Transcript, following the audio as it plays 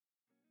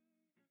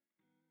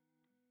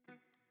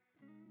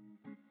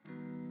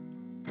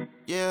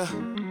Yeah.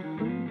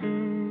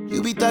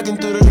 You be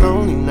thugging through the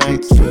lonely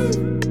nights.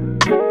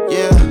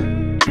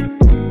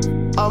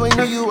 Yeah. Always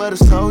knew you were the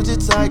soldier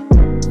type.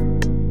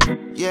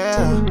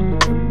 Yeah.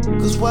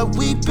 Cause what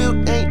we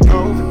built ain't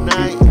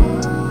overnight.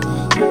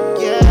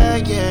 Yeah,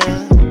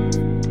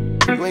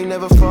 yeah. You ain't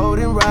never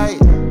folding right.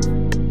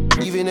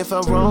 Even if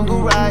I'm wrong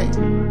or right.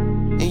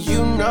 And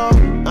you know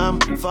I'm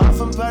far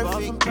from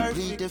perfect.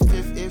 Plead the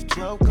fifth if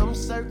 12 come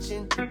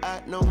searching.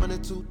 I know one or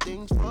two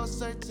things for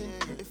certain.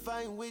 If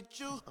I ain't with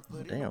you,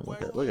 Damn,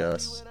 look at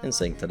us in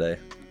sync today.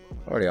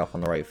 Already off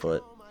on the right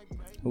foot.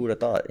 Who would have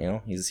thought? You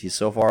know, he's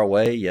so far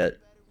away, yet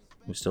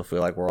we still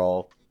feel like we're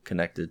all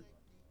connected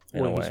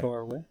in a way. He's far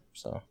away.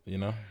 So you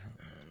know,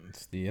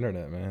 it's the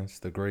internet, man. It's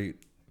the great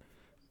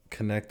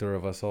connector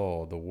of us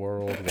all, the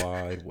World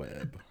Wide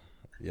Web.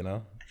 You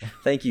know.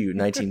 Thank you,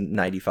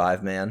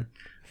 1995 man.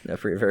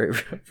 Very, very,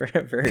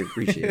 very, very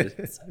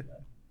appreciated.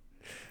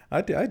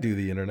 I do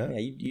the internet. Yeah,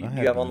 you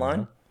have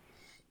online?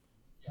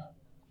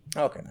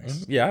 Okay,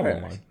 nice. Yeah, I have Very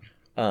online.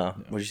 Nice.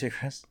 What'd you say,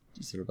 Chris? Did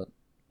you say about?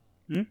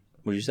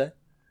 What'd you say?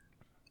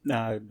 No,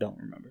 I don't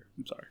remember.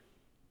 I'm sorry.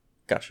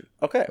 Gotcha.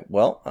 Okay,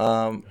 well,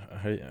 How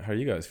are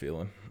you guys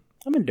feeling?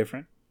 I'm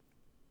indifferent.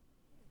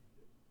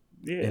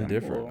 Yeah.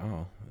 Indifferent.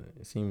 Well,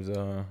 It seems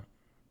a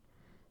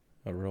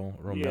real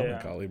Yeah.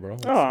 melancholy, bro.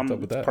 What's I'm up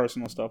with that?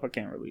 personal stuff. I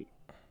can't really,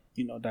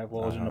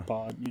 divulge in the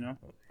pod.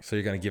 So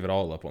you're gonna give it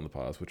all up on the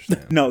pause? What you're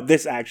saying? No,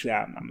 this actually,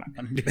 I'm not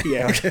gonna do.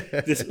 Yeah.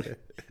 This.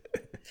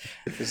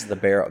 this is the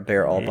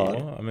bear all pod.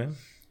 Well, I mean,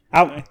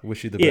 I,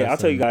 wish you the best. yeah, I'll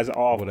tell you and guys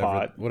off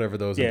pod. whatever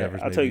those Yeah,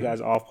 endeavors. I'll may tell you be.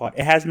 guys off pod.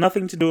 It has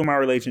nothing to do with my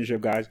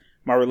relationship, guys.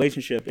 My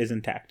relationship is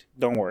intact.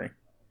 Don't worry.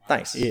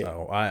 Nice. Yeah.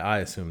 Oh, I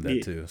assumed that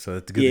Yeah. too. So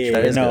it's good. Yeah,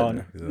 that you no,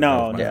 said that. no, That was my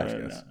no, first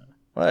no, guess.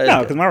 Well, that is No,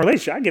 good. because my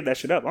relationship, I give that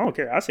shit up. I don't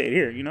care. I say it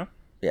here.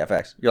 Yeah,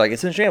 facts. You're like,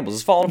 it's in shambles.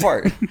 It's falling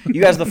apart.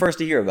 You guys are the first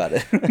to hear about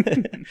it.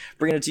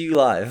 Bringing it to you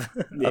live.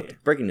 Yeah.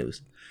 Breaking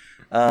news.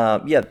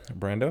 Yeah,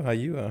 Brando, how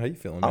you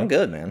feeling? I'm Man?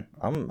 good, man.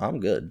 I'm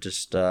good.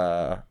 Just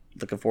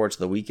looking forward to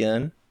the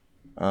weekend.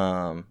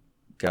 Got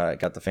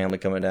the family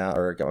coming down,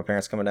 or got my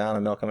parents coming down,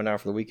 and Mel coming down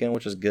for the weekend,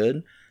 which is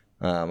good.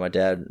 My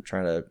dad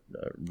trying to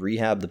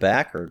rehab the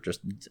back, or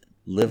just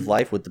live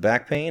life with the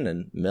back pain,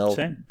 and Mel,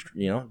 Same.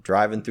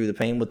 driving through the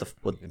pain with the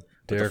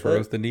Derek foot.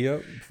 rose the knee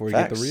up before you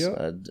Facts. get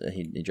the re-up.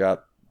 He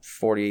dropped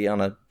 40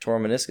 on a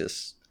torn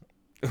meniscus.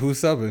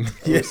 Who's subbing?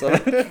 So,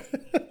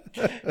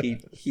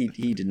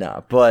 he did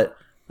not, but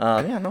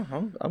yeah, no,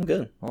 I'm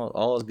good.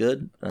 All is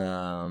good.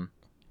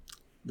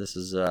 This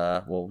is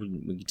well,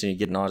 we continue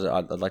getting on.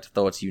 I'd like to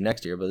throw it to you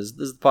next year, but this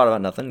is the pod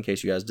about nothing. In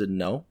case you guys didn't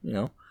know,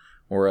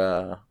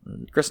 we're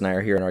Chris and I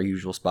are here in our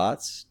usual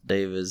spots.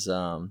 Dave is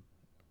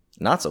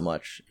not so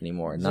much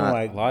anymore. So, Not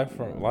like,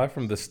 live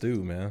from the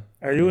stew, man.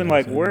 are you in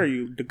where are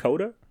you?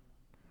 Dakota?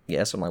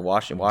 yeah, so I'm like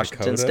Washington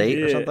Dakota? State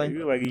or Yeah, something.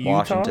 you like Utah?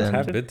 Washington.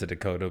 I've been to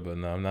Dakota, but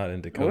no, I'm not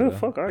in Dakota. Where the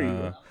fuck are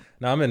you?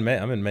 No, I'm in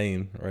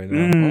Maine right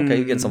now. Okay,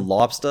 you get some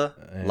lobster.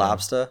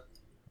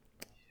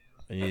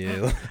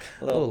 Yeah,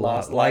 a little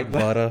lost like like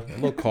butter, a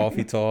little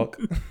coffee talk,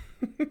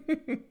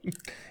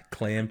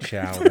 clam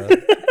chowder.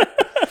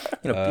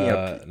 No,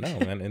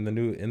 man, in the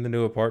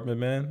new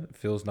apartment, man, it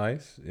feels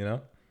nice.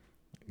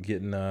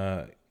 Getting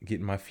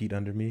my feet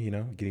under me,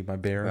 getting my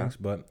bearings.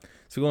 But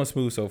it's going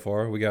smooth so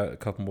far. We got a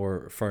couple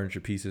more furniture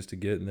pieces to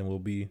get, and then we'll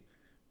be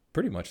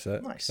pretty much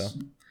set. Nice. So,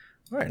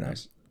 Very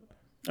nice.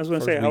 I was gonna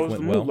First say, how week was the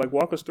went move? well. Like,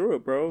 walk us through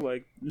it, bro.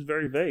 Like, it's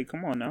very vague.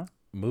 Come on now.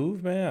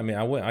 move, man. I mean,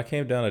 I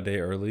came down a day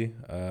early.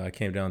 I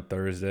came down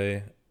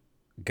Thursday,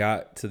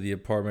 got to the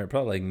apartment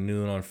probably like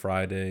noon on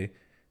Friday.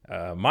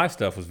 My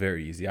stuff was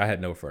very easy. I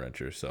had no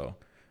furniture, so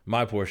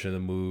my portion of the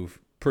move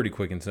pretty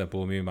quick and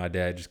simple. Me and my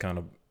dad just kind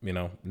of,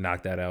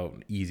 knocked that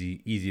out.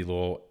 Easy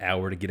little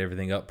hour to get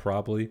everything up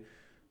properly.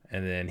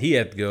 And then he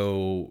had to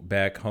go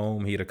back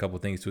home. He had a couple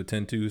things to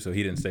attend to, so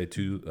he didn't stay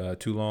too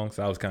long.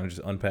 So I was kind of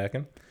just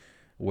unpacking,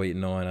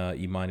 waiting on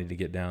Imani to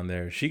get down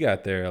there. She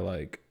got there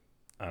like,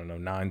 I don't know,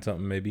 9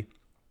 something maybe,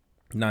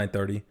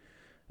 9:30.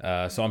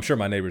 So I'm sure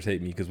my neighbors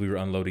hate me because we were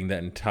unloading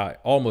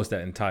almost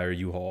that entire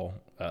U-Haul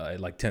at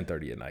like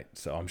 10:30 at night.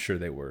 So I'm sure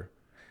they were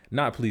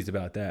not pleased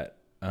about that.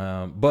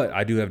 But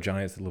I do have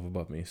giants that live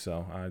above me,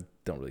 so I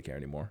don't really care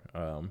anymore.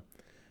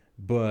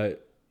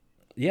 But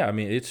yeah, I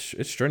mean, it's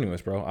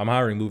strenuous, bro. I'm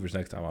hiring movers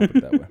next time. I'll put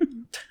it that way.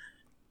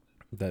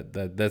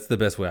 That's the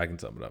best way I can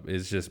sum it up.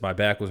 It's just my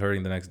back was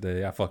hurting the next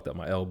day. I fucked up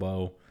my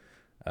elbow.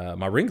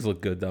 My rings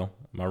look good though.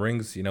 My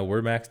rings,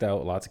 we're maxed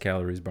out. Lots of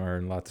calories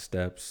burned, lots of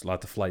steps,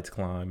 lots of flights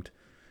climbed.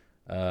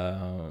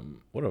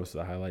 What else are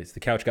the highlights? The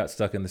couch got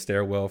stuck in the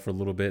stairwell for a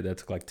little bit. That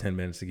took like 10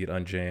 minutes to get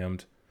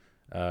unjammed.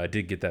 I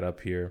did get that up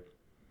here.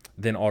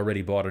 Then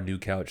already bought a new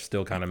couch.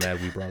 Still kind of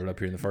mad we brought it up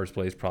here in the first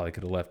place. Probably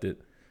could have left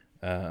it.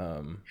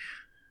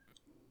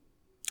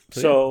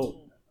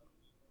 So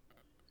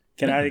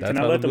can Yeah, I that's let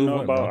how the them move know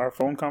went, about bro. our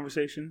phone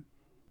conversation?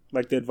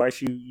 Like the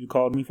advice you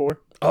called me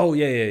for? Oh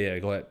yeah.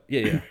 Go ahead.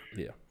 Yeah.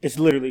 It's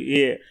literally,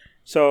 yeah.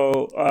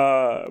 So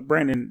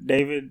Brandon,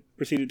 David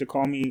proceeded to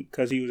call me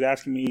because he was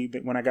asking me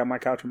that when I got my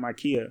couch from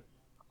IKEA,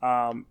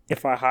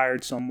 if I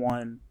hired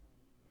someone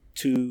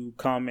to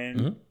come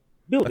and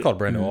build I it. called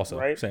Brando also.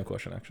 Right. Same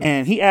question actually.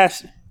 And he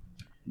asked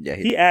Yeah,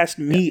 he asked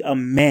me, a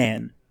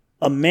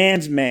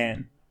man's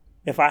man,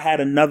 if I had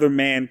another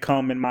man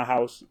come in my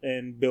house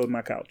and build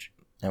my couch.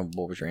 and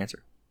what was your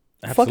answer?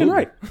 Fucking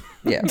right.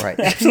 Yeah, right.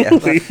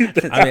 Absolutely.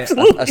 I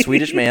mean, a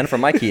Swedish man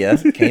from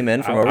IKEA came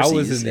in from I overseas.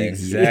 was in the and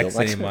he exact built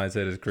my same couch.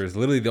 mindset as Chris.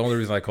 Literally, the only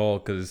reason I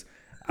called because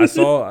I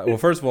saw. Well,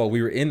 first of all,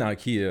 we were in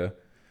IKEA,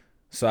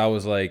 so I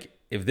was like,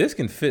 if this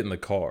can fit in the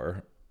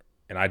car,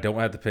 and I don't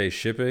have to pay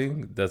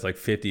shipping, that's like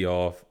 50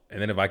 off.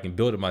 And then if I can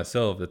build it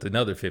myself, that's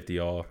another 50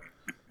 off.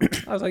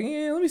 I was like,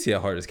 yeah, let me see how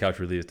hard this couch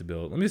really is to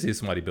build. Let me see if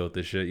somebody built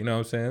this shit. You know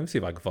what I'm saying? Let me see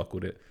if I can fuck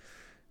with it.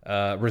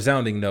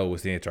 Resounding no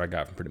was the answer I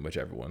got from pretty much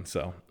everyone.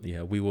 So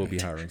yeah, we will be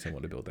hiring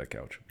someone to build that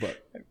couch.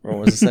 But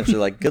Everyone was essentially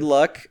like, "Good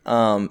luck."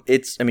 I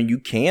mean, you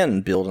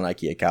can build an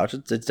IKEA couch.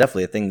 It's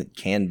definitely a thing that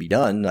can be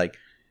done. Like,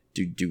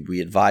 do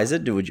we advise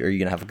it? Are you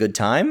gonna have a good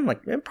time?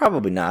 Like,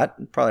 probably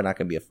not. Probably not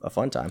gonna be a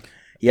fun time.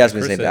 He asked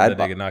me the Chris same said thing.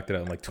 that nigga knocked it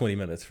out in like 20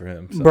 minutes for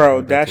him. So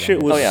Bro, that's that what shit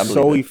I'm- was Oh, yeah, I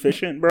so believe it.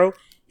 efficient, bro.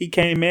 He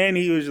came in,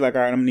 he was like,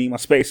 all right, I'm gonna need my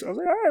space. I was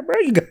like, all right, bro,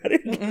 you got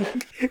it.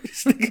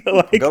 This nigga,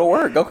 like, Go to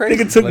work. Go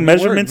crazy. nigga took Let me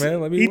measurements. work,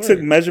 man. Let me He work. took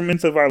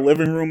measurements of our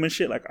living room and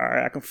shit. Like, all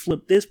right, I can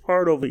flip this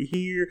part over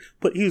here.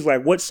 But he was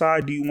like, what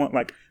side do you want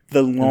like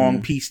the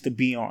long piece to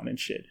be on and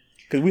shit?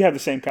 Because we have the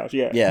same couch.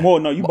 Yeah. Yeah. Well,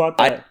 no, you bought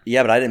that.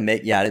 But I didn't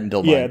make. Yeah, I didn't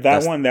build mine. Yeah, that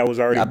That's- one that was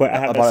already. But I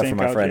have I that bought it same from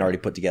my couch, friend yeah. already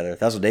put together.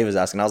 That's what Dave was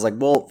asking. I was like,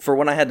 well, for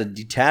when I had to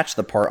detach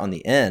the part on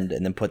the end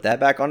and then put that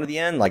back onto the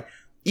end, like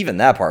even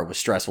that part was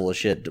stressful as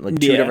shit. Like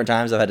two Yeah. different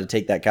times I've had to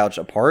take that couch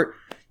apart.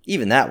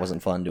 Even that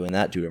wasn't fun doing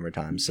that 2 different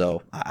times.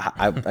 So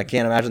I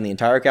can't imagine the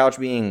entire couch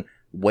being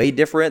way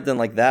different than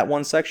like that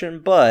one section,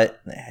 but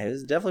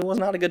it definitely was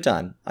not a good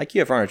time.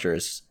 IKEA furniture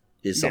is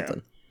Yeah.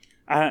 something.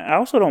 I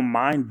also don't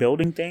mind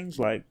building things,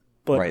 like,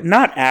 but Right.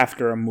 not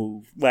after a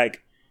move.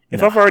 Like,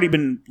 if No. I've already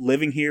been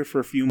living here for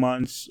a few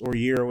months or a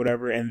year or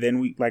whatever, and then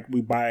we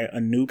buy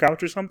a new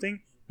couch or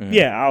something, Mhm.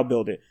 yeah, I'll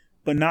build it.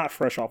 But not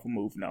fresh off a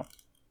move, no.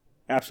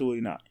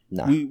 Absolutely not.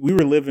 No. We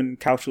were living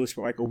couchless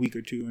for like a week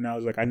or two, and I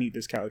was like, I need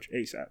this couch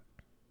ASAP.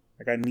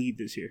 Like, I need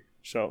this here.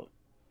 So,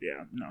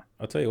 yeah, no.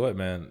 I'll tell you what,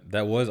 man.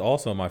 That was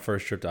also my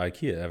first trip to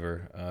IKEA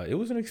ever. It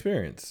was an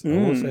experience. I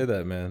will say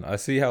that, man. I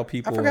see how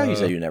people. I forgot you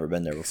said you'd never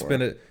been there before.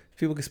 spend it.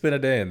 People can spend a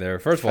day in there.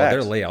 First of all, Facts.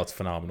 their layout's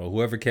phenomenal.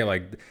 Whoever came,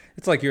 like,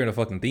 it's like you're in a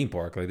fucking theme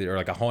park, like or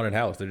like a haunted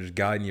house. They're just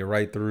guiding you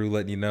right through,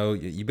 letting you know.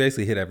 You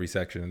basically hit every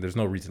section, and there's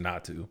no reason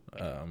not to.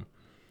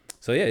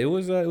 So yeah, it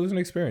was an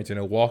experience. You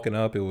know, walking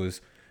up, it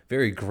was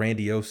very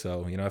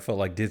grandioso. You know, I felt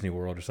like Disney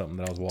World or something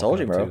that I was walking Told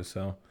you, up bro. to.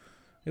 So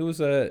it was.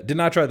 Did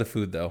not try the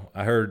food though.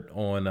 I heard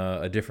on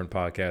a different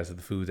podcast that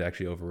the food's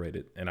actually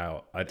overrated, and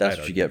That's I'd what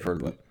you argue get that, for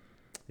but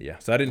yeah.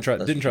 So I didn't try.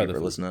 That's Didn't try what the you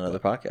food. listening to other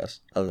podcasts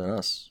other than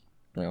us.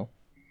 You know,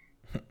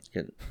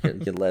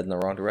 get led in the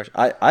wrong direction.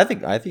 I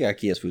think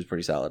IKEA's food's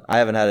pretty solid. I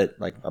haven't had it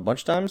like a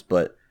bunch of times,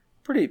 but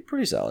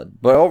pretty solid.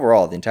 But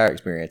overall, the entire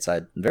experience,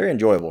 very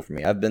enjoyable for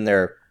me. I've been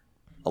there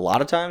a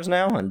lot of times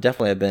now, and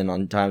definitely have been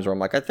on times where I'm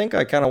like, I think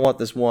I kind of want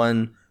this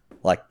one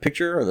like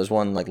picture or this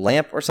one like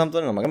lamp or something.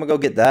 And I'm like, I'm gonna go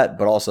get that,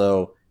 but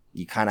also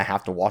you kind of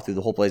have to walk through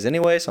the whole place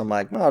anyway. So I'm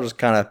like, well, I'll just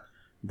kind of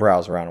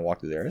browse around and walk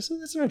through there. It's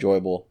an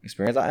enjoyable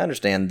experience. I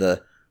understand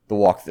the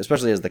walk,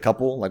 especially as the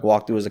couple, like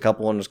walk through as a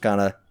couple and just kind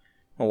of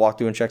walk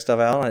through and check stuff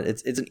out.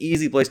 It's an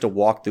easy place to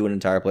walk through an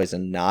entire place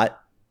and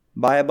not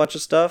buy a bunch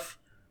of stuff,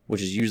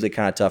 which is usually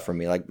kind of tough for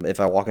me. Like if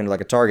I walk into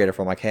like a Target, if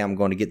I'm like, hey, I'm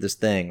going to get this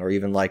thing, or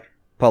even like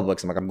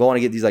Publix, I'm like, I'm going to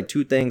get these like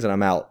 2 things and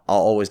I'm out. I'll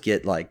always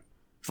get like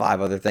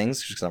 5 other things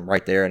just because I'm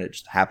right there and it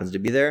just happens to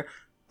be there.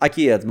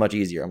 IKEA, it's much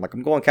easier. I'm like,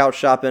 I'm going couch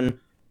shopping.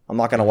 I'm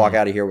not going to walk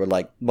out of here with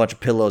like a bunch of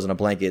pillows and a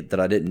blanket that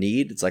I didn't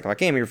need. It's like, if I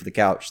came here for the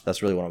couch,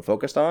 that's really what I'm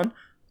focused on.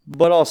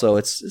 But also,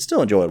 it's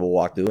still enjoyable to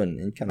walk through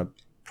and kind of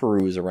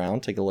peruse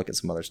around, take a look at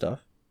some other stuff.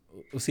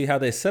 Well, see how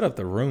they set up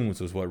the rooms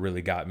was what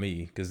really got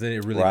me, because then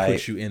it really Right.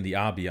 puts you in the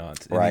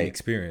ambiance, in Right. the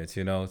experience.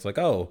 You know, it's like,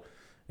 oh,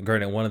 and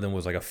granted, one of them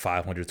was like a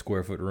 500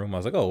 square foot room. I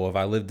was like, oh, well, if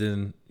I lived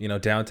in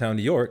downtown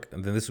New York,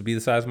 then this would be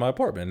the size of my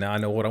apartment. Now I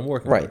know what I'm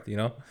working Right. with. You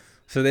know,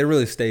 so they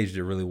really staged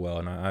it really well,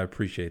 and I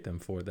appreciate them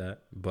for that.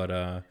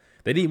 But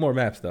they need more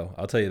maps, though.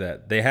 I'll tell you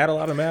that they had a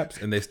lot of maps,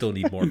 and they still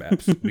need more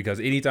maps because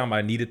anytime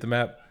I needed the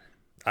map,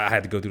 I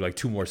had to go through like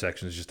 2 more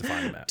sections just to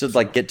find the map. To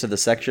like get to the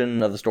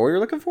section of the store you're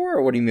looking for,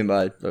 or what do you mean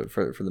by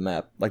for the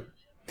map? Like,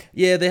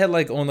 Yeah, they had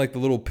like on like the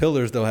little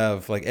pillars, they'll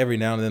have like every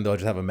now and then they'll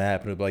just have a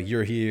map and it'll be like,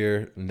 you're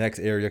here, next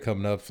area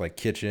coming up, it's like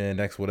kitchen,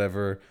 next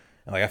whatever.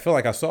 And like I feel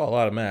like I saw a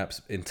lot of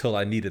maps until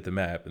I needed the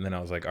map, and then I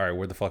was like, all right,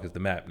 where the fuck is the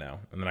map now?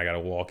 And then I gotta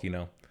walk,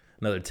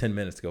 another 10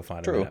 minutes to go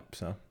find True. a map.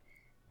 So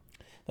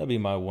that'd be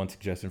my one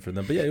suggestion for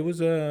them. But yeah, it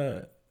was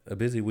a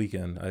busy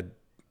weekend. I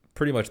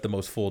pretty much the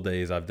most full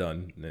days I've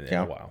done in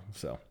Yeah. a while.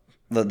 So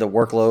the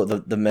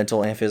workload, the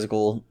mental and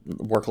physical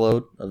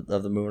workload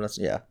of the movement.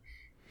 Yeah.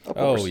 Of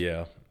course.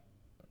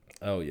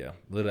 Oh yeah.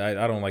 Literally,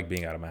 I don't like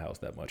being out of my house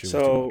that much. It was too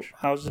So, much.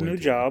 how's the Way new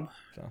too job? much,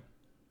 so.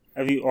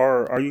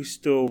 Are you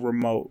still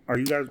remote? Are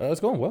you guys?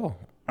 It's going well.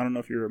 I don't know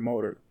if you're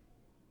remote or.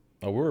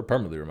 Oh, we're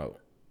permanently remote.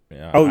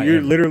 Yeah. Oh, I you're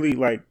am, literally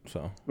like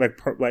so.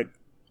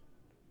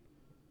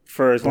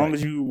 for as long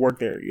as you work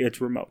there.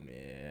 It's remote.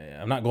 Yeah,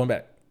 I'm not going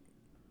back.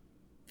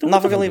 I'm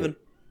not fucking leaving.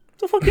 What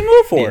the fuck you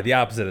move for? Yeah, the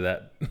opposite of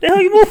that. The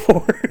hell you move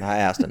for? I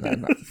asked him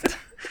that.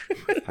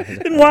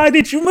 Then why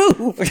did you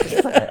move?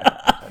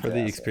 For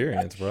the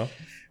experience, bro.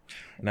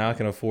 Now I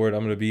can afford. I'm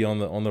going to be on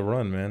the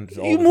run, man. Just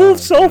all You the moved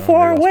time, so you know?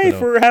 far Maybe I'll away spend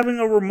for having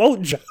a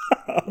remote job.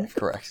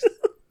 Correct.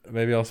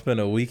 maybe I'll spend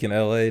a week in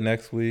LA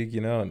next week.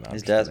 You know,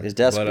 His desk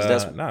worked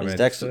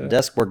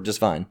just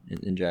fine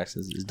in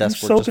Jackson. His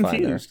desk worked just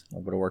fine there. It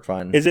would have worked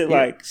fine. Is it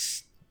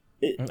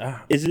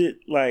is it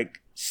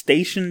like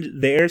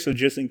stationed there? So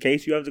just in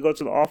case you have to go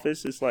to the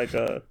office, it's like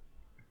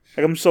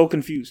I'm so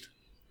confused.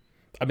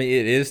 I mean,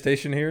 it is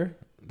stationed here.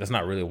 That's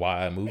not really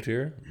why I moved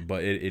here,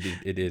 but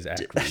it is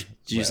actually.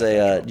 Did you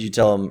say? Did you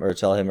tell him, or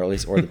at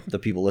least, or the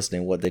people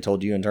listening, what they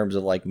told you in terms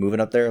of like moving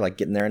up there, like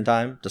getting there in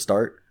time to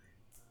start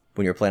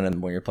when you're planning on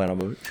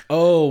moving?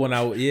 Oh,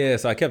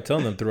 so I kept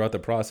telling them throughout the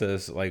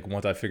process, like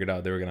once I figured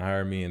out they were gonna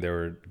hire me and they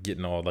were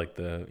getting all like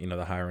the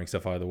the hiring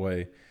stuff out of the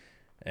way,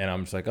 and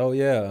I'm just like, oh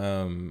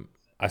yeah,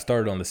 I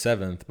started on the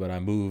 7th, but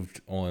I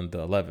moved on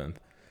the 11th.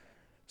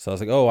 So I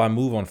was like, oh, I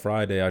move on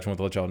Friday. I just want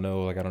to let y'all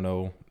know, like I don't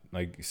know.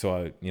 Like, so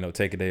I,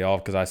 take a day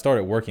off because I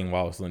started working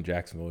while I was still in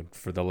Jacksonville.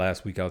 For the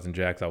last week I was in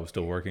Jax, I was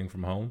still working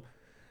from home.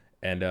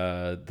 And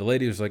the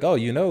lady was like, oh,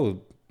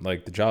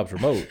 like the job's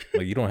remote.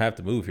 Like, you don't have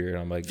to move here. And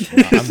I'm like,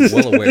 I'm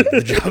well aware that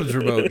the job's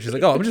remote. She's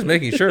like, oh, I'm just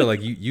making sure.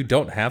 Like, you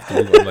don't have to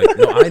move. I'm like,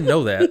 no, I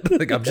know that.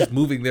 Like, I'm just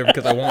moving there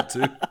because I want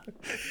to.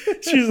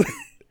 She's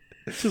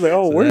like,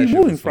 oh, so where are you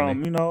moving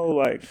from?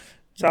 Like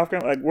South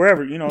Carolina, like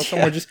wherever,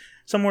 somewhere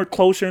somewhere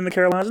closer in the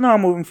Carolinas. No,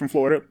 I'm moving from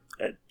Florida.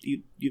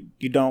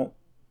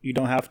 You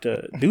don't have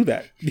to do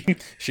that.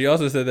 She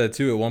also said that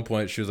too at one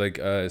point. She was like,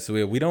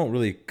 so we don't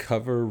really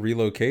cover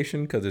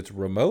relocation because it's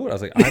remote. I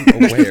was like,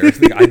 I'm aware.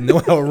 Like, I know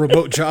how a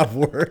remote job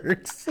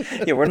works.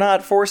 Yeah, we're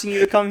not forcing you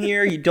to come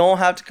here. You don't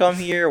have to come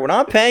here. We're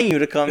not paying you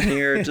to come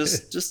here.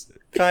 Just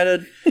kind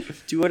of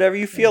do whatever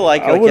you feel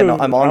like. I'm on the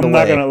way. I'm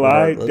not going to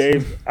lie,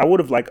 Dave. I would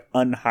have like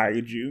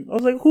unhired you. I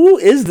was like, who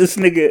is this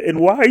nigga and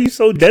why are you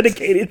so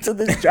dedicated to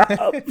this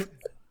job?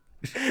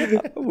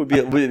 would be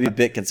a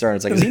bit concerned.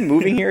 It's like, is he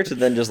moving here to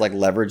then just like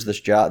leverage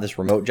this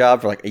remote job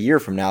for like a year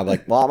from now?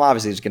 Like, well, I'm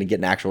obviously just going to get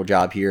an actual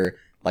job here,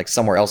 like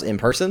somewhere else in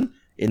person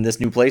in this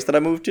new place that I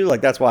moved to.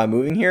 Like, that's why I'm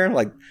moving here.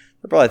 Like,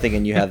 they're probably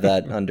thinking you have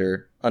that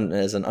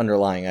as an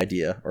underlying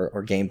idea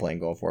or game plan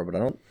going forward. But I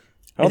don't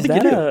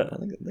think you do. I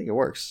think it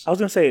works. I was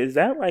going to say, is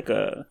that like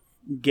a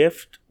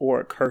gift or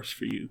a curse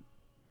for you?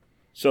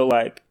 So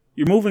like,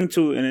 you're moving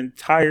to an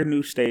entire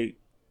new state,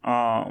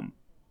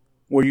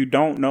 where you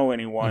don't know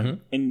anyone,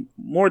 mm-hmm. and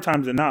more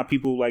times than not,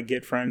 people like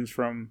get friends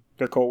from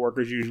their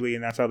coworkers usually,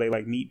 and that's how they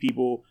like meet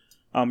people.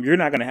 You're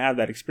not going to have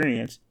that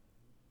experience.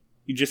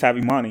 You just have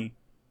your money,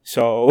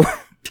 so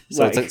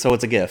it's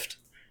a gift.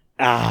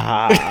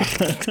 Yeah.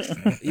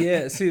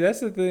 See,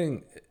 that's the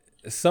thing.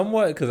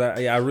 Somewhat, because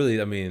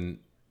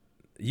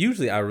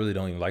usually I really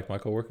don't even like my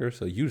coworkers,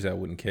 so usually I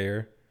wouldn't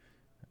care.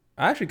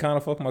 I actually kind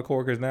of fuck with my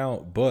coworkers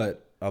now,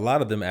 but a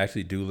lot of them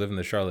actually do live in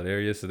the Charlotte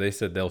area, so they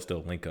said they'll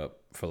still link up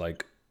for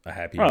like a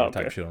happy hour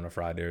type shit on a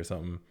Friday or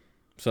something.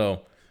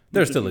 So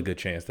there's still a good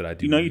chance that I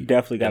do. You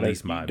definitely got to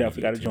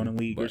join a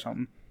league or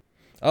something.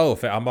 Oh,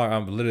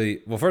 I'm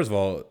literally. Well, first of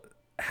all,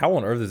 how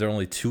on earth is there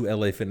only 2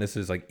 LA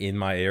Fitnesses like in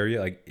my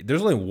area? Like,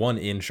 there's only one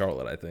in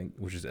Charlotte, I think,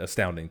 which is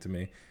astounding to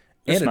me.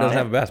 And it doesn't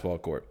have a basketball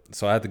court,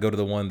 so I have to go to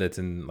the one that's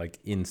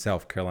in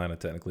South Carolina.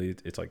 Technically,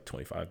 it's like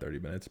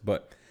 25-30 minutes,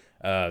 but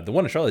the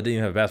one in Charlotte didn't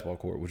even have a basketball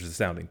court, which is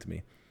astounding to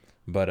me.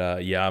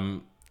 But yeah,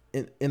 I'm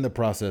in the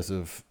process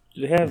of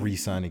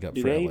re-signing up.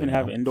 Do they even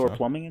have indoor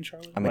plumbing in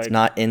Charlotte? I mean, it's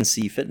not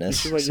NC Fitness,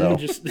 so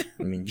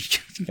I mean,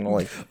 you can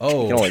only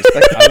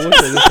expect. I will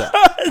say this.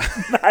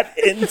 It's not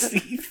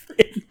NC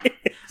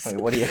Fitness. I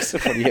mean, what do you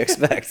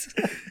expect?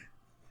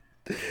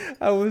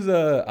 I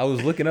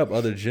was looking up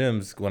other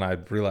gyms when I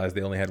realized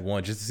they only had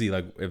one, just to see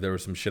like if there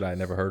was some shit I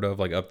never heard of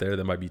like up there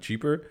that might be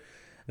cheaper.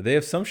 They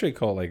have some shit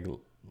called like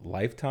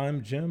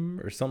Lifetime Gym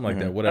or something like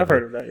that. Whatever. I've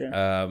heard of that.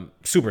 Yeah.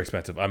 Super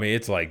expensive. I mean,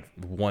 it's like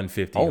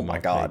 $150 a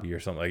month maybe or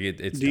something. Like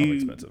it's dumb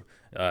expensive.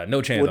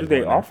 No chance. What do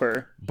they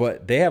offer?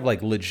 But they have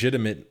like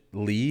legitimate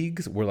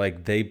leagues where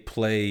like they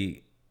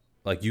play,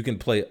 like you can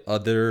play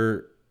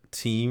other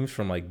teams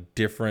from like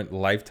different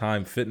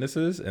Lifetime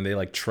Fitnesses, and they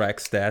like track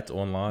stats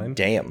online.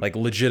 Damn. Like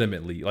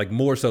legitimately, like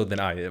more so than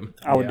I am.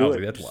 I would do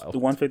it. Like, that's wild. The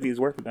 150 is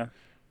worth it then.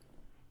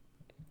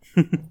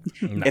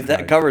 If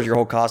that covers your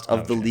whole cost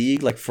of the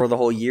league, like for the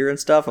whole year and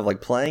stuff, of like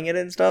playing it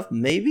and stuff,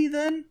 maybe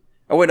then.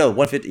 Oh wait, no,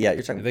 150. Yeah,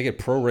 you're talking. If they could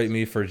prorate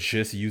me for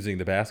just using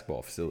the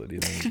basketball facility,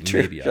 then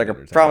maybe. I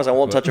promise I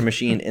won't touch a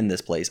machine in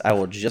this place. I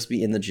will just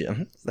be in the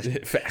gym.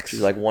 Facts.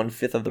 She's like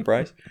 1/5 of the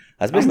price.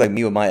 That's basically like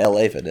me with my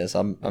LA Fitness.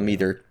 I'm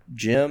either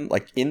gym,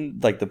 like in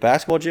like the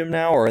basketball gym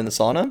now, or in the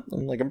sauna.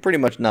 I'm pretty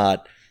much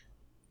not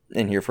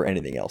in here for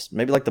anything else.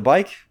 Maybe like the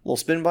bike, little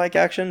spin bike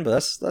action, but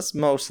that's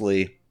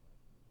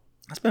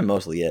been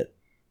mostly it.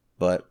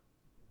 But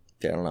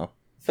yeah, I don't know.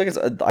 I think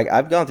it's like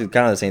I've gone through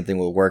kind of the same thing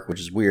with work,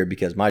 which is weird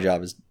because my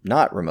job is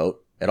not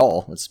remote at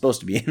all. It's supposed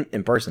to be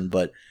in person,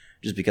 but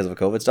just because of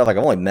COVID stuff. Like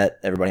I've only met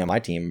everybody on my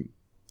team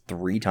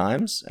 3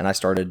 times, and I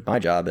started my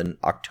job in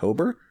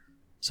October,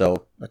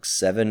 so like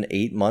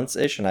 7-8 months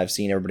ish, and I've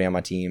seen everybody on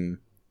my team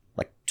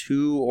like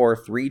 2 or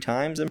 3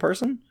 times in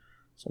person.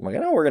 So I'm like, I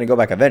know we're gonna go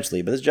back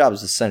eventually, but this job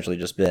has essentially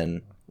just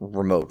been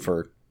remote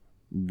for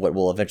what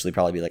will eventually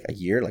probably be like a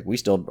year. Like we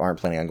still aren't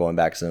planning on going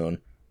back soon,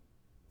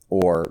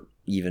 or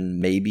even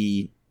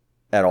maybe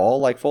at all,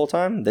 like full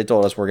time. They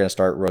told us we're gonna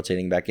start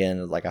rotating back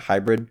in like a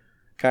hybrid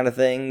kind of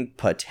thing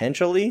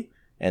potentially,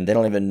 and they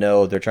don't even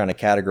know. They're trying to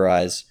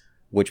categorize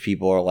which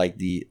people are like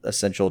the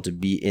essential to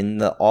be in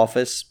the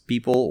office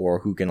people, or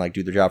who can like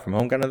do their job from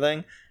home kind of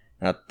thing.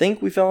 And I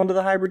think we fell into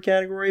the hybrid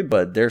category,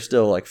 but they're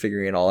still like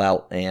figuring it all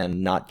out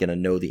and not gonna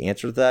know the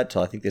answer to that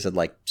till I think they said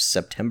like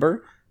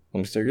September.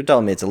 So you're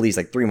telling me it's at least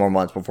like 3 more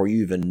months before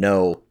you even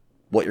know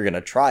what you're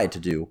gonna try to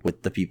do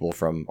with the people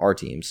from our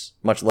teams,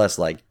 much less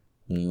like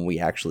when we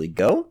actually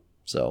go.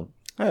 So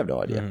I have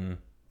no idea.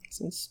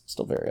 It's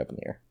still very up in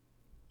the air.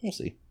 We'll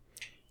see.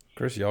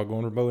 Chris, y'all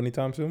going remote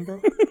anytime soon,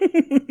 bro?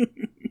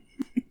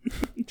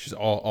 Just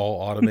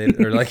all automated,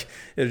 or like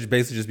it'll just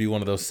basically just be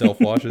one of those self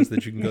washes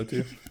that you can go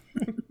to.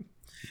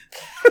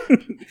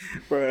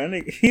 Bro, I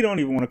think he don't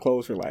even want to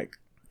close for like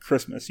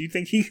Christmas. You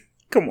think he?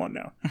 Come on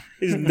now.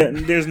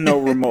 There's no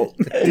remote.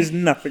 There's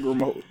nothing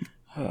remote.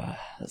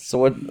 So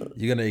what?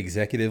 You're gonna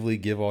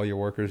executively give all your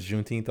workers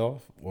Juneteenth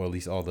off, or at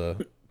least all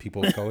the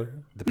people of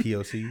color, the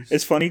POCs?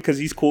 It's funny because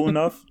he's cool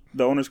enough.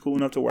 The owner's cool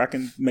enough to where I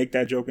can make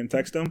that joke and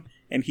text him,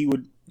 and he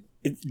would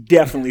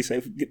definitely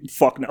say,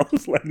 "Fuck no."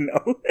 It's like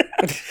no.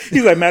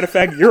 He's like, matter of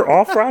fact, you're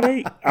off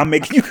Friday. I'm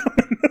making you come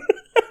in.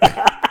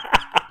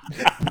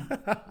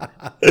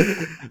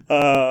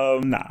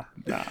 Nah.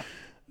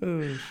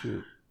 Oh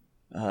shit.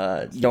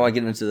 Don't want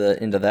to get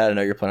into that. I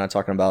know you're planning on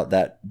talking about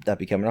that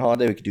becoming a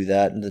holiday. We could do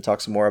that and then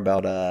talk some more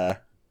about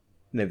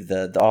maybe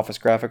the office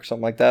graphic or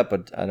something like that.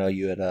 But I know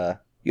you had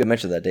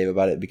mentioned that, Dave,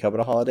 about it becoming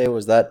a holiday.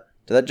 Did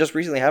that just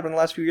recently happen in the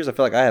last few years? I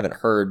feel like I haven't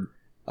heard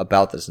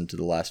about this into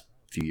the last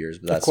few years.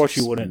 But that's of course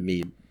you wouldn't.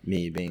 Me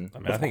being. I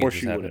mean, I think it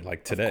just happened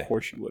like today. Of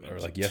course you would. Or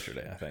like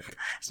yesterday, I think.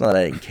 It's not that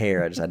I didn't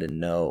care. I didn't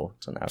know.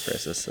 So now,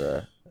 Chris, it's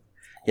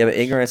yeah, but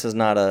ignorance is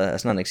not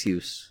an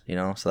excuse, you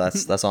know. So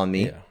that's on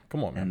me. Yeah,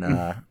 come on, man.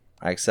 And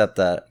I accept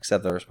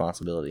the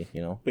responsibility,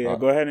 you know. But yeah,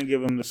 go ahead and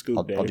give him the scoop,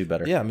 I'll Dave. do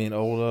better. Yeah, I mean,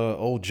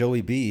 old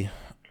Joey B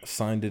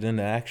signed it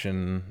into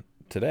action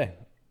today,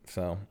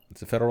 so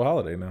it's a federal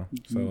holiday now.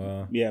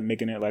 So yeah,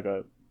 making it like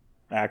a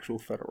actual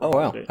federal. Oh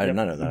wow, holiday. I did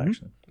not know that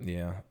actually.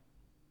 yeah,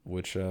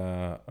 which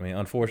I mean,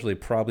 unfortunately,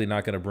 probably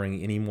not going to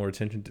bring any more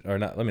attention or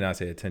not. Let me not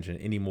say attention,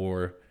 any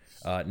more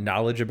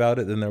knowledge about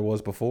it than there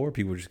was before.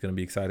 People are just going to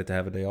be excited to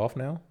have a day off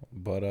now.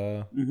 But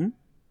I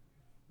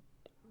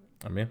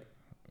mean,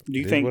 do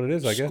you think what it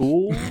is? I guess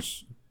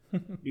schools?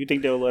 Do you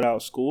think they'll let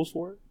out schools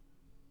for it?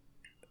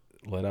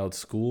 Let out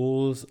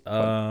schools? Depends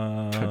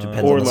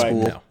or on the like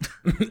school.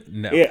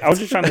 No. Yeah, I was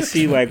just trying to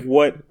see like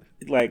what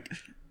like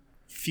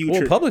future.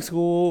 Well, public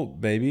school,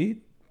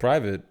 maybe.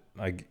 Private,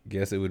 I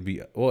guess it would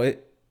be. Well,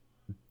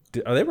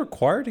 are they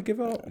required to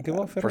give off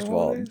federal First of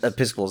all, holidays?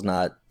 Episcopal's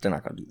not. They're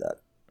not going to do that.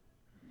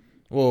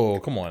 Whoa,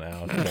 come on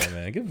now. Come on,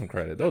 man. Give them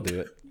credit. They'll do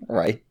it.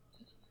 Right.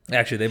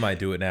 Actually, they might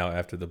do it now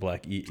after the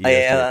Black ESJ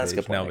Yeah, that's a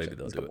page. good point. Now maybe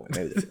they'll That's a do good point.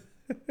 Maybe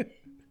they do.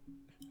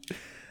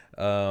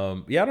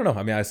 Yeah, I don't know.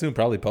 I mean, I assume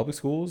probably public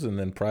schools and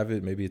then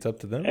private. Maybe it's up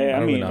to them. Hey, I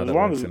don't mean, really know how as that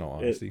long works, as in all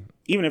honesty.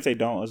 even if they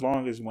don't, as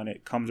long as when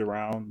it comes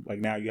around, like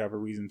now you have a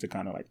reason to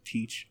kind of like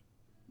teach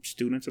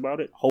students about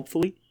it.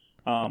 Hopefully,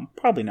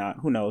 probably not.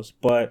 Who knows?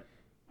 But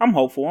I'm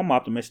hopeful. I'm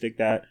optimistic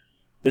that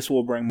this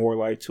will bring more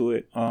light to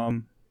it.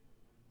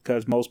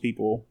 Because most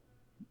people,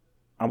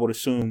 I would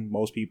assume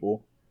most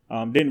people,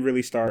 didn't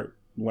really start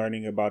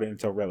learning about it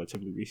until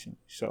relatively recently.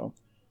 So,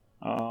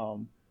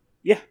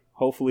 yeah,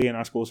 hopefully in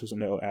our school system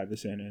they'll add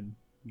this in and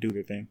do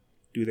their thing,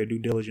 do their due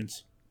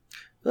diligence.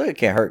 I feel like it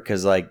can't hurt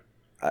because like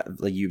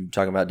you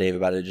talking about, Dave,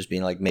 about it just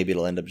being like maybe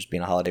it'll end up just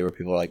being a holiday where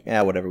people are like,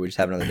 yeah, whatever, we just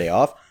have another day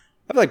off.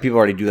 I feel like people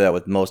already do that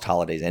with most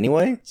holidays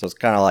anyway. So it's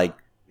kind of like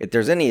if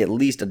there's any at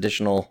least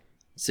additional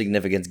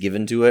significance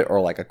given to it or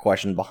like a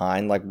question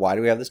behind like why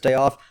do we have this day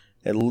off,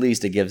 at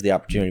least it gives the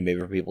opportunity maybe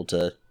for people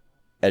to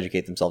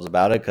educate themselves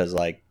about it. Because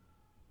like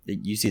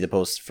you see the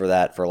posts for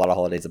that for a lot of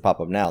holidays that pop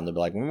up now and they'll be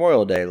like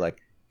Memorial Day, like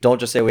don't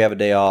just say we have a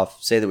day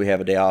off, say that we have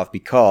a day off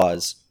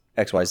because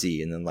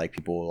XYZ, and then like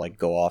people will like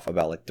go off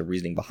about like the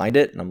reasoning behind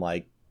it, and I'm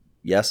like,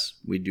 yes,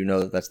 we do know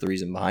that that's the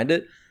reason behind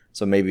it.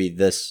 So maybe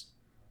this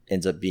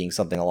ends up being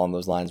something along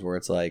those lines where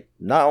it's like,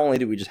 not only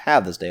do we just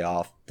have this day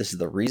off, this is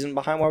the reason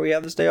behind why we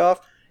have this day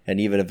off. And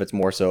even if it's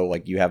more so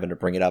like you having to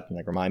bring it up and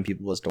like remind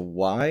people as to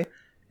why,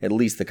 at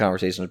least the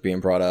conversation is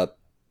being brought up,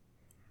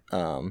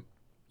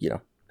 you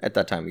know, at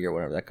that time of year,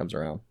 whenever that comes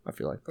around. I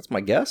feel like that's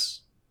my guess,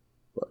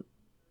 but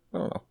I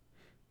don't know.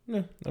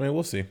 Yeah, I mean,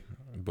 we'll see.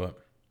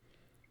 But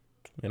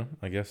you know,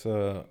 I guess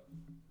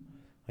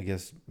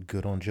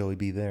good on Joey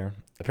B there.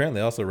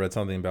 Apparently, I also read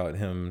something about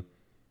him.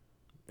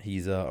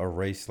 He's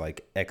erased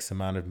like X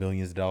amount of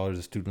millions of dollars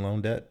of student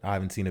loan debt. I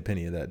haven't seen a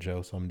penny of that,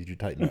 Joe, so I'm gonna need you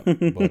to tighten up. But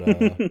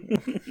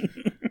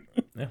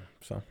yeah,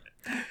 so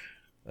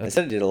They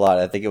said it did a lot.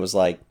 I think it was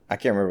like, I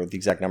can't remember what the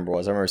exact number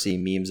was. I remember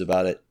seeing memes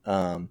about it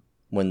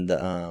when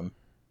the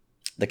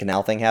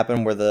canal thing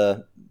happened, where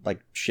the like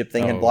ship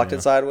thing had blocked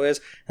it sideways,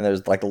 and there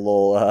was like the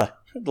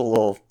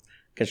little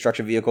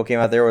construction vehicle came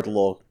out there with a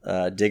little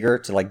digger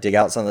to like dig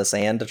out some of the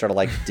sand to try to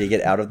like dig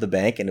it out of the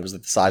bank, and it was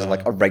the size of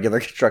like a regular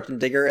construction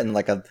digger and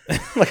like a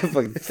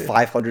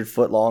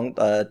 500-foot long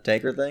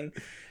tanker thing.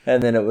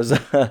 And then it was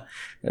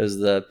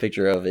the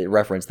picture of it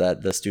referenced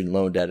that the student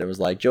loan debt. It was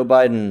like Joe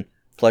Biden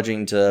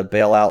pledging to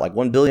bail out like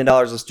 $1 billion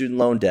of student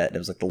loan debt. And it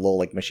was like the little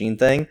like machine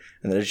thing,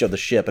 and then it showed the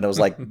ship, and it was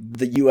like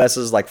the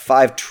U.S.'s like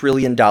 $5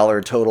 trillion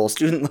total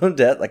student loan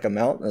debt like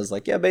amount. And it was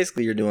like, yeah,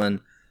 basically you're doing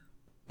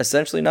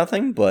essentially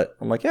nothing. But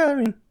I'm like, yeah, I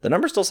mean, the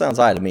number still sounds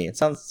high to me. It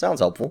sounds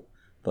helpful,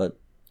 but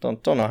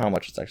don't know how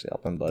much it's actually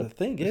helping. But the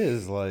thing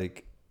is,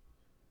 like,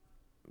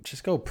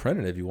 just go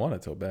print it if you want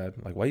it so bad.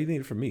 Like, why do you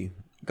need it from me?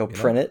 Go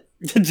print it.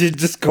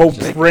 Just go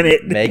print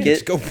it. Make it.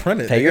 Just go print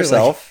it. Pay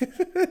yourself.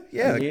 Like,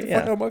 yeah, get the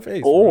fuck out of my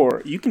face.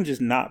 Or you can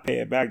just not pay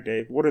it back,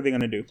 Dave. What are they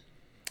gonna do?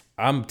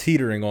 I'm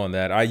teetering on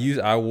that. I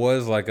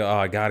was like, oh,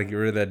 I gotta get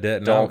rid of that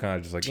debt. Now I'm kind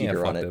of just like, yeah,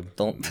 fuck them.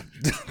 Don't.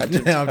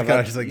 Now I'm kind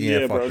of just like,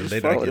 yeah, fuck them. They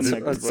don't get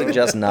it. I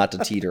suggest not to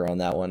teeter on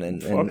that one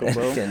and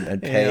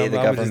pay the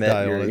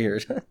government your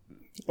ears.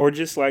 Or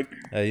just like,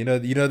 you know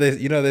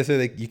they say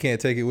that you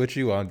can't take it with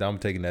you. I'm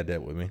taking that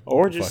debt with me.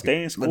 Or just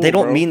stay in school. But they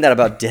don't mean that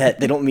about debt.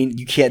 They don't mean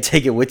you can't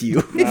take it with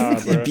you.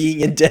 Being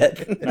in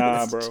debt,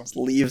 bro, just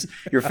leaves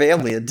your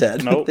family in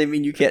debt. Nope. They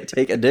mean you can't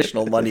take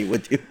additional money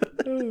with you.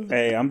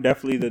 Hey, I'm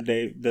definitely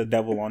the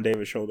devil on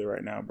David's shoulder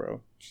right now,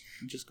 bro.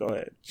 Just go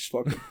ahead. Just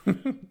fuck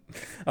him.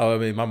 Oh, I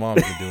mean, my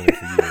mom's been doing it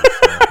for years.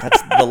 So.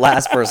 That's the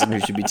last person who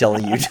should be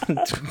telling you.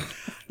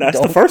 That's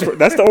the first.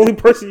 That's the only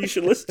person you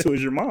should listen to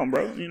is your mom,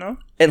 bro. You know,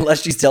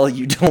 unless she's telling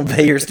you don't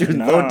pay your student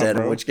loan debt,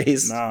 bro. In which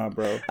case,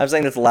 bro. I'm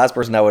saying that's the last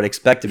person I would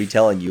expect to be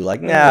telling you,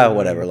 like, nah,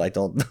 whatever, like,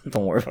 don't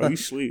worry. Oh, you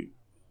sleep.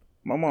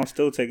 My mom's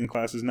still taking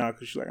classes now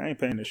because she's like, I ain't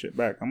paying this shit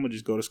back. I'm gonna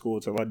just go to school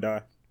until I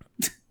die.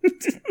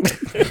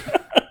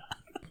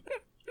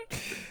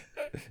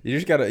 You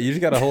just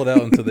gotta hold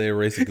out until they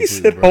erase it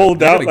completely. Bro.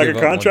 Hold out like a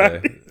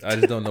contract. I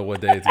just don't know what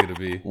day it's gonna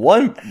be.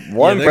 One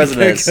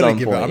president at some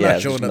point. I'm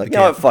not showing up. Like, you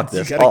know what? Fuck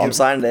this. I'm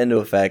signing it into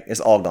effect. It's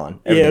all gone.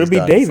 It'll be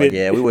done. David. Like,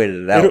 yeah, we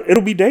waited it out.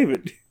 It'll be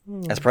David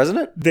as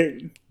president.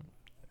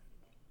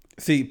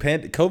 See,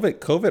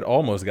 COVID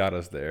almost got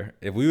us there.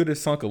 If we would have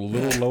sunk a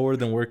little lower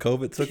than where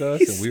COVID took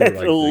us, and we were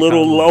like a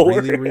little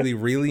lower,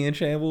 really in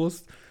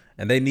shambles,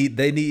 and they need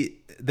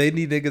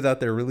niggas out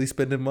there really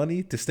spending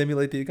money to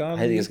stimulate the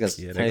economy. I think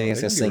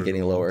it's gonna sink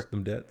any lower.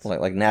 Them debts.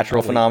 Like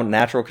natural phenomenon,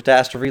 natural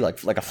catastrophe,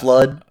 like a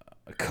flood.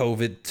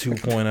 COVID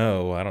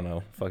 2.0. I don't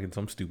know. Fucking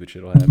some stupid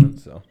shit will happen.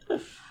 So.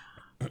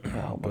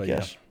 Oh my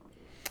gosh. Yeah.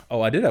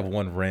 Oh, I did have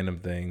one random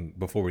thing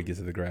before we get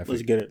to the graphic.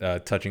 Let's get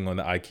it. Touching on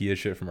the IKEA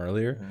shit from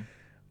earlier. Mm-hmm.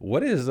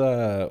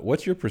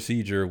 What's your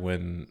procedure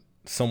when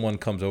someone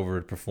comes over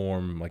to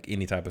perform like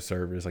any type of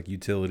service, like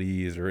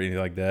utilities or anything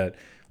like that?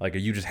 Like, are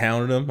you just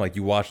hounding them? Like,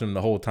 you watch them the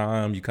whole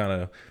time? You kind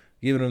of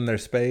giving them their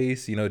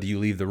space? You know, do you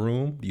leave the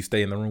room? Do you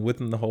stay in the room with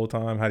them the whole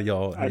time? How do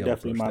y'all? I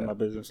definitely mind my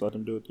business. Let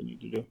them do what they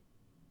need to do.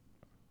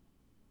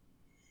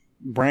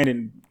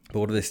 Brandon. But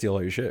what if they steal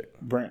all your shit?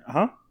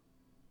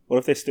 What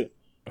if they steal?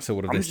 So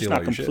what if they steal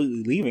all your shit? I'm just not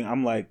completely leaving.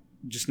 I'm like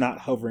just not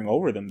hovering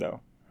over them though.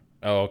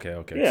 Oh, okay.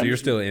 Yeah, so you're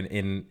still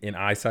in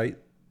eyesight?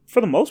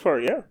 For the most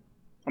part, yeah.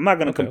 I'm not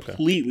going to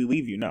completely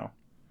leave you, no.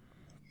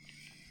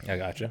 I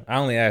gotcha. I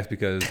only asked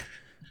because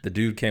the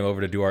dude came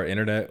over to do our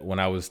internet when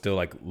I was still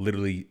like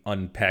literally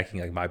unpacking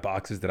like my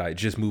boxes that I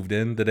just moved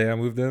in the day I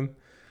moved in.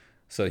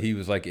 So he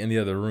was like in the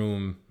other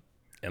room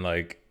and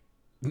like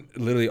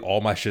literally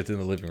all my shit's in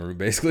the living room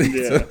basically.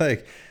 Yeah. So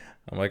like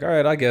I'm like, all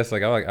right, I guess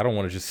like I don't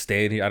want to just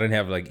stand here. I didn't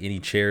have like any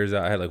chairs.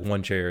 I had like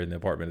one chair in the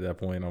apartment at that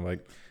point. I'm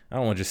like, I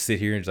don't want to just sit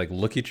here and just like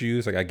look at you.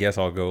 It's like, I guess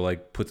I'll go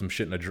like put some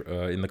shit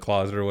in the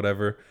closet or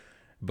whatever.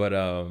 But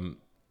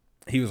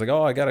he was like,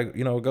 oh, I gotta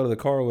go to the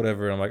car or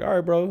whatever. And I'm like, all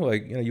right, bro,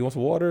 like you want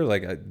some water?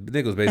 Like I think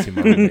it was basically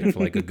my roommate for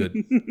like a good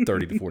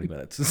 30 to 40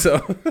 minutes. So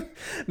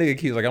nigga,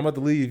 he was like, I'm about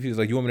to leave. He was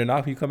like, you want me to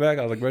knock when you come back?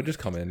 I was like, bro, just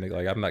come in. Nigga,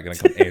 like I'm not gonna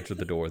come answer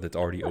the door that's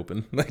already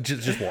open. Like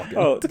just walk in.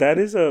 Oh, that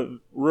is a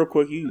real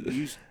quick.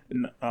 You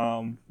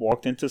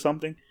walked into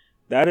something.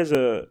 That is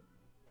a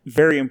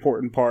very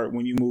important part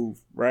when you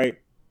move, right?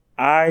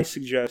 I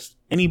suggest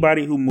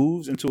anybody who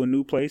moves into a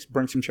new place,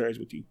 bring some chairs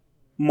with you.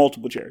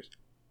 Multiple chairs.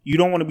 You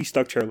don't want to be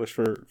stuck chairless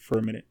for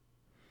a minute.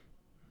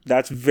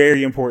 That's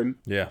very important.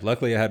 Yeah.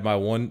 Luckily I had my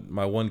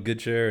one good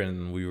chair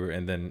and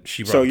then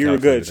she brought So you were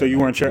good. So you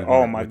weren't chair.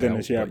 Oh my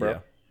goodness. Yeah,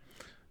 bro.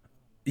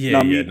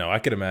 Yeah. No, I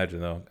could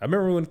imagine though. I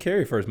remember when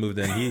Kerry first moved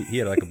in, he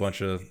had like a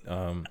bunch of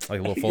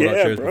like little fold out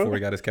chairs before he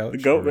got his couch. The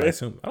goat, man.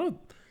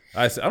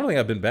 I don't think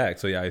I've been back.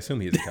 So yeah, I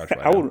assume he has a couch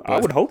by now. I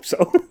would hope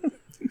so.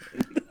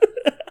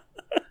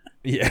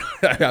 Yeah,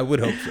 I would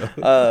hope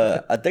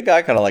so. I think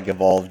I kind of like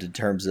evolved in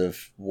terms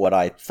of what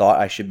I thought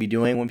I should be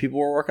doing when people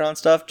were working on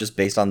stuff, just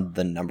based on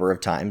the number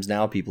of times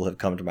now people have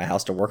come to my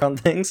house to work on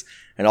things,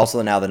 and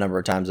also now the number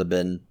of times I've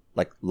been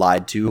like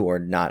lied to or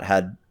not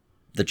had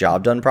the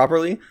job done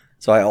properly.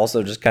 So I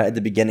also just kind of at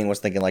the beginning was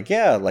thinking like,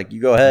 yeah, like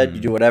you go ahead, you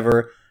do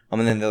whatever. I'm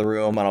in the other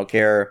room. I don't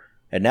care.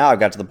 And now I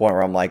got to the point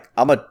where I'm like,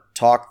 I'm gonna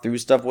talk through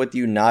stuff with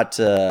you, not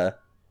to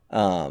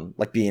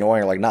like be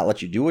annoying or like not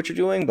let you do what you're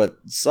doing. But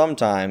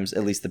sometimes,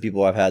 at least the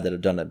people I've had that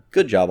have done a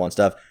good job on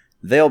stuff,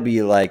 they'll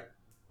be like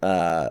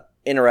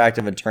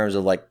interactive in terms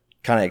of like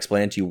kind of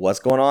explaining to you what's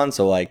going on.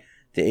 So like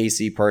the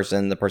AC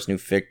person, the person who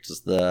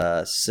fixed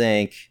the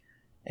sink,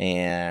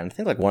 and I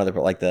think like one of the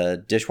like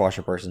the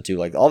dishwasher person too,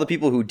 like all the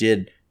people who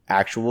did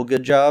actual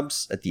good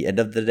jobs at the end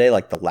of the day,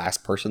 like the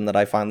last person that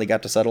I finally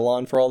got to settle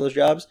on for all those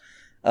jobs.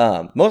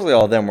 Mostly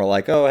all of them were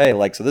like, oh, hey,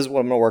 like, so this is what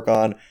I'm going to work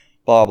on,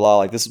 blah, blah,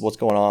 like, this is what's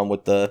going on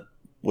with the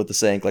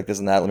sink, like this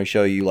and that. Let me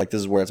show you, like,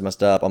 this is where it's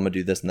messed up. I'm going to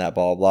do this and that,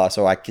 blah, blah, blah.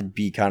 So I could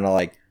be kind of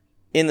like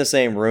in the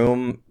same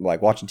room,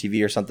 like watching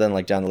TV or something,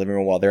 like down in the living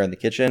room while they're in the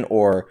kitchen.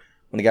 Or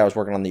when the guy was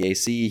working on the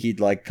AC, he'd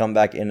like come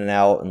back in and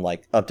out and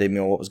like update me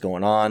on what was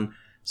going on.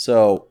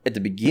 So at the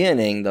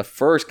beginning, the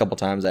first couple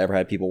times I ever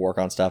had people work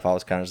on stuff, I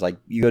was kind of just like,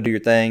 you go do your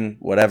thing,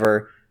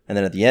 whatever. And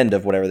then at the end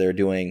of whatever they were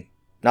doing,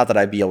 not that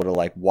I'd be able to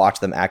like watch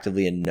them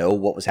actively and know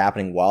what was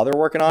happening while they're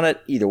working on it.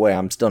 Either way,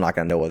 I'm still not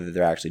going to know whether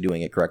they're actually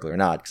doing it correctly or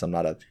not because I'm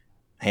not a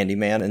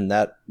handyman in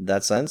that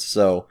sense.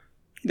 So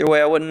either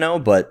way, I wouldn't know.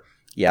 But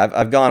yeah,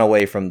 I've gone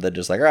away from the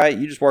just like, all right,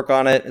 you just work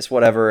on it, it's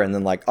whatever. And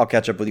then like, I'll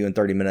catch up with you in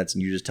 30 minutes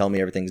and you just tell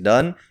me everything's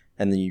done.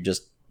 And then you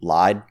just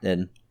lied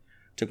and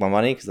took my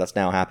money because that's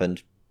now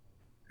happened.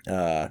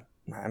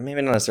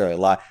 Maybe not necessarily a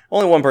lot.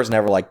 Only one person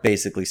ever like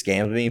basically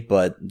scammed me,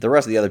 but the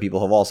rest of the other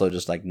people have also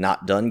just like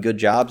not done good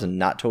jobs and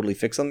not totally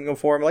fixed something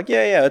before. I'm like,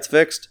 yeah, it's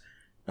fixed.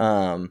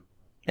 And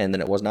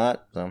then it was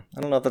not. So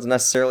I don't know if that's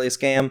necessarily a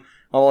scam.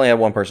 I only had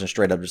one person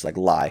straight up just like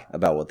lie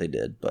about what they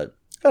did, but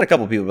I've had a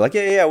couple people be like,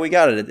 yeah, we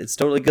got it. It's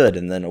totally good.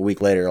 And then a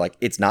week later, like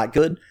it's not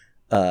good.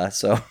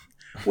 So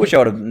wish I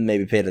would have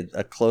maybe paid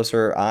a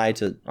closer eye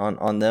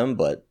on them,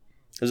 but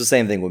it was the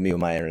same thing with me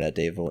with my internet,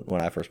 Dave.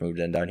 When I first moved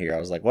in down here, I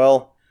was like,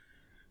 well,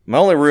 my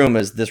only room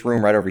is this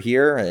room right over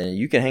here, and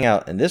you can hang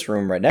out in this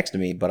room right next to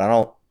me, but I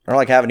don't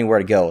like have anywhere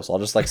to go, so I'll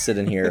just like sit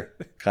in here,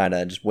 kind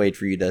of just wait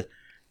for you to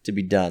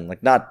be done.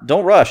 Like,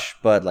 don't rush,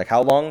 but like,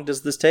 how long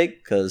does this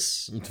take?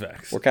 Because we're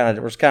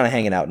just kind of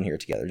hanging out in here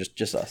together,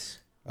 just us.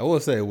 I will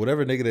say,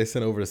 whatever nigga they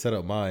sent over to set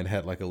up mine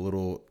had like a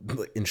little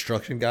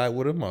instruction guide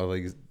with him. I was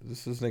like,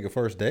 is this nigga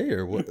first day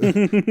or what?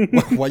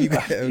 Why you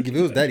got? If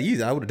it was that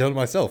easy, I would have done it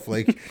myself.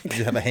 Like, you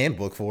just have a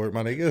handbook for it,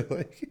 my nigga.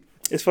 Like,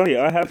 it's funny.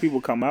 I have people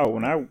come out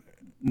when I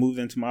moved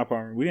into my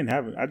apartment. We didn't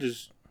have it.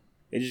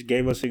 They just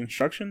gave us the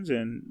instructions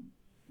and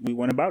we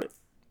went about it.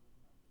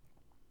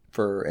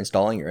 For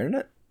installing your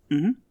internet?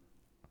 Mm-hmm.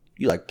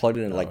 You like plugged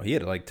it in like he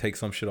had to like take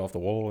some shit off the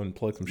wall and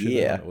plug some shit.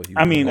 Yeah,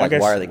 I mean, like, I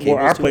guess wire the cables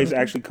our to place it?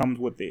 actually comes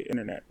with the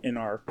internet in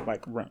our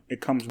like run.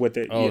 It comes with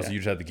it. Oh, yeah. so you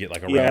just had to get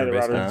like a yeah, router, the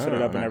router basically. set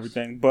it up and nice.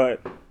 everything.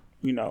 But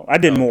I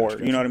did more.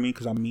 gotcha. You know what I mean?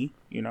 Because I'm me.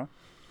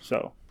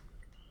 So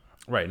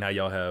Right now,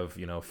 y'all have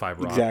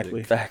fiber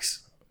exactly. optic,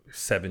 facts.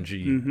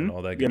 7G, Mm-hmm. and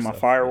all that. Yeah, Good my stuff.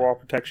 firewall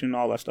protection,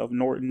 all that stuff.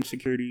 Norton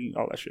security,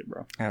 all that shit,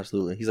 bro.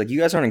 Absolutely. He's like, you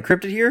guys aren't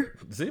encrypted here?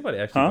 Does anybody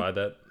actually buy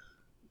that?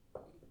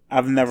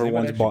 I've never Does anybody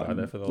once actually bought buy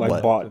that for the like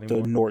laptop bought the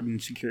anymore? Norton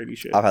security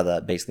shit. I've had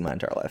that basically my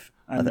entire life.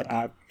 I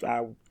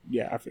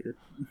figured.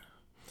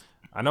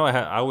 I know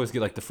I always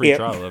get like the free Yeah.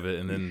 trial of it,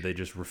 and then they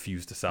just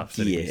refuse to stop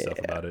sending me stuff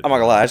about it. I'm not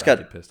gonna lie, I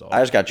get pissed off.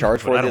 just got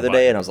charged But for I it the don't other buy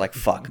day, it. and I was like,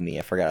 "Fuck me!"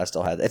 I forgot I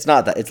still had it. It's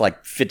not that it's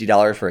like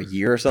 $50 for a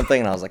year or something,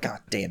 and I was like, "God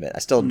damn it!" I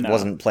still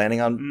wasn't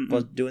planning on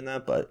doing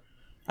that, but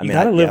I mean, You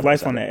gotta live yeah,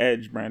 life on the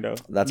edge, Brando.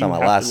 That's You how my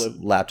have last to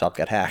live- laptop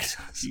got hacked.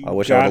 So You I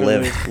wish I would have gotta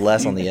lived live-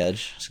 less on the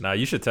edge. Nah,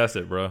 you should test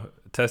it, bro.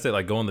 Test it,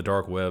 like go on the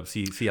dark web,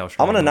 see how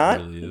strong I'm gonna it not,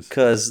 really is.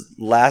 because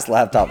last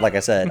laptop, like I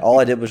said, all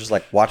I did was just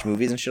like watch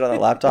movies and shit on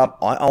that laptop.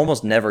 I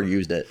almost never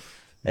used it.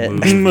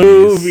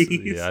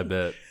 Movies. Yeah, I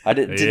bet. I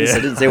didn't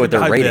say what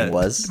their I rating bet.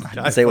 was. I I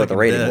didn't say what the fucking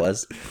rating bet.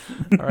 was.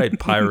 All right,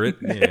 pirate.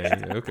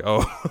 Yeah, okay.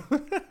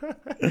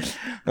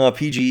 Oh,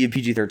 PG and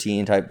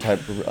PG-13 type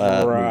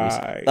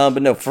Right. movies.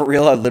 But no, for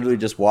real, I literally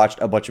just watched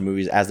a bunch of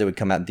movies as they would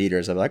come out in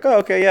theaters. I'm like, oh,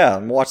 okay, yeah,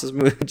 I'm gonna watch this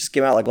movie. It just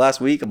came out like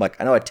last week. I'm like,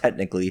 I know I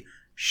technically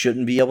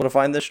shouldn't be able to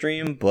find this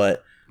stream,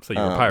 but so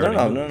you're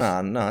pirating movies.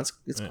 no,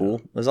 it's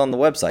cool. It's on the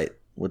website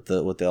with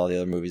all the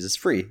other movies. It's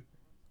free.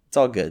 It's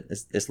all good.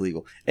 It's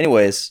legal.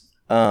 Anyways,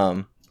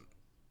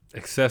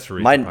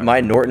 Accessories. my to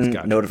pirate Norton movies.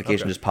 Gotcha.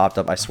 notification Okay. just popped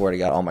up. I swear to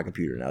God, on my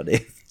computer now,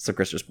 Dave. So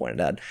Chris just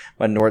pointed at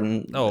my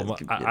Norton. No,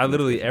 I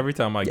literally every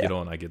time I get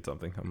on, I get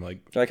something. I'm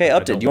like, They're like, hey, I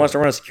update. don't Do you want us to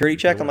want- run a security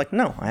check? I'm like,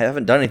 no, I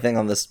haven't done anything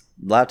on this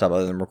laptop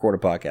other than record a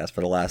podcast for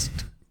the last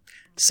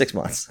 6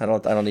 months. I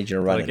don't need you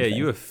to run Like, hey, anything.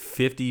 you have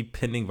 50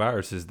 pending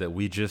viruses that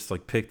we just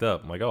like picked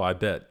up. I'm like, oh, I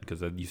bet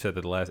because you said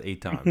that the last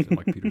 8 times and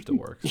my computer still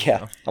works.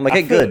 Yeah. I'm like,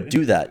 hey, good,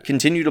 do that.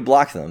 Continue to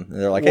block them. And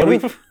they're like, hey,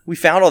 What if- we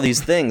found all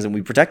these things and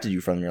we protected you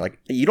from them. You're like,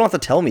 you don't have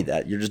to tell me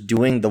that. You're just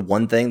doing the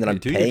one thing that I'm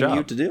do your paying you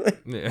job. to do.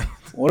 Yeah.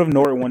 What if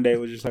Norton one day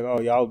was just like, "Oh,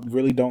 y'all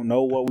really don't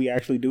know what we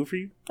actually do for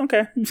you?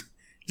 Okay,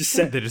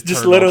 Just They just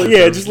just turned let off a, their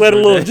yeah, services for a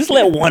day. just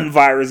let one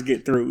virus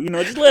get through. You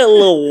know, just let a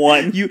little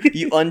one.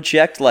 You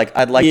unchecked like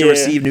I'd like to Yeah.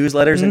 receive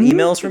newsletters and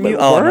emails from you.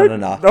 Like, Oh word?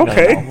 no.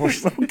 Okay, No.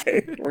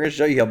 okay. We're gonna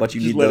show you how much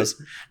you Just need let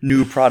those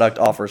new product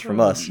offers from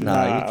us.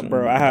 Nah, You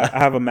bro. I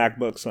have a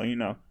MacBook, so you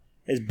know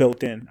it's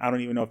built in. I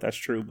don't even know if that's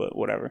true, but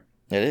whatever.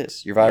 It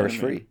is. You're virus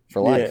free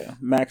for life. Yeah,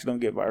 Macs don't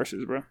get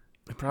viruses, bro.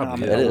 It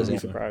probably I it wouldn't is, be yeah.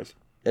 surprised.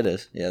 It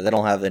is. Yeah, they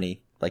don't have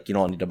any like you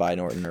don't need to buy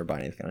Norton or buy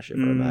any kind of shit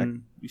for a Mac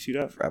You see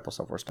that? for Apple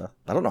software stuff.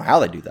 I don't know how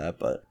they do that,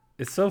 but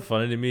It's so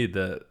funny to me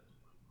that,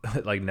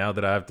 like, now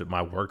that I have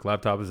my work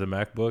laptop is a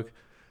MacBook,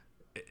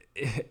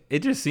 it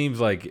just seems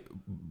like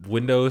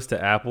Windows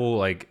to Apple.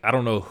 Like, I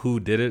don't know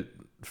who did it.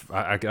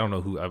 I don't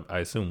know who. I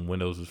assume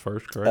Windows was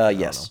first, correct? I don't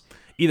yes. know.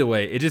 Either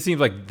way, it just seems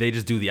like they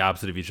just do the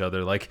opposite of each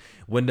other. Like,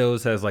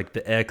 Windows has like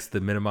the X,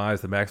 the minimize,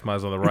 the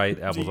maximize on the right.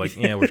 Apple's like,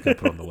 yeah, we're just gonna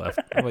put it on the left.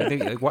 I'm like,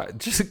 nigga, like, why?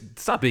 Just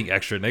stop being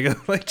extra,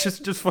 nigga. Like,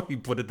 just fucking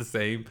put it the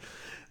same.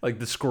 Like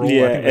the scroll,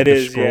 Yeah, I think it the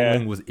is, scrolling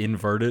yeah. was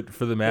inverted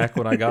for the Mac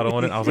when I got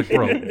on it. I was like,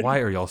 bro, why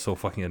are y'all so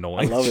fucking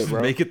annoying? I love it, Just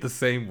bro. make it the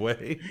same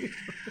way.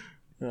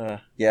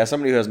 yeah,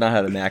 somebody who has not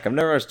had a Mac, I've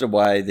never understood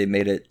why they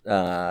made it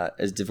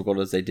as difficult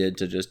as they did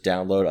to just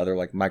download other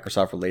like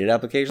Microsoft related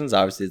applications.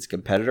 Obviously, it's a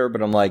competitor,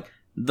 but I'm like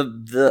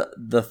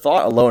the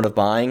thought alone of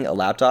buying a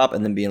laptop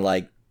and then being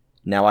like,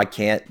 now I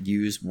can't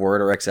use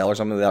Word or Excel or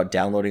something without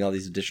downloading all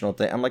these additional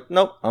things. I'm like,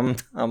 nope,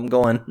 I'm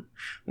going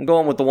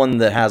with the one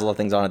that has a lot of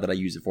things on it that I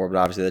use it for. But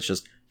obviously, that's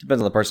just depends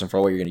on the person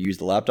for what you're going to use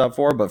the laptop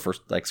for. But for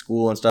like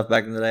school and stuff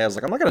back in the day, I was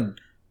like, I'm not going to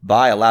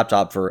buy a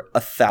laptop for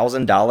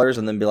 $1,000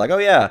 and then be like, oh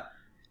yeah,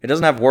 it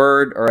doesn't have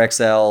Word or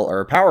Excel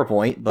or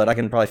PowerPoint, but I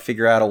can probably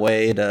figure out a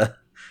way to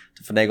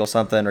finagle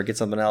something or get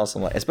something else.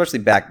 I'm like, especially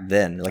back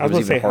then, like I was it gonna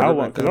was say even harder how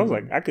long back because then. I was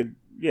like, I could,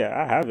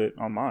 I have it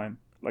on mine,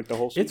 like the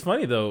whole. Suite. It's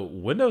funny though,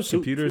 Windows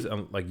computers,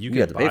 like you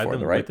have can to pay buy for it,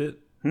 them right? with it.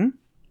 You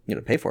got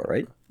to pay for it,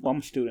 right? Well, I'm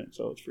a student,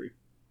 so it's free.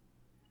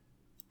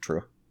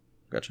 True.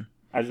 Gotcha.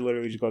 I just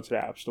literally just go to the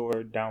app store,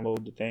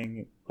 download the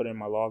thing, put in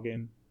my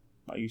login,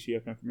 my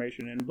UCF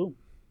information, and boom,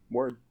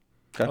 Word.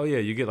 Okay. Oh yeah,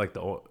 you get like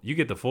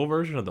the full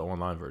version or the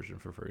online version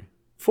for free.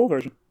 Full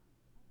version.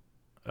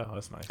 Oh,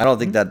 that's nice. I don't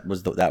think that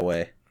was that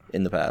way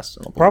in the past.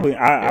 I don't believe. Probably,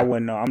 I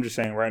wouldn't know. I'm just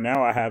saying right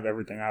now I have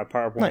everything. I have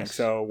PowerPoint, Nice.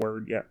 Excel,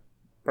 Word. Yeah,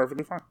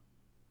 perfectly fine.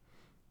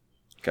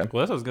 Well, that's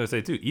what I was gonna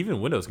say too.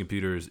 Even Windows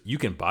computers, you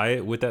can buy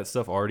it with that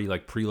stuff already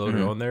like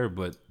preloaded on there.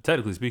 But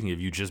technically speaking, if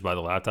you just buy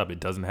the laptop, it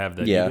doesn't have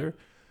that Yeah. either.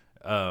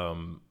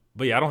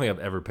 But yeah, I don't think I've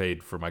ever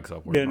paid for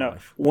Microsoft Word Yeah, in my no.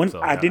 life. When So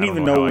I didn't don't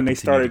even how know I when they continue to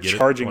started get it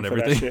charging on for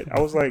everything. that shit.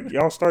 I was like,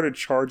 y'all started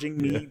charging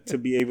me to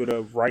be able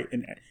to write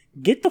and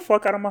get the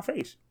fuck out of my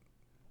face.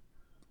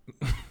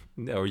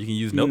 Yeah, or you can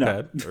use No.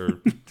 Notepad,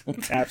 or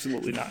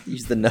Absolutely not.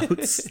 Use the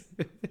notes.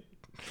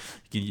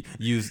 you can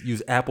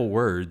use Apple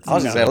Words. I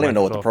was gonna say I don't even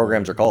know what the Microsoft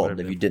programs are Word, called.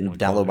 whatever If you they didn't wanna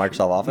call download that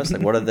shit. Microsoft Office,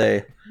 like what are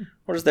they?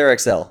 What is their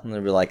Excel? And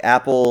they'd be like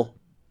Apple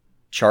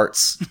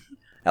charts,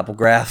 Apple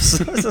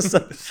graphs,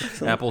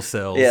 Apple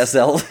cells. yeah,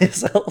 cells. I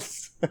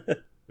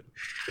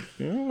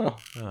don't know.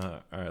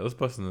 All right, let's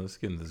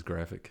get into this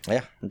graphic.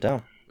 Yeah, I'm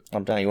down. You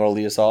want to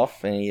lead us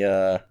off? Any?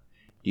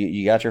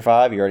 You got your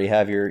 5? You already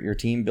have your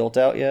team built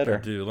out yet? Or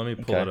Dude, let me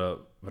pull Okay. it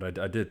up. But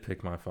I did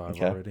pick my 5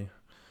 Okay. already.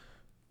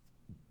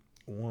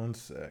 One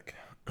sec.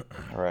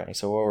 all right.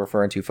 So what we're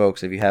referring to,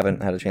 folks, if you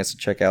haven't had a chance to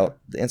check out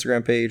the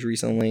Instagram page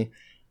recently,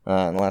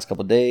 in the last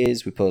couple of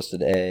days, we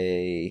posted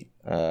a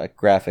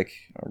graphic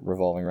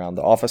revolving around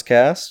the Office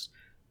Cast.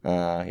 You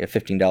have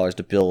 $15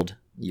 to build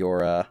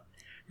your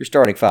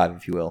starting 5,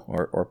 if you will,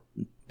 or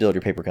build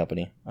your paper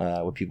company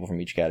with people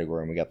from each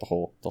category, and we got the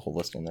whole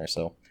list on there.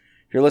 So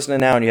if you're listening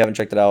now and you haven't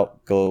checked it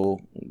out,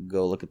 go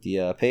look at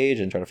the page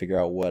and try to figure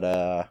out what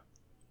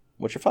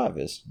your 5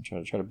 is.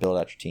 Try to build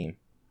out your team.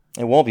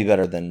 It won't be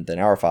better than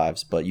our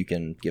 5s, but you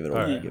can give it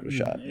a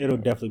shot. It'll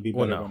definitely be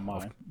better no. than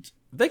mine.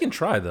 They can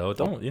try though.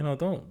 Don't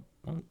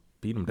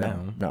beat them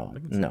down. no, They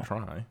can still no.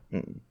 try.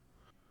 Mm-mm.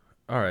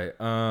 All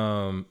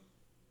right.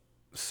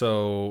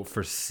 So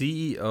for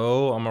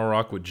CEO, I'm gonna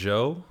rock with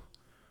Joe.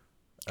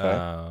 Okay.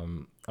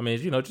 I mean,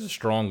 just a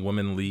strong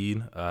woman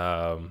lead.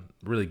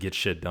 Really get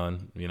shit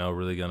done.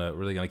 Really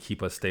gonna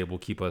keep us stable,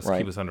 keep us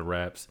under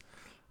wraps.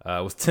 I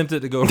was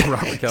tempted to go to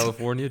Robert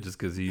California just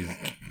because he's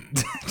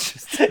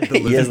just the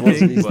He is lizard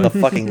king, he's the but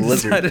fucking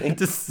lizard king.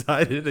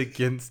 decided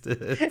against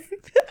it.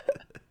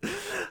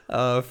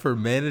 For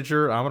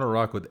manager, I'm gonna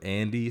rock with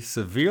Andy.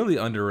 Severely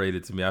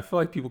underrated to me. I feel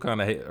like people kind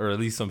of hate, or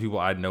at least some people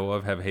I know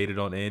of have hated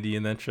on Andy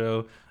in that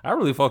show. I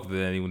really fucked with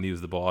Andy when he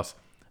was the boss.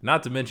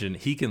 Not to mention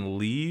he can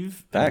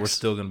leave and we're Facts.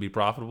 still gonna be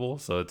profitable.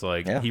 So it's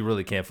like he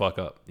really can't fuck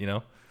up,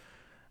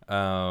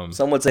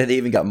 Some would say they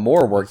even got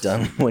more work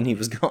done when he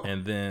was gone.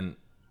 And then,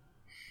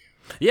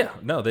 yeah,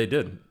 no, they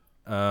did.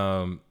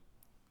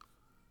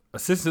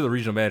 Assistant to the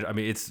regional manager. I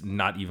mean, it's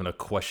not even a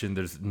question.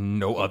 There's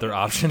no other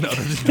option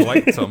other than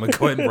Dwight, so I'm gonna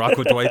go ahead and rock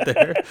with Dwight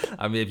there.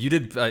 I mean, if you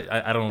did,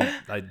 I don't.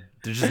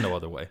 There's just no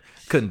other way.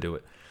 Couldn't do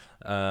it.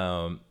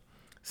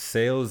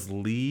 Sales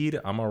lead.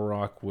 I'm gonna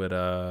rock with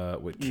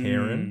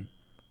Karen.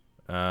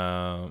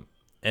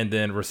 And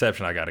then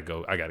reception, I gotta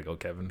go,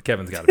 Kevin.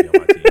 Kevin's got to be on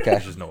my team.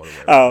 There's just no other way.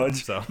 Oh, around.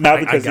 So not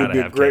because I he'd be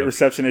a have great Kevin.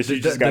 receptionist. You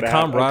just got the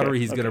camaraderie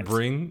he's okay. gonna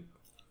bring.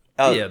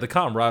 Oh. Yeah, the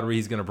camaraderie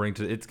he's gonna bring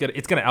to it's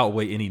gonna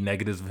outweigh any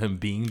negatives of him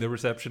being the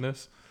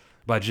receptionist.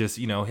 By just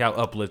how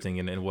uplifting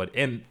and what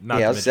and not.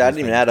 Yeah, to I mention didn't his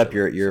even famous add up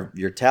abilities,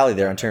 your tally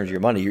there in terms of your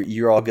money.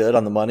 You're all good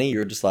on the money.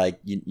 You're just like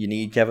you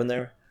need Kevin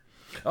there.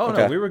 Oh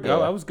Okay. no, we were good.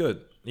 Yeah. I was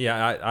good. Yeah,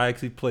 I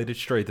actually played it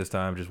straight this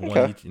time, just one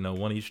Okay. each,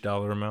 one each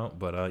dollar amount.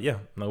 But yeah,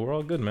 no, we're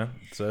all good, man.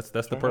 So that's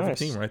the perfect Nice.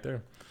 team right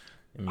there.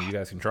 I mean, you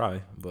guys can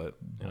try, but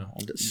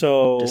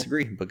So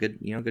Disagree, but good.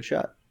 Good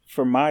shot.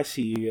 for my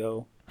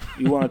CEO,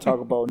 you want to talk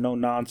about no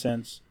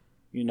nonsense,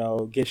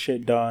 get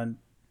shit done,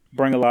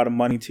 bring a lot of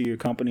money to your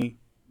company.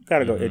 You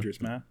gotta go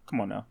Idris, man.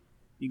 Come on now.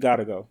 You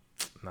gotta go.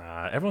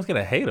 nah, everyone's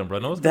gonna hate him, bro.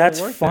 No one's gonna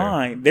That's work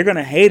fine. They're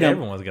gonna hate him.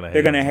 Everyone's gonna hate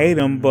They're gonna him. hate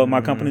him, but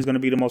my company's gonna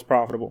be the most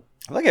profitable.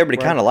 I think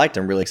everybody kind of liked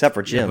him, really, except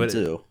for Jim but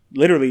too.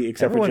 Literally,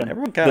 except Everyone- for Jim.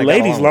 everyone The kinda got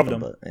ladies along loved with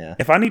him. him, but, yeah.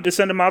 If I need to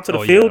send him out to the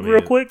Oh, yeah, field I mean,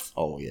 real quick,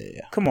 Oh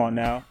yeah. come on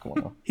now. Come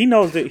on. He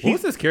knows that What he.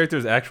 was this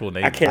character's actual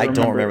name? I can't I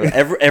don't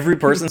remember. Every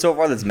person so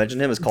far that's mentioned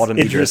him has called him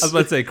Idris. Idris. I was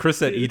about to say Chris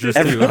said Idris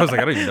too. I was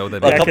like, I don't even know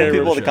that. A I couple can't people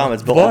in the remember.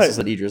 comments, Bill But- also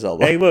said Idris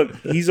Elba. Hey, look,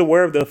 he's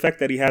aware of the effect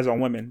that he has on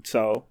women,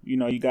 so you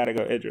gotta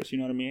go Idris. You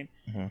know what I mean?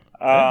 Yeah, there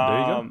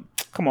you go.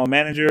 Come on,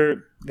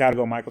 manager, gotta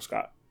go Michael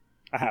Scott.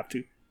 I have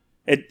to.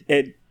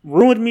 It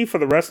ruined me for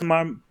the rest of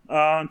my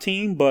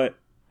team, but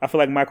I feel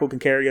like Michael can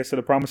carry us to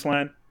the promised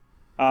land.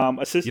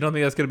 Assist. You don't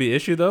think that's gonna be an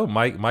issue though,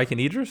 Mike and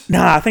Idris?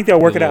 Nah, I think they'll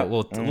work it out.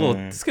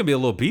 It's gonna be a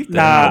little beef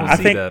there. Nah, I don't I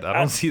see think that. I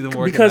don't see them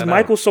working because that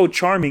Michael's so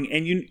charming,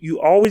 and you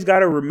always got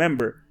to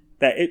remember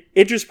that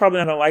Idris probably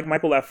not gonna like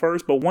Michael at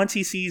first, but once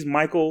he sees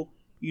Michael,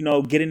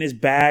 get in his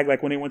bag,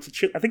 like when they went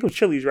to I think it was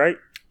Chili's, right?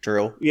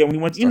 True. Yeah, when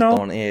he went, Yeah.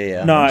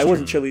 no, it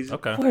wasn't Chili's.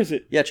 Okay. Where is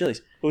it? Yeah,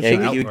 Chili's. was Yeah,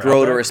 Chili's? you'd Outback, grow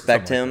to Outback,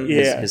 respect something him,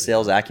 like that. his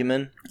sales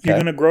acumen. You're Okay.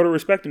 gonna grow to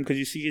respect him because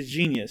you see his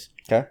genius.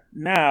 Okay.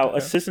 Now,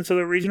 assistant to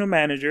the regional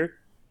manager,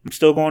 I'm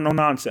still going no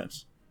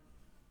nonsense.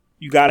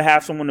 You got to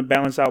have someone to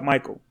balance out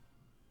Michael.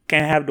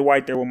 Can't have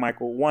Dwight there with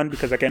Michael. One,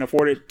 because I can't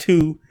afford it.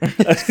 Two,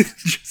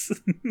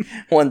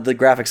 One, the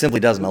graphic simply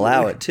doesn't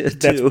allow it. that's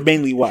Two.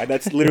 mainly why.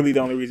 That's literally the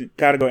only reason.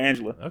 Got to go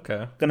Angela.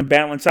 Okay. Gonna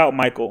balance out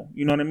Michael.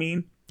 You know what I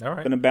mean? All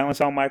right. Gonna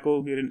balance out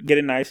Michael. Get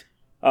it nice.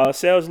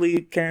 Sales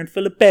lead Karen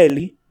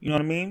Filippelli. You know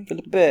what I mean?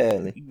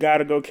 Barely. You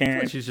gotta go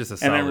Karen. She's just a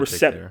and then solid pick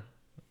there.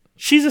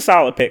 She's a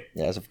solid pick.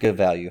 Yeah, it's a good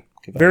value.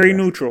 Good value Very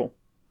there. neutral.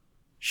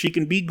 She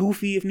can be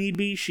goofy if need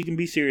be. She can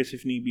be serious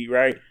if need be,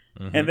 right?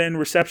 Mm-hmm. And then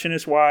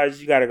receptionist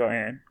wise, you got to go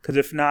Aaron. Because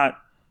if not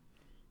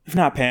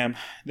Pam,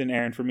 then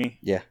Aaron for me.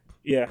 Yeah.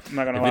 Yeah, I'm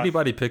not gonna If lie.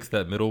 anybody picks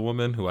that middle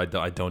woman, who I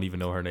don't even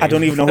know her name. I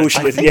don't even know who she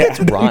I is. think Yeah, it's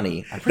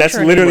Ronnie. I'm pretty that's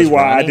sure her name literally was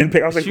why I Ronnie. didn't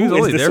pick. I was like, She was who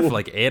only is this? there for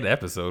like an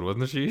episode,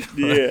 wasn't she?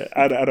 Yeah,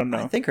 I don't know.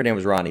 I think her name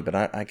was Ronnie, but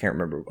I can't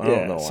remember. I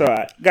don't know. So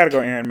I gotta go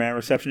Aaron, man.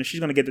 Receptionist. She's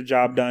gonna get the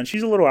job done.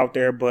 She's a little out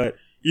there, but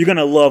you're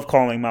gonna love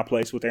calling my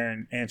place with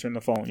Aaron answering the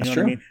phone. You That's know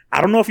true. what I mean?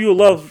 I don't know if you would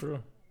love True.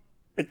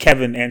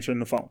 Kevin answering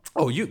the phone.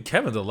 Oh,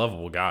 Kevin's a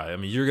lovable guy. I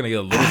mean, you're gonna get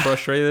a little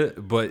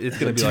frustrated, but it's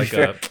gonna be To be like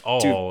fair,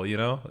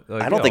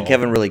 Like, I don't think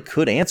Kevin really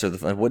could answer the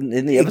phone. Wouldn't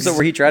in the episode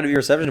where he tried to be a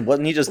receptionist,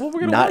 wasn't he just Well, we're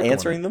gonna not work on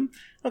answering it. them?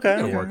 Okay.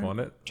 Gonna okay. work on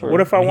it. What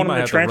if I mean, want he him might to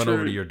have transfer run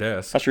over to your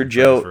desk? I'm sure and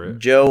transfer it.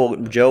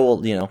 Joe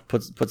will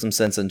put some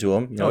sense into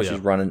him. Oh, yeah. She's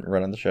running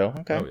the show.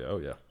 Okay. Oh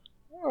yeah.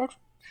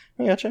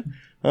 I gotcha.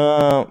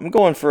 I'm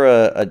going for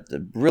a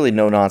really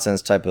no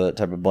nonsense type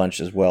of bunch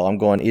as well. I'm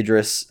going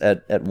Idris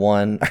at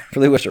 1. I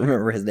really wish I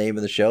remember his name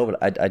in the show, but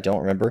I don't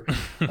remember.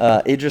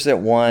 Idris at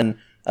 1.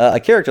 A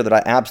character that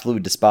I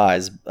absolutely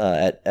despise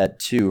at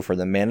 2 for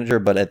the manager,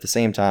 but at the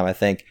same time, I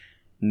think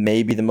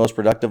maybe the most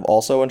productive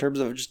also in terms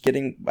of just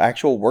getting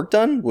actual work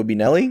done would be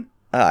Nelly.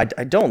 I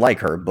don't like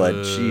her, but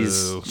Boo. she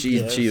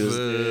was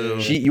Boo.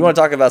 you want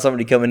to talk about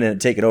somebody coming in and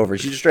taking over?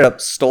 She just straight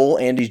up stole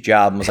Andy's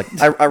job and was like,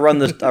 I run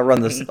this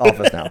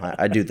office now.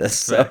 I do this.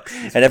 So,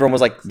 and everyone was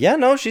like,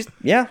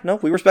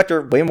 we respect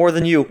her way more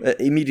than you.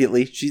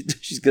 Immediately,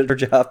 she's good at her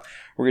job.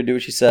 We're gonna do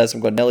what she says. I'm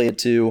going Nelly at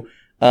 2.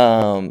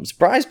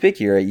 Surprise pick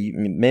here. You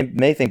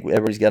may think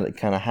everybody's got to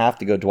kind of have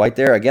to go Dwight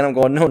there. Again, I'm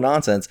going no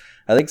nonsense.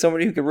 I think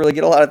somebody who could really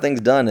get a lot of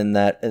things done in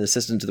that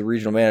assistant to the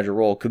regional manager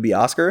role could be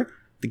Oscar.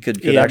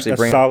 Could actually that's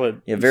bring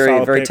solid.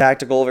 very pick.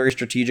 tactical, very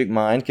stratetic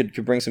mind.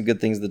 Could bring some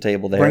good things to the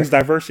table there. Brings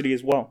diversity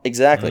as well.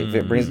 Exactly.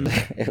 It brings,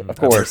 of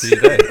course. Diversity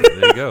Day.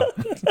 There you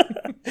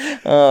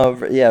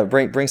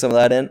go. Bring some of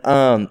that in.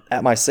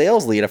 At my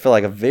sales lead, I feel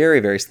like a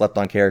very, very slept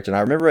on character. And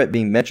I remember it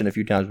being mentioned a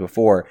few times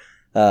before.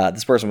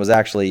 This person was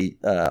actually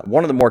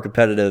one of the more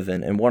competitive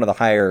and one of the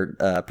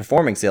higher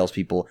performing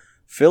salespeople.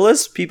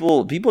 Phyllis,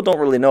 people don't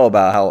really know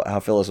about how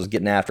Phyllis was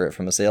getting after it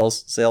from a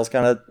sales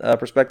kind of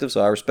perspective.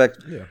 So I respect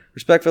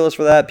Phyllis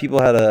for that. People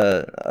had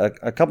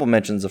a couple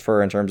mentions of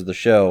her in terms of the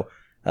show,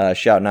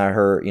 shouting out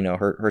her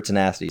her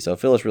tenacity. So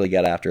Phyllis really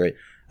got after it,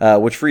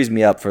 which frees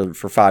me up for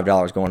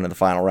 $5 going into the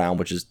final round,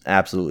 which is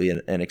absolutely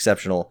an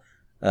exceptional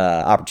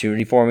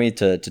opportunity for me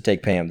to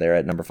take Pam there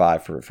at number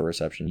 5 for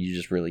reception. You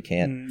just really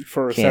can't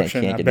For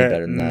reception, can't I get bet. any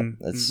better than that.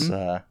 That's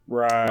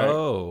Right.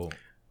 Oh.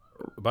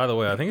 By the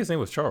way, I think his name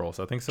was Charles.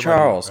 I think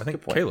Charles. I think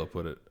Good point. Caleb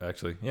put it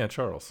actually. Yeah,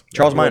 Charles.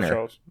 Charles Yeah, Minor,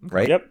 Charles.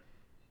 right? Yep.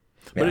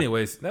 But Yeah.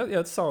 anyways,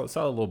 it's solid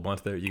little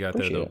bunch there you got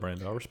Appreciate there though, it.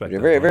 Brandon. I respect They're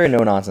that very bunch. very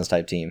no nonsense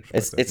type team.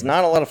 It's that it's bunch.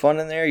 not a lot of fun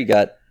in there. You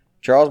got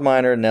Charles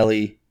Minor,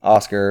 Nelly,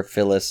 Oscar,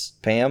 Phyllis,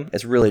 Pam.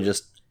 It's really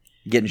just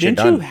getting shit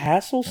Didn't you done.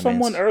 hassle mean,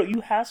 someone it's- early?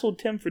 You hassled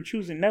Tim for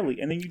choosing Nelly,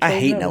 and then you chose I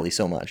hate Nelly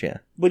so much. Yeah,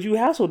 But you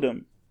hassled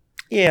him.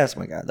 yeah, that's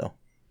my guy though.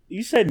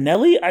 You said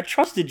Nelly? I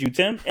trusted you,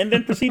 Tim, and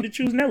then proceeded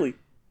to choose Nelly.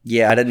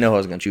 Yeah, I didn't know who I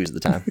was going to choose at the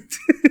time.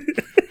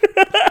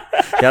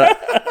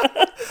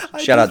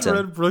 Shout out I just Tim.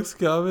 read Brooks'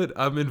 comment.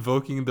 I'm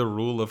invoking the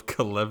rule of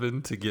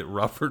Kelevin to get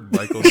Robert,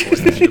 Michael,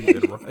 Jim,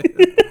 and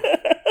Ryan.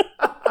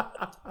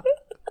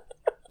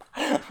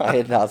 I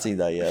had not seen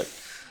that yet.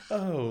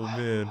 Oh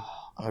man.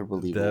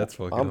 Unbelievable. That's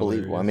fucking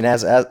unbelievable.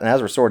 hilarious. I mean,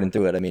 as we're sorting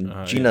through it, I mean,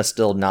 Yeah. Gina's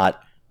still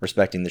not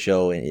respecting the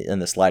show in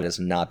the slightest,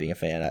 and not being a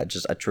fan.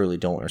 I truly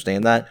don't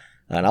understand that,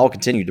 and I will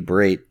continue to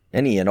berate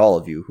any and all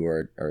of you who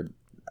are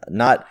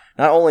not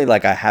only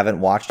like I haven't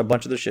watched a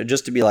bunch of the show,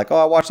 just to be like, oh,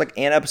 I watched like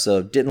an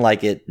episode, didn't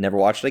like it, never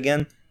watched it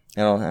again.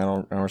 I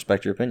don't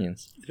respect your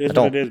opinions. It is I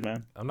don't. what it is,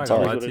 man. I'm not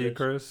Sorry. gonna lie It is to what you, it is.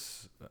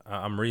 Chris.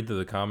 I'm reading through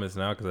the comments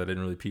now because I didn't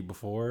really peep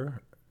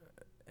before.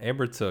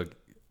 Amber took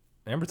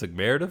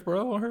Meredith,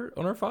 bro, on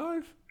her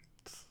 5.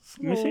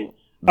 Let me see.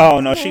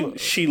 Oh no,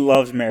 she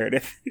loves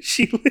Meredith.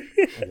 She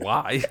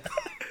Why?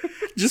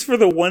 just for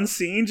the one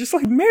scene, just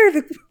like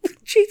Meredith.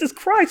 Jesus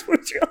Christ,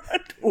 where's your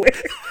underwear?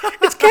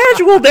 It's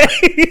casual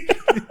day.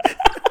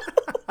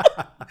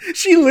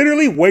 She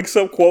literally wakes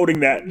up quoting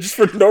that just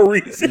for no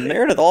reason.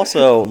 Meredith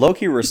also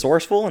low-key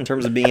resourceful in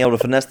terms of being able to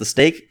finesse the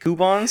steak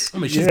coupons. I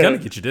mean, she's Yeah. gonna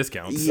get you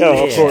discounts. Yeah,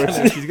 of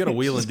course. She's gonna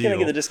wheel and She's gonna deal.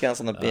 get the discounts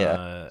on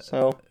the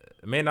So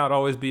It may not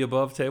always be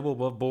above table,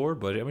 above board,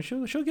 but I mean,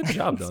 she'll get the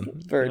job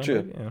done. Very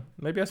true.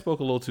 Maybe I spoke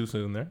a little too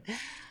soon there.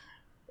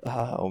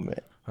 oh man.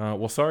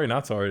 Well, sorry,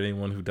 not sorry to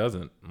anyone who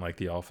doesn't like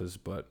The Office,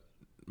 but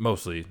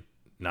mostly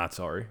not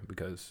sorry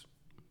because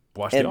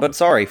watch The But Office.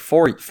 sorry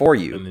for And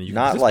you. then you can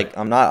Not like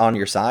I'm not on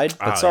your side,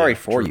 but Ah, sorry yeah,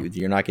 for true. you that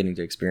you're not getting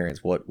to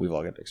experience what we've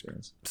all got to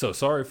experience. So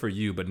sorry for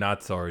you, but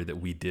not sorry that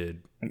we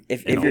did.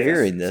 If In you're all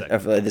hearing this,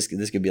 segment. if,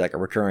 this could be like a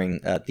recurring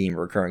theme, a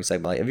recurring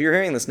segment. Like, if you're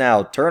hearing this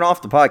now, turn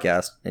off the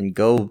podcast and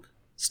go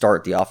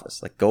start The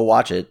Office. Like, go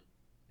watch it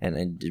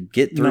and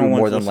get No through one's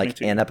more than listening like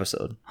to you. an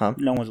episode, huh?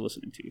 No one's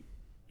listening to you.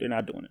 They're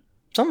not doing it.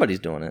 Somebody's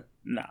doing it.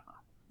 Nah.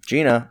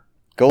 Gina,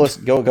 go watch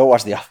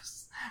The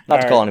Office. Not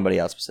to All call right. anybody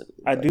out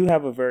specifically. I but- do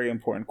have a very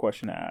important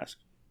question to ask,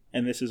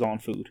 and this is on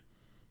food.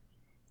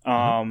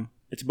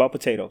 It's about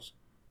potatoes.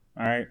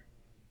 All right.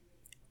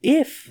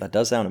 If That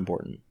does sound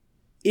important.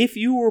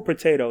 you were a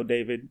potato,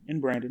 David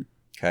and Brandon,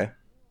 Okay.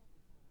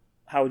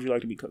 how would you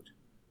like to be cooked?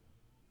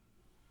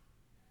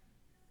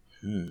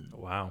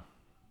 Wow.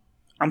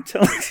 I'm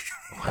telling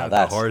Now The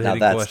that's- hard-hitting now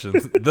that's-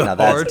 questions. The now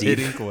that's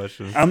hard-hitting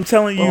questions. I'm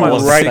telling you Well, I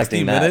wasn't right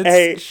expecting that. 60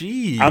 minutes? Hey,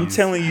 Jeez. I'm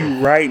telling you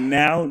right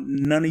now,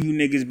 none of you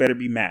niggas better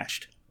be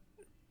mashed.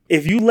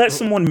 If you let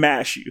someone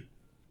mash you,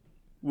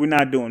 we're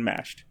not doing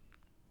mashed.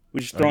 We're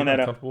just Are you throwing not that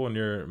out. comfortable in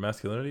your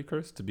masculinity,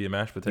 Chris, to be a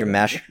mashed potato? Your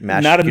mashed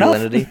Not enough.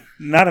 masculinity.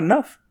 Not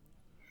enough.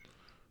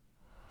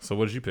 So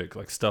what did you pick?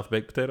 Like stuffed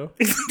baked potato?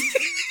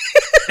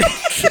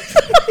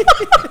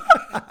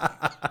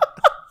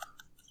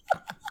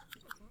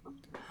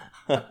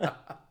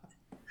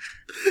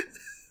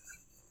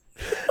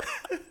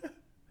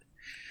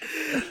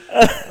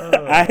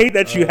 I hate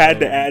that you had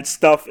to add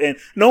stuff in.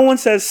 No one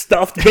says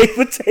stuffed baked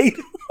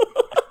potato.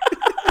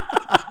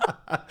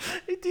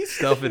 You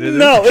stuff it in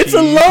No, there, it's a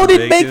cheese,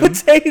 loaded baked bacon,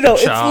 potato.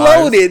 It's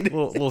chives, loaded.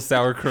 Little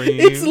sour cream.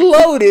 It's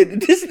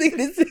loaded. This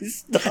is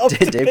stuffed.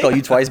 Did Dave call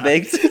you twice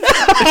baked?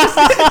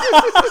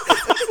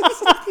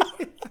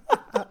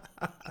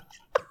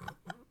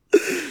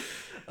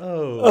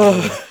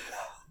 Oh.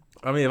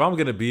 I mean, if I'm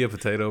gonna be a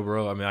potato,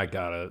 bro, I mean, I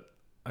gotta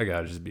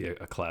just be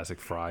a classic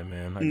fry,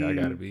 man. I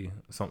gotta be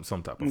some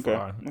type of Okay,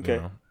 fry. okay.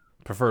 You know?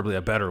 Preferably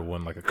a better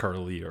one, like a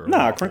curly or a Nah,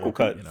 waffle, crinkle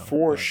cut you know,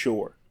 for but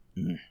sure.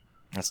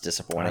 That's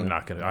disappointing. I'm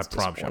not gonna. That's I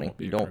promise you, I won't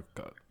be disappointing. a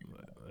crinkle cut.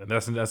 And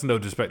that's no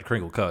disrespect to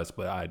crinkle cuts,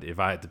 but if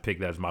I had to pick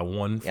that as my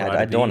one, Yeah,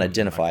 fry I to don't be,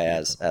 identify I'd be a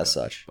as crinkle cut.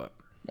 such. But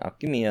No,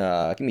 give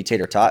me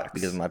tater tot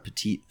because of my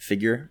petite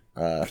figure.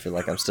 I feel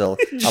like I'm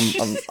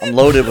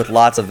loaded with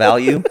lots of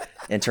value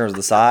in terms of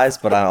the size,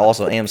 but I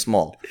also am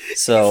small.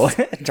 So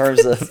in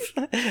terms of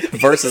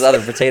versus other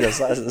potato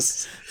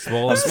sizes,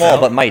 I'm small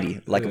but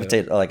mighty, like a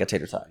potato, like a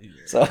tater tot.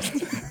 So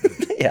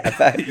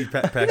yeah, you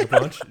pack a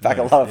punch. pack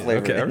a Nice. lot of Yeah,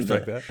 flavor. Okay, I into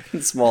respect that.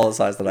 the small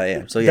size that I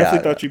am. So yeah,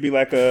 Definitely thought you'd be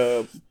like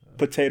a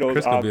potatoes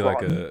Chris could be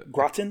like a-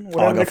 gratin. I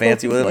want to go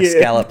fancy with it, like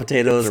scallop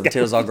potatoes or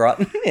potatoes au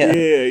gratin. Yeah,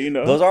 you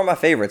know. Those are my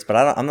favorites, but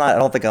I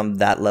don't think I'm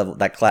that level,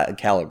 that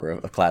caliber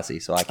of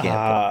classy, so I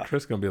can't.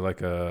 Chris gonna be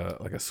like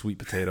a sweet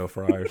potato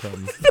fry or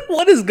something.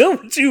 What is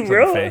good with you,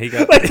 bro? fan. He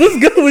got- Like, what's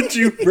good with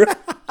you, bro?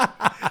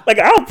 Like,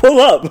 I'll pull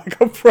up.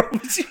 Like, I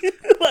promise you.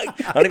 Like,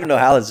 I don't even know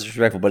how that's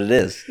disrespectful, but it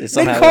is. It's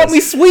they somehow called it me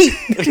is. sweet.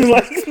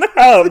 Like,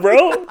 nah,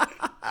 bro.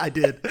 I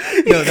did.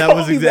 No, that was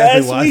called me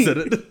exactly that why I sweet. said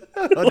it.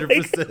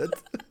 100%.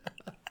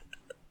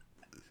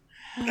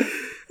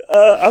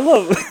 I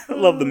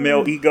love the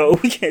male ego.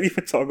 We can't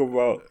even talk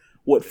about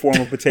what form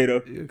of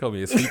potato. You call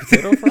me a sweet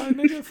potato fry,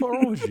 nigga? What's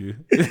wrong with you?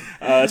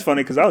 It's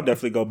funny because I would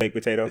definitely go baked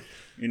potato.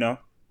 You know,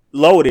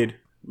 loaded.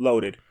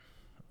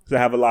 Because I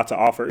have a lot to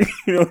offer.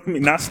 You know what I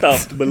mean? Not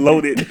stuffed, but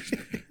loaded.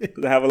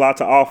 Because I have a lot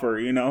to offer.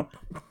 You know,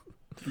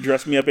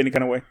 dress me up any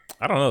kind of way.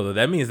 I don't know.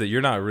 That means that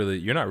you're not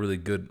really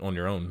good on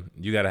your own.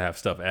 You got to have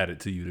stuff added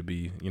to you to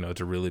be,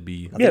 to really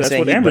be. Yeah, that's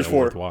what Amber's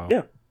for. Worthwhile.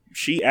 Yeah,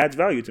 she adds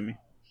value to me.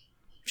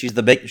 She's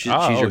the bake. She's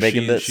your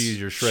bacon bits. She's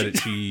your shredded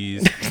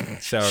cheese,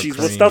 sour She's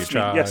cream, what stuffs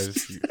your me.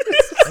 chives. Yes.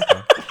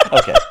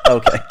 Okay.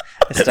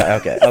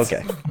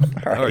 Okay.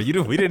 All right.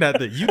 Oh, we didn't have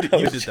to. You did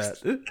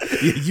that.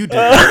 You did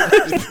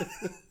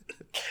that.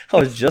 I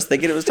was just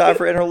thinking it was time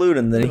for interlude,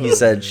 and then he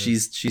said she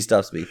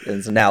stuffs me,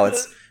 and so now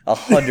it's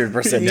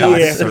 100% time.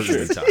 Yeah,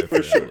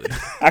 for sure.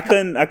 I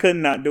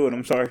couldn't not do it.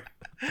 I'm sorry.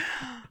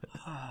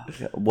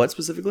 What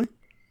specifically?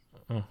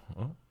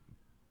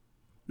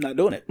 Not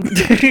doing it.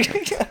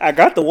 I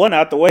got the one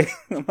out the way.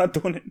 I'm not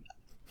doing it.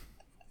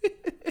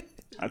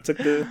 I took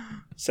the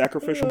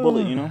sacrificial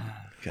bullet, you know.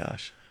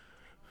 Gosh.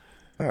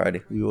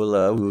 Alrighty, we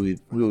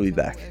will be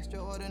back.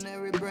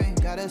 Extraordinary brain,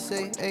 gotta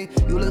say, hey,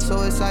 you look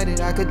so excited,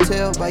 I could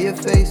tell by your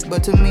face.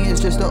 But to me, it's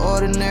just an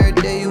ordinary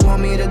day. You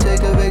want me to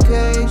take a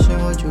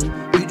vacation with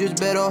you? You just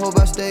better hope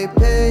I stay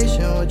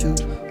patient with you.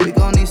 We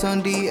gon' need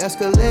some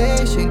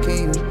de-escalation.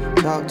 Can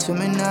you talk to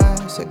me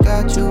nice? I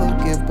got you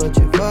a gift, but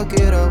you fuck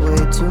it up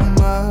way too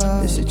much.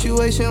 The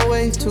situation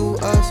way to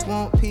us,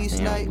 want peace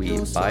like we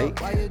you bike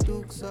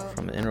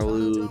from the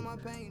interlude.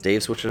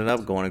 Dave switching it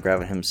up, going and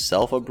grabbing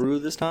himself a brew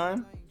this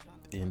time.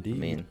 Indeed. I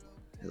mean,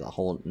 it's a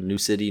whole new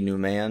city, new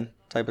man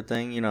type of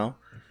thing,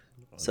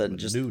 Said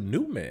just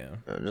new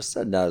man. Just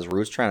setting down his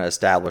roots, trying to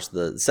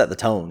set the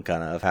tone,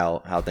 kind of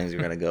how things are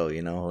gonna go.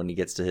 When he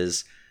gets to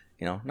his,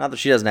 not that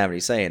she doesn't have any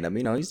say in him.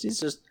 He's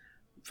just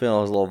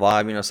feeling his little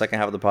vibe. Second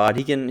half of the pod,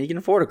 he can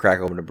afford to crack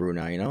open a brew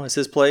now. It's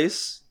his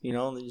place. He's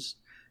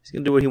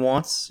gonna do what he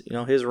wants.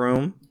 His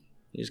room.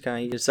 He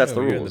just sets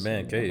the rules. You're in the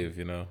man cave.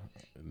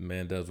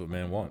 Man does what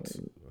man wants.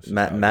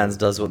 Mans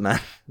does what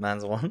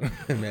mans want.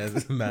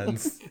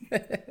 Mans.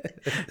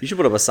 You should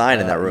put up a sign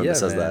in that room that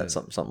says man. that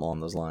something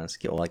along those lines.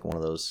 Get like one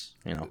of those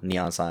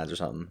neon signs or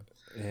something.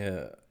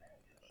 Yeah.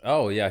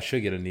 Oh yeah, I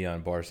should get a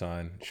neon bar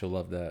sign. She'll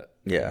love that.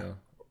 Yeah.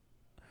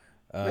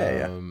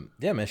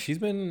 Yeah, man. She's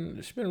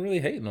been really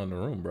hating on the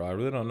room, bro. I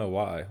really don't know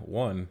why.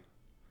 One,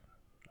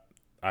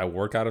 I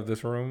work out of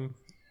this room,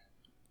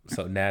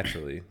 so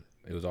naturally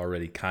it was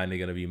already kind of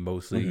gonna be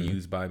mostly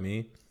used by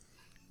me.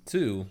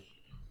 Two,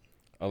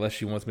 unless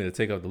she wants me to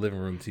take out the living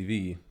room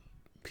TV,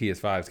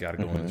 PS5's got to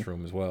go in this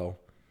room as well.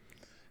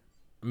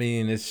 I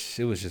mean, it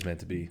was just meant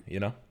to be,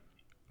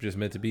 just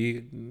meant to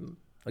be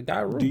a guy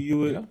room. Do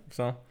you?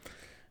 So,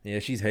 yeah,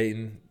 she's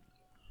hating.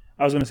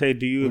 I was gonna say,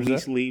 do you at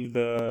least leave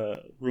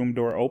the room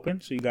door open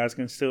so you guys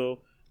can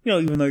still,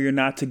 even though you're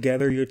not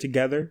together, you're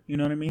together. You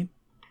know what I mean?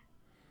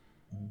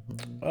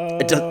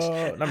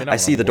 I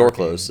see the door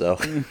closed, so.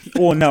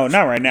 Well, no,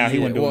 not right now. He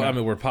wouldn't do it. I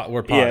mean, we're potting.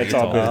 Yeah, it's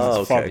all business.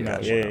 Oh, It's okay,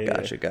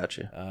 fucking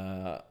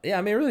gotcha. Yeah,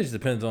 I mean, it really just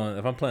depends on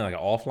if I'm playing like an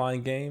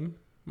offline game,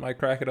 I might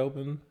crack it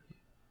open.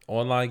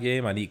 Online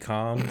game, I need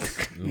comms.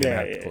 I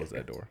have to close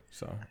that door.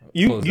 So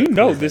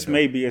this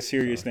may be a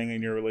serious thing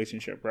in your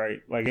relationship,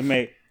 right? Like it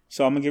may.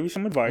 So I'm gonna give you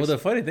some advice. Well, the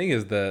funny thing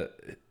is that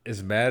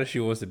as mad as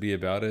she wants to be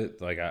about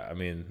it, like I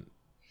mean,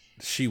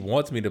 she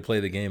wants me to play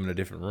the game in a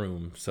different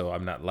room, so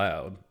I'm not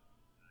loud.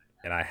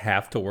 And I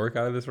have to work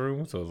out of this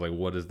room, so it's like,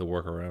 what is the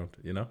workaround?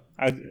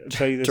 I'll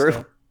tell you this.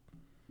 Though.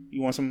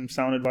 You want some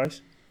sound advice?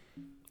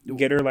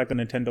 Get her like a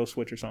Nintendo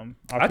Switch or something.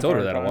 I told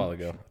her that a while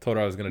ago. I told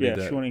her I was gonna do that.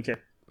 Yeah, she won't even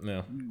care.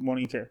 No, won't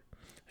even care.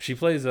 She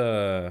plays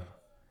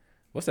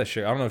what's that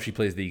shit? I don't know if she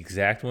plays the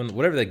exact one.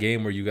 Whatever that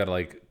game where you gotta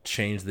like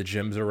change the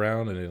gems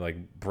around and it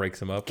like breaks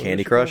them up.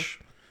 Candy Crush.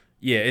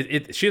 Yeah,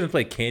 she doesn't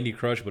play Candy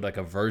Crush, but like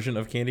a version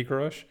of Candy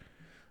Crush.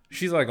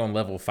 She's like on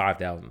level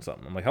 5,000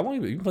 something. I'm like, how long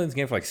have you been playing this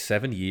game for? Like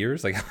 7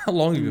 years? Like how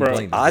long have you been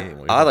playing this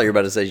game? I thought you were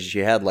about to say she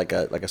had like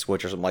a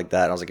Switch or something like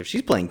that. I was like, if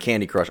she's playing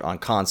Candy Crush on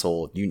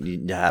console, you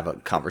need to have a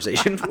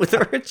conversation with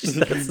her.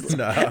 That's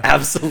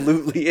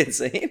absolutely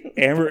insane.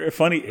 Amber,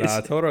 funny.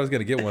 I told her I was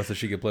gonna get one so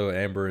she could play with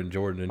Amber and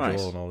Jordan and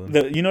Joel and all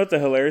them. You know what the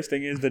hilarious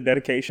thing is? The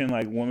dedication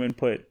like women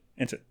put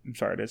into. I'm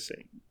sorry to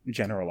say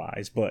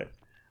generalize, but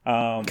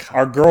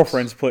our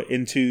girlfriends put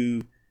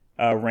into.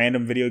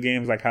 Random video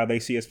games, like how they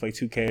see us play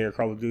 2K or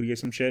Call of Duty or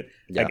some shit.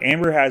 Yeah. Like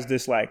Amber has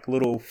this like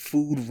little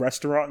food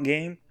restaurant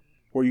game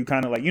where you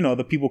kind of like,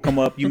 the people come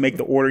up, you make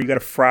the order, you got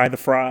to fry the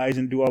fries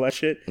and do all that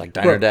shit. Like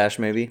Diner Dash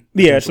maybe?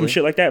 Yeah, some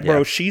shit like that, bro.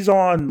 Yeah. She's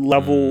on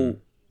level,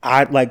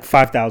 like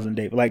 5,000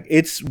 Dave. Like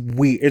it's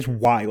weird, it's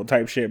wild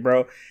type shit,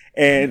 bro.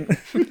 And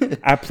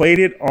I played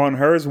it on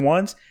hers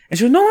once and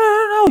she was, no,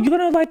 you're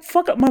gonna like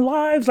fuck up my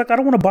lives. Like I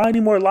don't want to buy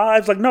any more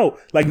lives. Like no,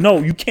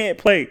 you can't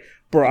play.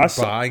 Bro, I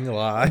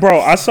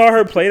saw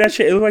her play that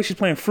shit. It looked like she's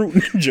playing Fruit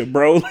Ninja,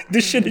 bro. Like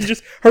this shit is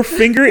just her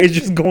finger is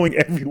just going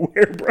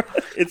everywhere, bro.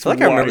 It's I feel like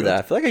wild. I remember that.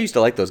 I feel like I used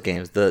to like those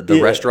games. The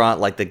restaurant,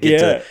 like the get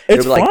to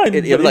it's like fun.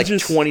 it'd be like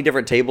just 20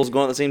 different tables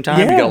going at the same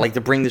time. You got like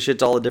to bring the shit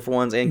to all the different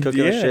ones and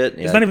cooking the shit.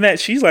 It's not even that.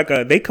 She's like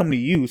they come to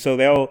you, so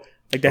they'll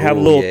like they have a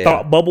little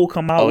thought bubble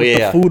come out with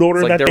the food order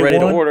it's like that they're ready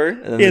want. to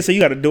order. Yeah, so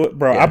you got to do it,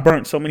 bro. I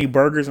burnt so many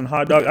burgers and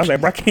hot dogs. I was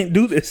like, bro, I can't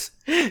do this.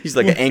 He's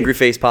like an angry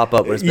face pop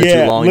up when it's been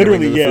too long.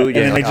 Literally, the food.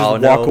 And then they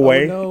just walk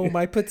away. Oh no,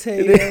 my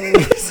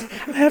potatoes!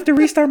 I have to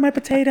restart my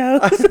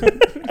potatoes.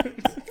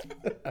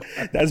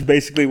 That's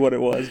basically what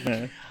it was,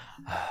 man.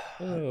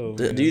 Oh,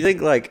 do you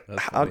think like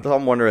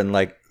I'm wondering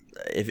like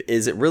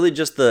is it really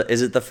just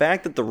is it the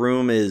fact that the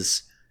room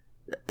is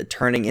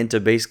turning into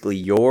basically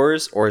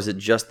yours, or is it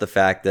just the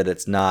fact that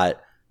it's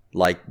not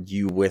like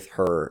you with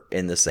her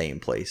in the same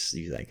place, do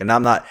you think? And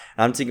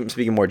I'm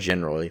speaking more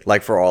generally,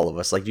 like for all of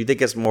us. Like, do you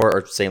think it's more,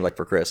 or same like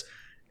for Chris,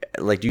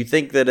 like do you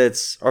think that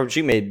it's, or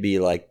she may be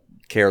like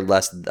care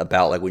less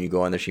about like when you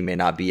go in there, she may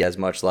not be as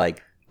much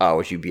like, oh,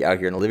 would you be out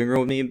here in the living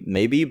room with me,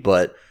 maybe,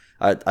 but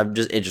I'm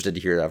just interested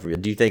to hear that from you.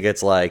 Do you think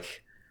it's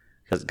like,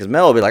 because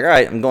Mel will be like, all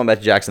right, I'm going back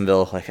to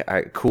Jacksonville. Like, all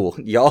right, cool.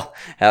 Y'all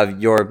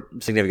have your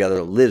significant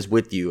other lives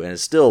with you and it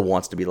still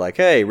wants to be like,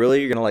 hey, really?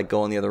 You're going to like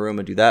go in the other room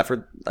and do that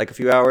for like a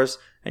few hours?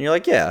 And you're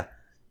like, yeah.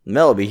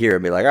 Mel will be here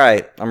and be like, all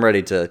right, I'm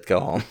ready to go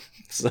home.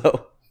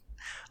 So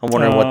I'm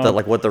wondering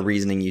what the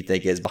reasoning you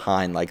think is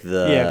behind like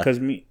the because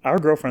our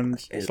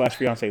girlfriends /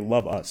 fiance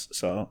love us,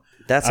 so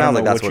that sounds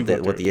like that's what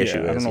the issue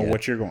is. I don't know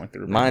what you're going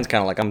through. Mine's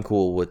kind of like I'm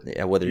cool with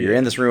whether you're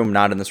in this room,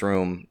 not in this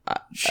room.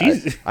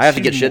 I have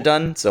to get shit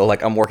done, so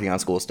like I'm working on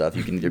school stuff.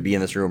 You can either be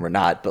in this room or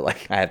not, but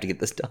like I have to get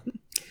this done.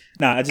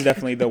 Nah, it's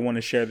definitely the one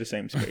to share the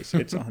same space.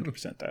 It's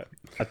 100% that.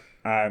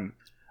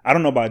 I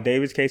don't know about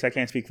David's case. I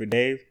can't speak for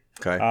Dave.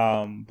 Okay.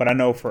 But I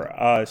know for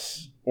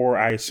us, or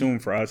I assume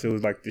for us, it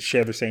was like to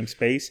share the same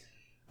space.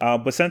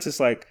 But since it's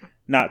like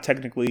not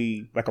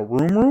technically like a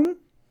room,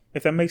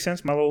 if that makes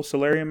sense, my little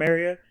solarium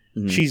area,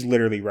 she's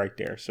literally right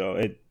there. So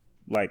it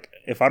like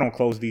if I don't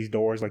close these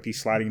doors, like these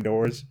sliding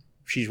doors,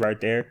 she's right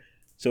there.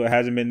 So it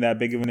hasn't been that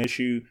big of an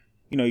issue.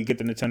 You know, you get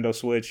the Nintendo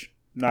Switch,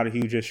 not a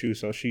huge issue.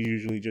 So she's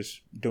usually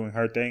just doing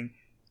her thing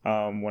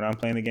when I'm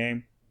playing the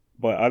game.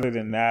 But other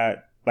than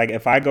that, like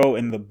if I go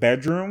in the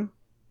bedroom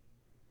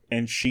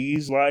and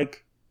she's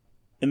like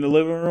in the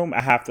living room,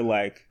 I have to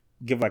like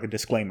give like a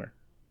disclaimer.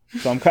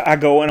 So I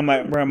go in, I'm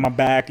like, bro, my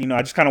back, you know,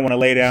 I just kind of want to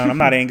lay down. I'm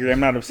not angry. I'm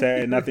not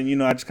upset. Nothing. You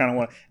know, I just kind of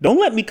want, don't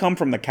let me come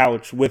from the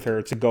couch with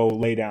her to go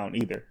lay down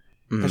either.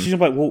 Because she's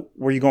like, well,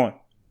 where you going?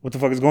 What the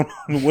fuck is going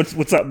on?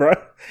 What's up, bro?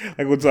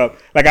 Like, what's up?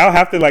 Like, I'll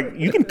have to, like,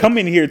 you can come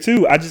in here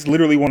too. I just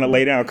literally want to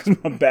lay down because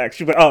my back.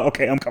 She's like, oh,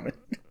 okay, I'm coming.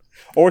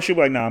 Or she'll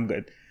be like, nah, I'm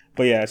good.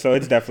 But yeah, so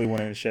it's definitely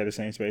wanting to share the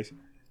same space.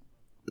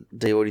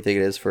 Dave, what do you think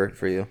it is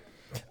for you?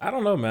 I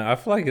don't know, man. I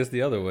feel like it's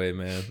the other way,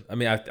 man. I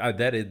mean, I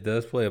that it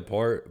does play a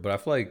part, but I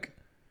feel like,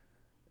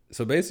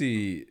 so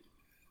basically,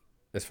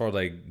 as far as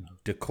like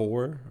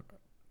decor,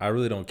 I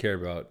really don't care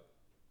about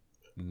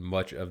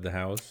much of the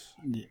house.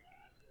 Yeah.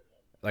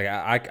 Like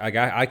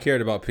I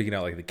cared about picking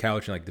out like the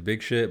couch and like the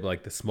big shit, but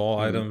like the small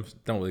items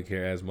don't really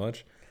care as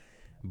much.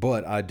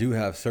 But I do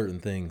have certain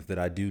things that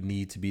I do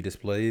need to be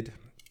displayed,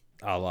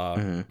 a la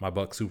my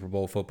Bucs Super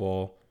Bowl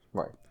football,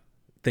 right?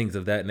 Things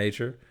of that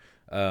nature.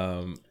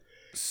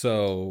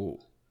 So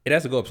it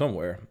has to go up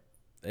somewhere.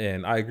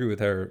 And I agree with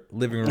her.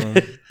 Living room,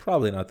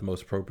 probably not the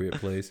most appropriate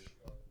place.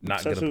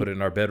 Not going to put it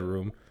in our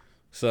bedroom.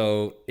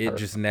 So it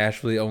just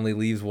naturally only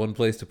leaves one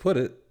place to put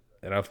it.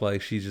 And I feel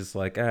like she's just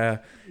like,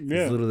 it's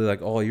literally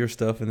like all your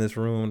stuff in this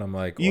room. And I'm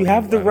like, you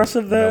have the rest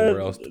of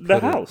the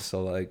house.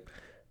 So like,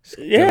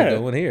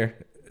 go in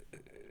here.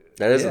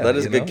 That is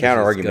a good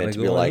counter argument to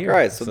be like, all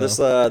right, so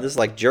this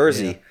like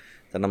jersey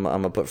that I'm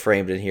gonna put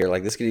framed in here.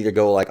 Like this could either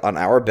go like on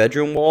our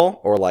bedroom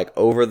wall or like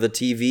over the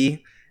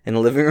TV in the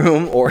living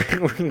room, or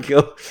we can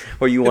go,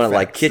 or you want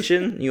like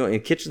kitchen, you want a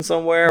kitchen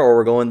somewhere, or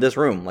we're going this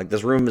room. Like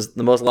this room is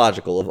the most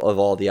logical of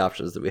all the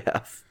options that we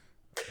have.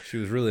 She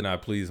was really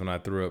not pleased when I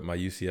threw up my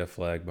UCF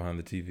flag behind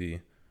the TV.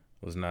 It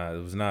was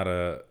not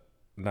a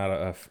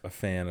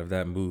fan of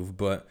that move,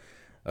 but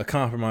a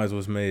compromise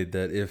was made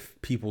that if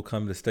people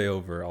come to stay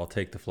over, I'll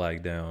take the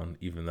flag down,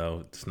 even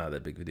though it's not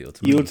that big of a deal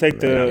to me. You would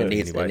take it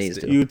needs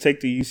to. You would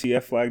take the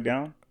UCF flag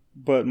down,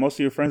 but most of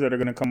your friends that are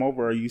going to come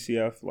over are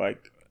UCF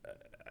like.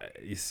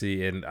 You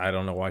see, and I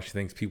don't know why she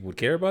thinks people would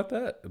care about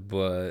that,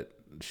 but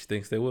she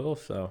thinks they will.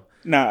 So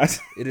nah,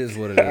 it is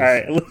what it is. All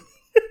right,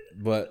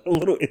 but a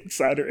little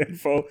insider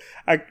info.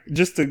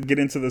 Just to get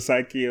into the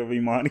psyche of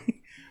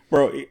Imani,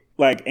 bro.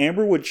 Like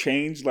Amber would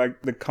change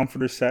like the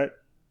comforter set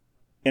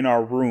in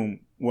our room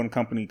when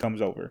company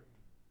comes over.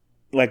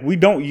 Like we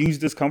don't use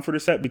this comforter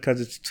set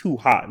because it's too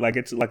hot. Like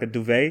it's like a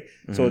duvet,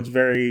 so it's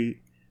very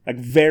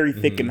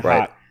thick and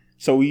hot.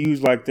 So we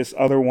use like this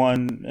other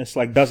one. It's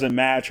like doesn't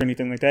match or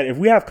anything like that. If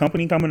we have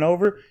company coming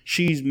over,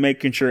 she's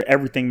making sure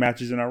everything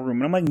matches in our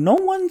room. And I'm like, no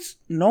one's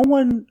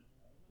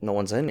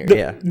in here.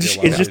 Yeah. It's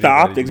just the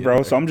optics,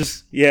 bro. So I'm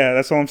just,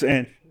 that's what I'm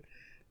saying.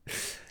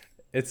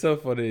 It's so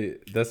funny.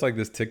 That's like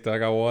this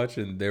TikTok I watch,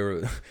 and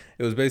it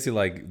was basically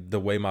like the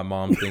way my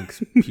mom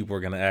thinks people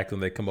are gonna act when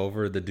they come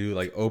over. The dude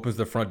like opens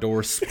the front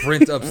door,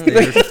 sprints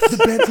upstairs.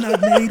 The bed's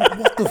not made.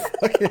 What the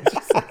fuck? It's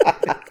just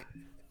like,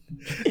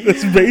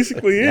 That's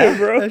basically it,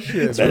 bro. that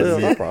shit. That's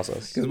really my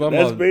process. Because my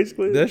That's mom,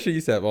 basically that shit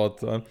used to have all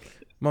the time.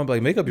 Mom be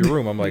like, make up your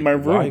room. I'm like, My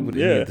why room, would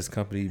yeah. any of this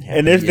company?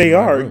 And if they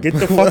are, get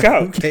the fuck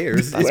out. Who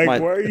cares? That's Like, my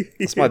why are you-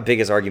 that's my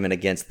biggest argument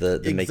against the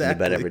making the bed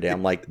Exactly. every day.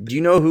 I'm like, do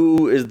you know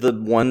who is the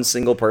one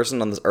single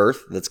person on this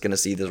earth that's gonna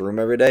see this room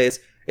every day?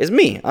 It's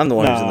me. I'm the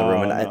one who's in the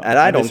room, and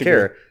I don't disagree.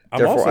 care. I'm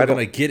Therefore, also I don't.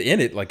 gonna get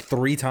in it like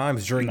 3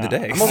 times during the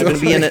day. I'm also going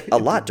to be in it a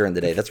lot during the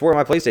day. That's where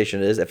my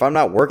PlayStation is. If I'm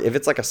not if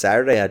it's like a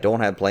Saturday, I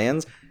don't have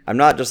plans. I'm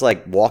not just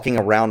like walking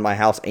around my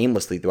house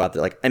aimlessly throughout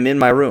the, like I'm in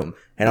my room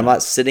and I'm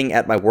not sitting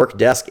at my work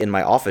desk in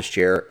my office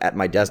chair at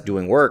my desk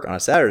doing work on a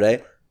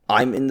Saturday.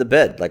 I'm in the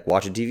bed, like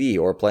watching TV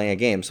or playing a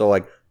game. So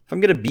like, if I'm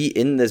going to be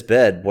in this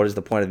bed, what is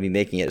the point of me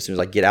making it as soon as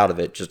I get out of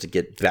it just to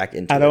get back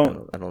into I it?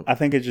 don't. I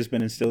think it's just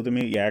been instilled in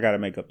me. Yeah, I got to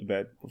make up the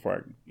bed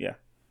before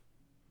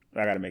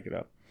I got to make it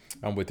up.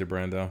 I'm with you,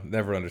 Brando.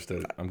 Never understood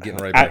it. I'm getting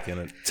right back in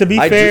it. To be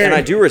I fair, do, and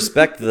I do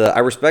respect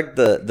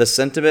the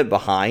sentiment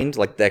behind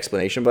like the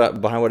explanation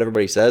behind what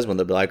everybody says when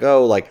they'll be like,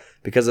 oh, like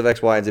because of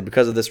X, Y, and Z,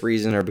 because of this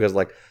reason, or because of,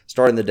 like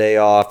starting the day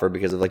off, or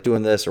because of like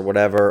doing this or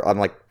whatever. I'm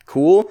like,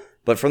 cool,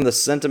 but from the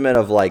sentiment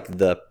of like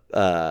the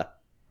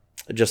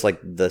just like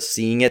the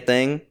seeing it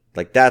thing,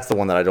 like that's the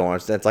one that I don't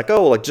understand. It's like,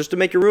 oh, like just to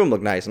make your room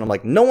look nice, and I'm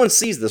like, no one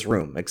sees this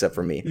room except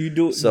for me. you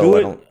do So do I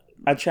it. don't.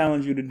 I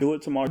challenge you to do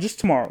it tomorrow. Just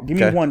tomorrow. Give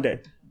me Okay. one day.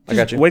 I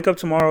got you. Wake up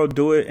tomorrow,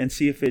 do it, and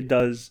see if it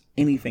does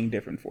anything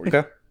different for you.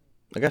 Okay,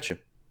 I got you.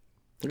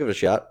 I'll give it a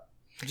shot.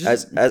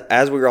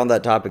 As we were on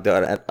that topic,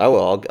 though, I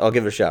will. I'll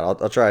give it a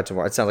shot. I'll try it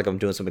tomorrow. It sounds like I'm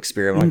doing some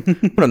experiment. Like,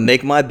 I'm gonna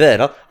make my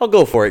bed. I'll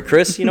go for it,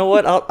 Chris. You know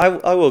what? I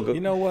will go.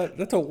 You know what?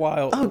 That's a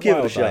wild, I'll give it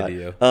a wild shot.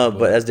 idea.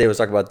 But as Dave was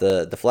talking about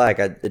the flag,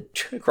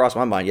 it crossed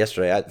my mind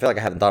yesterday. I feel like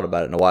I haven't thought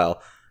about it in a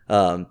while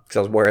because I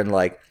was wearing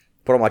like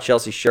put on my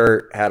Chelsea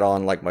shirt, had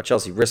on like my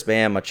Chelsea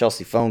wristband, my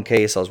Chelsea phone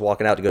case. I was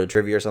walking out to go to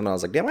trivia or something. I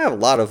was like, damn, I have a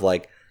lot of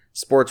like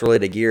sports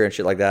related gear and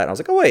shit like that. And I was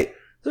like, oh wait,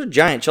 there's a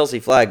giant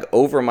Chelsea flag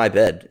over my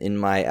bed in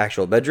my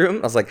actual bedroom. I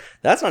was like,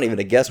 that's not even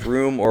a guest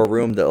room or a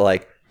room that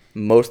like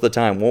most of the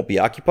time won't be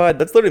occupied.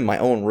 That's literally my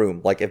own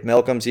room. Like if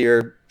Mel comes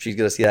here, she's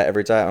gonna see that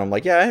every time. And I'm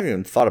like, yeah, I haven't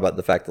even thought about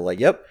the fact that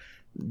like, yep,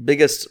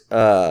 biggest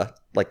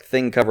like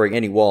thing covering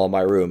any wall in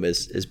my room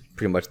is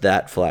pretty much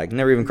that flag.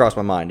 Never even crossed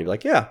my mind to be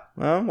like, yeah,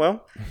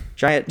 well,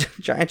 giant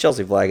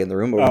Chelsea flag in the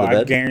room over the I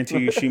bed. guarantee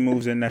you, she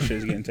moves in, that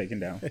shit's getting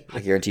taken down. I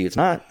guarantee you it's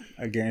not.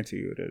 I guarantee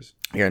you it is.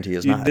 I guarantee you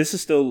it's not. This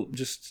is still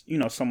just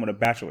somewhat a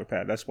bachelor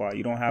pad. That's why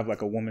you don't have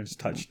like a woman's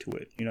touch to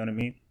it. You know what I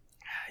mean?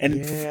 And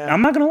Yeah.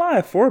 I'm not gonna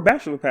lie, for a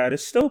bachelor pad,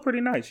 it's still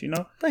pretty nice. Thank you. It's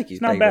not Thank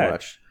you very bad.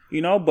 much.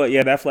 But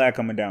yeah, that flag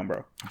coming down,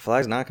 bro.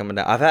 Flag's not coming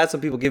down. I've had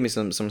some people give me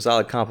some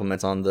solid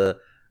compliments on the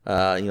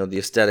the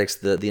aesthetics,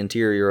 the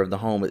interior of the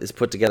home is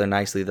put together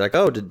nicely. They're like,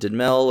 oh, did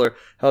Mel or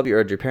help you,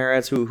 or did your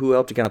parents who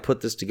helped you kind of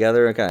put this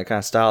together and kind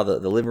of style the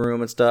living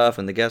room and stuff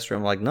and the guest room?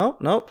 I'm like,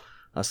 nope.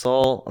 That's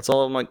all.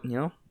 I'm like,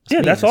 Yeah,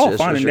 me. that's It's all just-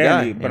 fine it's and your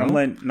dandy. guy, But you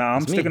know?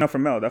 I'm It's me. sticking up for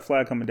Mel. That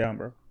flag coming down,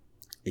 bro.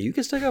 You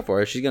can stick up for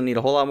her. She's gonna need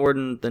a whole lot more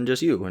than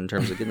just you in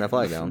terms of getting that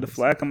flag down. The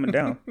flag coming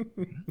down.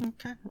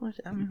 Okay.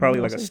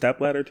 Probably like a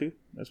step ladder too.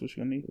 That's what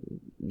you're gonna need.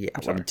 Yeah,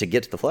 well, to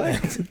get to the flag,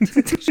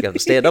 she got to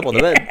stand up on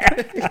the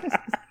bed.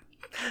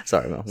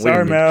 Sorry, Mel. We Sorry,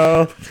 didn't-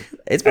 Mel.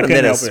 It's been I a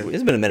couldn't minute. help it.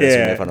 It's been a minute since we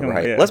Yeah, made fun of her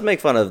height. yeah. Let's make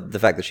fun of the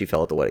fact that she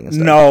fell at the wedding and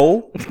stuff.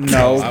 No, I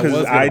because was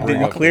gonna I bring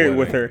didn't up the clear it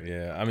with wedding.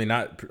 her. Yeah, I mean,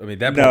 that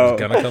part No. was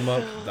gonna come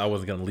up. I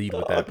wasn't gonna lead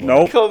with that. Part.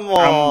 Nope. Come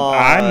on.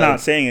 I'm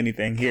not saying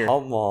anything here.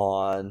 Come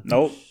on.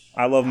 Nope.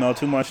 I love Mel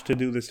too much to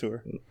do this to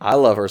her. I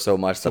love her so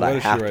much that So I what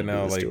is she have to right do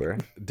now? this Like to her.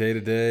 day to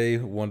day,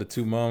 1 to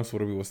 2 months.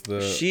 What's the?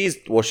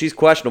 She's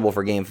questionable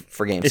for game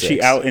Is 6.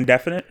 she out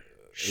indefinite?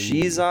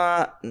 She's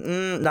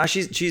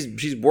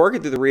she's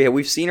working through the rehab.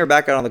 We've seen her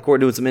back out on the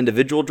court doing some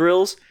individual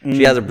drills.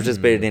 She hasn't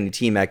participated in any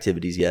team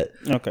activities yet.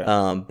 Okay.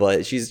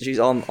 But she's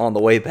on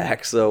the way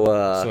back. So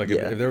So like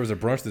yeah. if there was a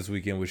brunch this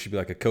weekend, would she be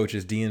like a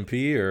coach's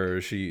DNP or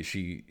is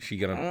she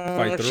gonna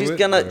fight through she's it?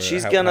 gonna Or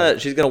she's how- gonna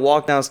she's gonna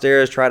walk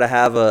downstairs, try to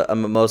have a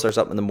mimosa or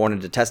something in the morning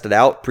to test it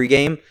out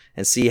pregame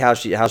and see how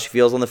she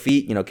feels on the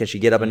feet. Can she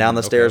get up and down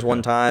the stairs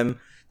one time?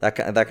 That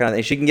kind of thing.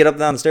 If she can get up and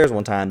down the stairs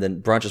one time,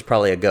 then brunch is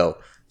probably a go.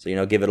 So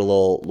give it a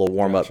little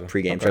warm up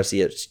pregame. Try to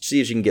see if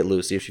she can get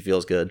loose, see if she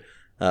feels good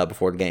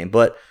before the game.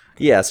 But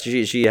yes,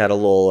 she had a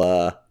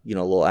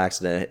little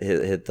accident,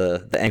 hit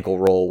the ankle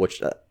roll,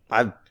 which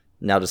I've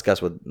now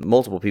discussed with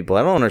multiple people.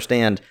 I don't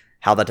understand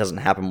how that doesn't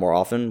happen more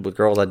often with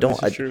girls.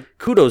 True.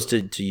 Kudos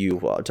to you,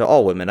 to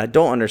all women. I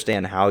don't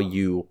understand how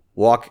you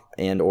walk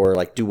and or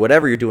like do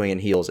whatever you're doing in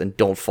heels and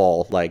don't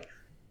fall like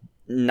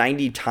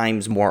 90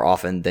 times more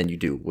often than you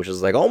do, which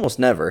is like almost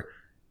never.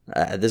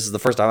 This is the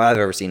first time I've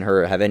ever seen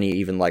her have any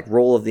even like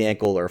roll of the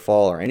ankle or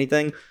fall or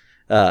anything.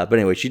 But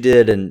anyway, she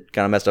did and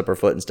kind of messed up her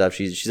foot and stuff.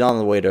 She's on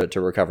the way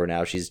to recover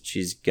now.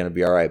 She's gonna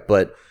be all right.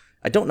 But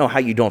I don't know how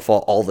you don't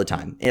fall all the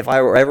time. If I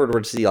ever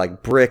were to see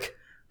like Brick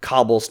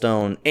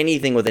cobblestone,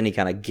 anything with any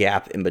kind of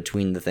gap in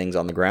between the things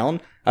on the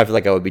ground, I feel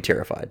like I would be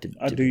terrified.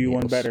 I'll do you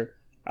one better.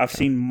 I've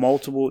seen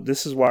multiple.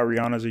 This is why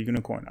Rihanna's a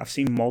unicorn. I've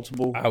seen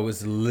multiple. I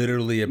was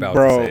literally about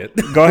Bro, to say it.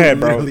 go ahead,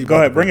 bro. Literally Go about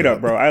ahead, to bring it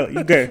up, bro.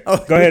 You good?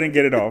 Go ahead and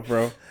get it off,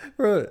 bro.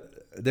 Bro,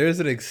 there's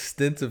an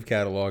extensive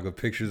catalog of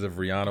pictures of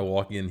Rihanna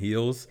walking in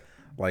heels,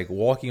 like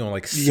walking on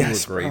like sewer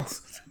Yes, bro.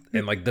 grates.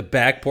 And like the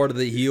back part of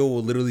the heel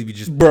will literally be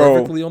just Bro.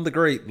 perfectly on the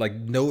grate, like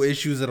no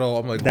issues at all.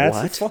 I'm like, That's-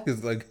 what the fuck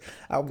is like?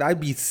 I'd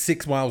be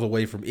 6 miles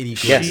away from any.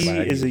 Yes. grate She if I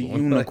had is a heels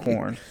on. Like,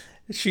 unicorn.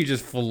 she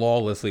just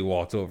flawlessly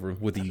walks over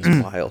with ease.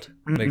 Wild.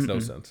 Makes no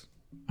sense.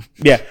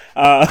 Yeah.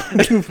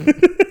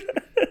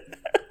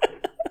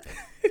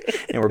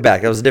 And we're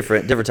back. That was a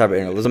different type of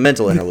interlude. It was a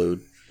mental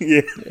interlude.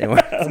 Yeah.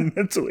 Anyway. A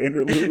mental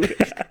interlude.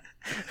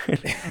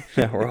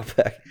 Yeah, we're all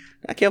back.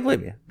 I can't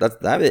believe you.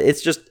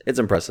 It's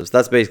impressive. So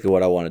that's basically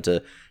what I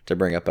wanted to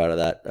bring up out of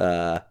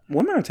that.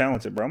 Women are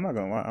talented, bro. I'm not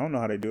gonna lie. I don't know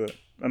how they do it.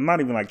 I'm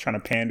not even like trying to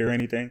pander or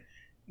anything,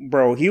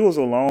 bro. Heels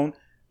alone,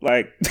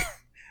 like I'm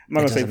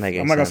not doesn't gonna make say any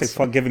I'm not gonna say sense.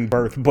 fuck giving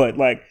birth, but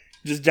like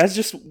that's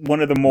just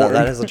one of the more No,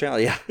 that is a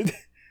challenge. Yeah,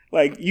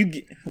 like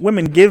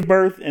women give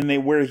birth and they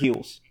wear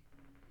heels.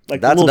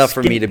 Like that's little enough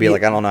for me skinny- to be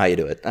like, I don't know how you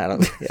do it. I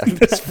don't. Yeah.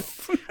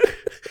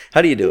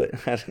 How do you do it?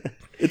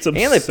 It's And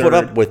absurd. they put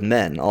up with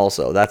men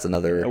also. That's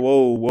another.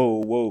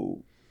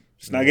 Whoa.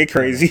 Let's not get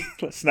crazy.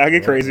 Let's not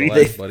get crazy.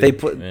 Relax, They- buddy. they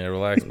put- yeah,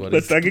 relax, buddy.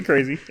 Let's not get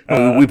crazy.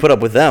 We put up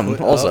with them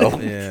also.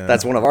 yeah.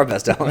 That's one of our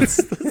best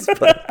talents.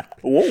 But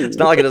Whoa. it's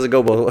not like it doesn't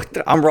go both.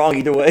 I'm wrong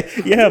either way.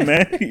 Yeah,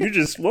 man. You're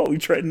just you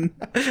tread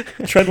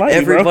lightly,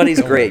 Everybody's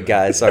bro. great,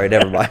 guys. Sorry,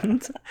 never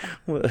mind.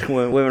 When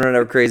women are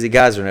never crazy,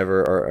 guys are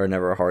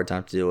never a hard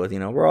time to deal with. You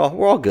know, we're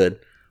all good.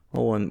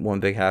 All one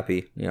big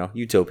happy,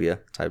 utopia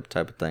type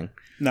of thing.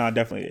 No, it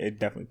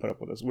definitely put up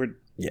with us. We're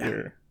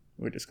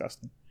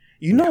disgusting.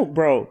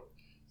 Bro.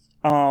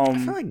 I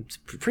feel like it's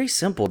pretty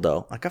simple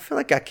though. Like I feel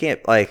like I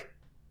can't like it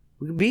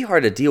would be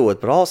hard to deal with,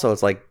 but also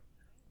it's like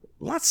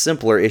a lot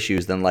simpler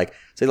issues than like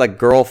say like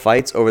girl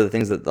fights over the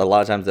things that a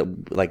lot of times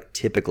that like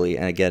typically,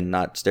 and again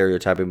not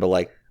stereotyping, but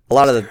like a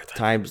lot of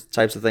the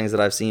types of things that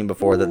I've seen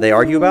before that they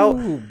argue about.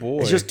 Ooh,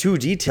 boy. It's just too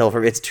detailed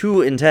for me. It's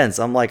too intense.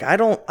 I'm like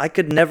I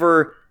could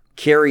never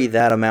carry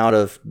that amount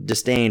of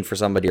disdain for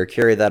somebody or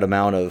carry that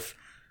amount of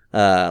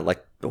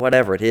like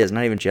whatever it is,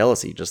 not even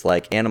jealousy, just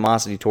like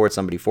animosity towards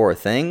somebody for a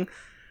thing.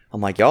 I'm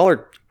like, y'all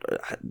are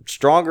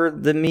stronger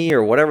than me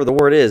or whatever the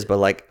word is, but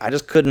like I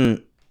just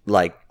couldn't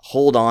like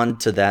hold on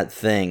to that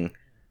thing,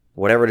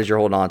 whatever it is you're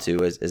holding on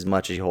to, as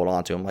much as you hold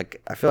on to. I'm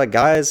like, I feel like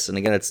guys, and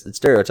again it's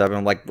stereotyping.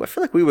 I'm like, I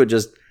feel like we would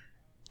just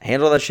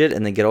handle that shit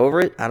and then get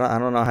over it. I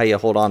don't know how you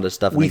hold on to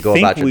stuff and then go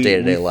about your day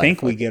to day life. We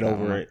think we Like, get I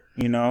don't over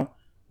know. it.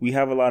 We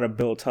have a lot of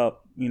built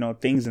up,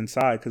 things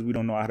inside because we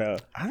don't know how to.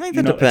 I think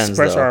that depends,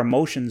 express though. our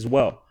emotions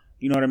well.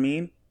 You know what I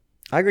mean?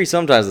 I agree.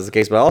 Sometimes it's the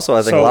case, but also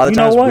I think So a lot of you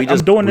know times what? we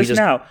just I'm doing we this just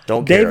now.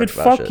 Don't care David,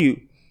 about fuck shit. you.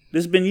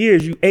 This has been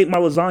years. You ate my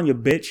lasagna,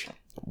 bitch.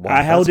 Wow,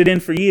 I held it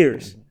in for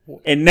years,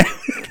 and now.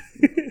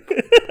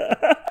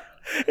 I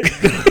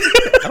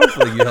don't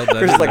feel like you held that.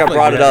 Chris is like, I feel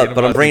brought you it had up,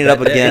 but I'm bringing it up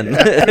animosity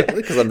that day. again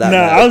because I'm that Nah,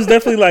 mad. I was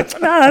definitely like,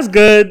 that's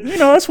good.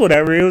 That's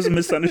whatever. It was a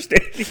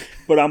misunderstanding.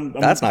 But I'm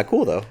That's not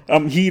cool though.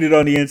 I'm heated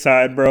on the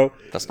inside, bro.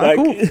 That's not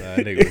cool. That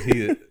nigga was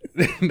heated.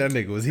 That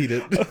nigga was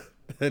heated.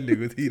 That nigga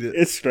was heated.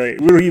 It's straight.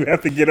 We don't even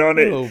have to get on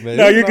it. Oh, man.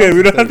 No, you're It's good.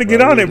 We not don't have to get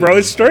bro. on it, bro.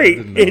 It's I straight.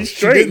 didn't know. It's She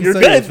straight. didn't You're say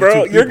good, it for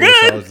bro. two You're people, so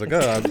I good. was like,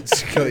 I'm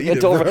just gonna eat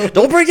it, bro.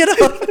 Don't bring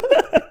it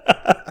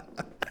up.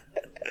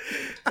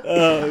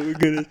 Oh, my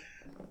goodness.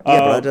 Yeah,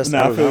 but I just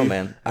I don't feel know, you.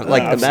 man.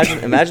 Like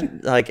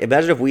imagine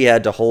if we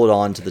had to hold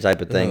on to the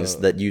type of things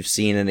that you've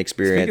seen and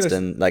experienced,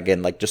 Speaking and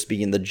again, like just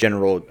speaking the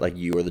general, like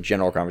you or the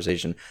general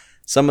conversation,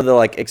 some of the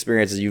like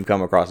experiences you've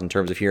come across in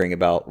terms of hearing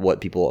about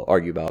what people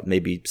argue about,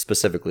 maybe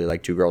specifically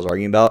like two girls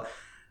arguing about,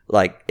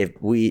 like if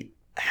we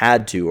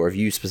had to, or if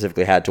you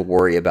specifically had to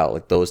worry about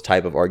like those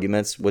type of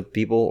arguments with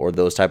people, or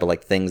those type of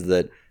like things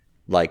that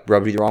like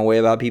rub you the wrong way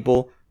about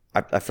people.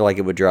 I feel like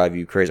it would drive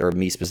you crazy, or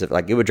me specific.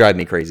 Like it would drive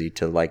me crazy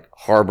to like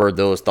harbor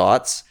those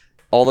thoughts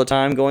all the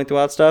time going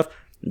throughout stuff.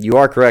 You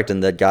are correct in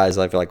that, guys.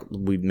 I feel like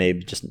we may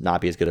just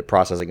not be as good at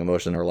processing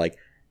emotion or like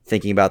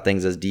thinking about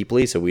things as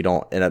deeply, so we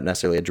don't end up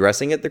necessarily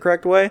addressing it the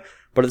correct way.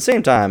 But at the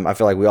same time, I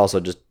feel like we also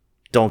just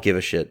don't give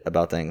a shit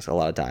about things a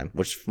lot of time,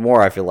 which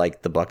more I feel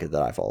like the bucket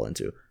that I fall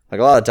into.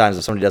 Like a lot of times,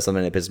 if somebody does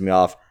something that pisses me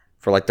off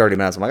for like 30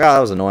 minutes, I'm like, oh, that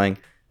was annoying.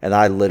 And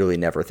I literally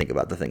never think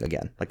about the thing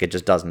again. Like it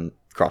just doesn't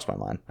cross my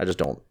mind. I just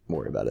don't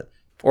worry about it.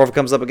 Or if it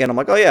comes up again, I'm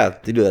like, oh yeah,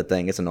 they do that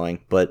thing. It's annoying,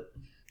 but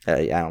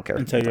I don't care.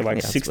 Until you're like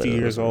Yeah, that's 60 literally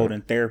years what it old is.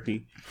 in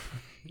therapy,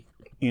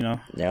 Yeah.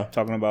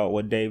 talking about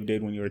what Dave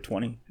did when you were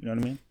 20. You know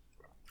what I mean?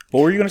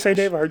 What were you gonna say,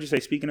 Dave? I heard you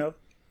say, speaking of.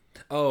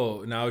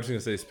 Oh, no, I was just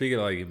gonna say, speaking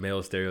of like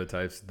male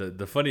stereotypes,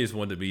 the funniest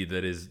one to me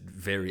that is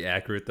very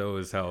accurate though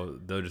is how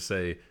they'll just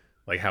say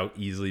like how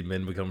easily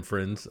men become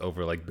friends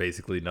over like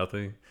basically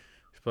nothing.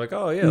 Like,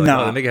 oh yeah, like,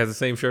 Nah. oh, the nigga has the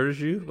same shirt as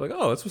you. Like,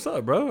 oh, that's what's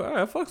up, bro. All right,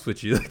 I fucks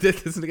with you. Like,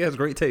 this nigga has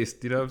great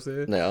taste. You know what I'm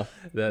saying? No.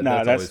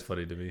 That's always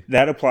funny to me.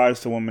 That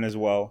applies to women as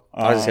well.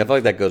 I feel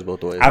like that goes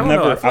both ways. I don't know.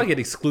 never- I feel like it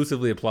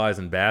exclusively applies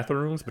in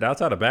bathrooms, but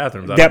outside of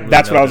bathrooms, I don't That, really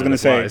that's know what I was that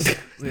gonna it say.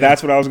 applies.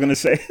 That's what I was gonna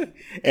say.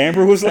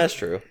 Amber was like, That's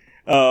true.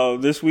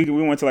 this week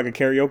we went to like a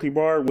karaoke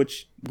bar,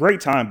 which great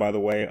time by the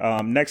way.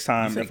 Next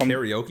time, Say if I'm,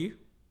 karaoke.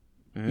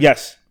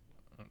 yes,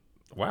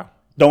 Wow.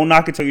 don't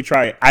knock it till you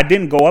try it. I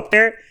didn't go up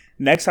there.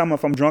 Next time,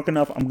 if I'm drunk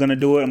enough, I'm gonna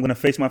do it. I'm gonna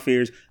face my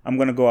fears. I'm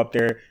gonna go up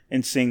there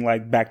and sing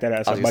like "Back That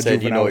Ass I Up" was by gonna say, do you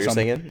Juvenile know or what you're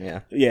something. singing? Yeah.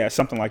 Yeah,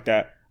 something like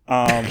that.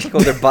 Go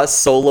their bus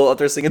solo up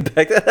there singing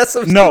back. That's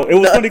some No, it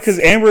was nuts. funny because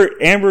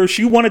Amber,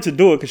 she wanted to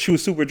do it because she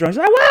was super drunk. She's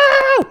like,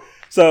 "Wow!"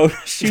 So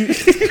she,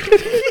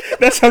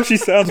 that's how she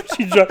sounds when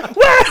she's drunk.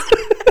 Wow!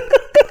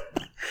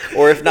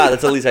 Or if not,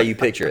 that's at least how you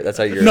picture it. That's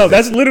how you're. No,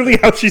 that's literally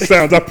how she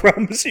sounds. I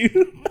promise you.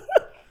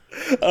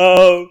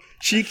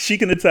 She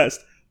can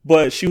attest.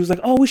 But she was like,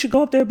 "Oh, we should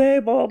go up there,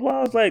 babe." Blah blah blah.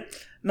 I was like,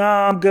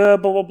 "Nah, I'm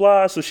good." Blah blah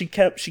blah. So she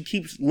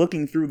keeps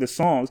looking through the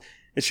songs,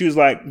 and she was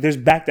like, "There's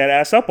Back That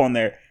Ass Up on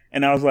there."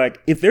 And I was like,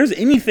 "If there's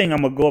anything,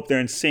 I'm gonna go up there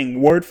and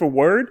sing word for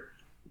word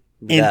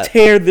and That-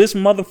 tear this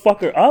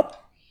motherfucker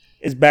up.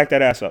 It's Back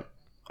That Ass Up.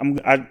 I'm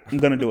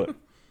gonna do it.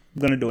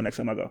 I'm gonna do it next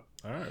time I go."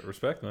 All right,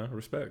 respect, man,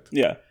 respect.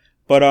 Yeah.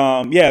 But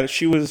yeah,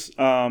 she was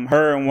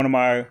her and one of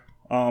my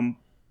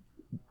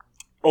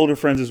older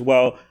friends as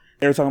well.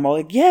 They were talking about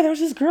like, yeah, there was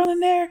this girl in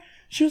there.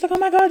 She was like, "Oh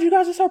my god, you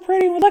guys are so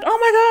pretty." And we're like, "Oh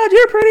my god,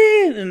 you're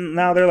pretty." And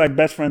now they're like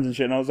best friends and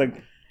shit. And I was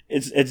like,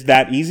 it's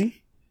that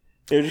easy.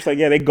 They're just like,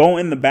 yeah, they go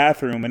in the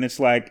bathroom and it's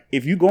like,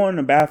 if you go in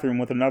the bathroom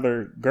with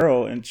another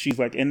girl and she's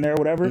like in there or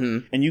whatever,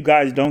 and you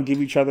guys don't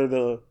give each other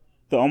the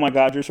 "Oh my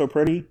god, you're so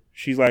pretty,"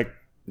 she's like,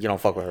 You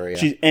don't fuck with her. Yeah.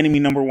 she's enemy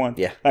number one.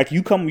 Yeah. Like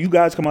you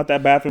guys come out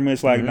that bathroom,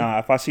 it's like, nah,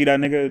 if I see that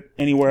nigga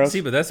anywhere else,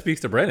 See, but that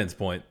speaks to Brandon's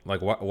point. Like,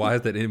 why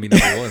is that enemy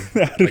number one?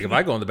 Like, if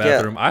I go in the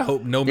bathroom, I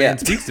hope no man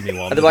speaks to me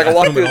while I'm in the Like, I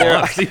walk bathroom. through in all there.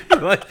 honesty.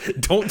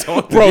 Like, don't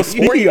talk to bro, me.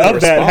 speaking even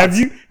of that,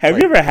 response. have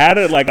you ever had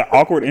an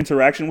awkward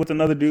interaction with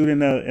another dude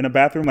in a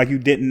bathroom like you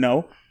didn't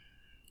know?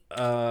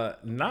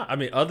 Not. I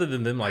mean, other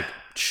than them like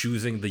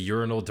choosing the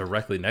urinal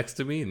directly next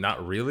to me,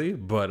 not really.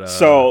 But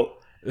So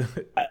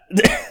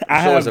I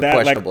have was a that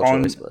like questionable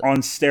on choice, but- on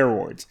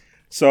steroids.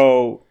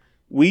 So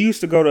we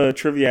used to go to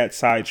trivia at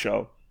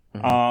Sideshow.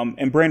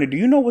 And Brandon, do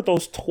you know what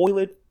those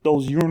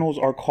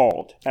urinals are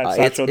called at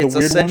Sideshow? It's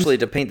essentially,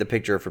 to paint the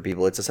picture for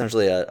people, it's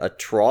essentially a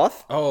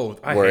trough oh,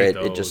 I where hate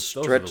it those. just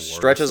Those are the worst.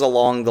 stretches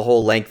along the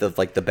whole length of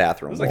like the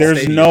bathroom. like wall.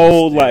 There's stadiums,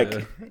 no yeah.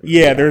 like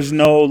there's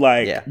no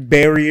like Yeah.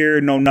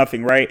 barrier, no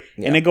nothing, right?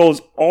 And Yeah. it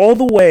goes all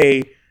the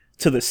way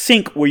to the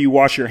sink where you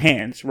wash your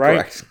hands, right?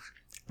 Correct.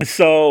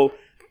 So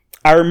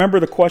I remember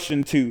the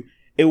question too.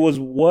 It was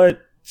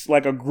what's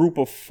like a group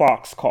of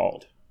fox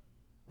called,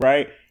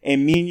 right?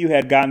 And me and you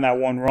had gotten that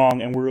one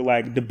wrong, and we were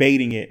like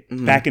debating it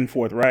back and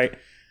forth, right?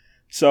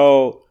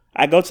 So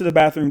I go to the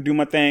bathroom, do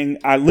my thing.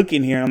 I look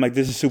in here, and I'm like,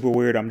 this is super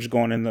weird. I'm just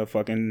going in the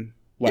fucking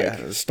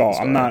stall.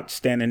 I'm not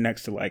standing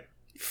next to like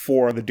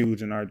 4 other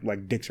dudes, and our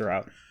like dicks are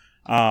out.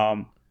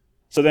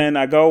 So then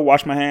I go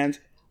wash my hands.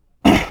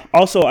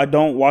 Also, I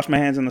don't wash my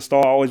hands in the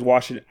stall. I always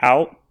wash it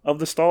out of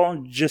the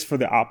stall just for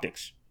the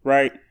optics,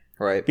 right?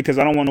 Right. Because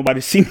I don't want nobody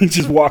to see me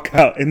just walk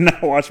out and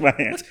not wash my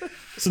hands.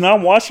 So now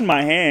I'm washing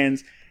my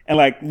hands, and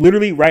like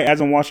literally right as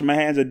I'm washing my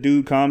hands, a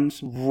dude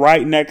comes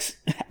right next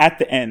at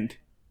the end,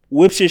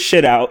 whips his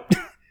shit out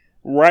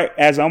right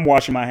as I'm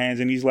washing my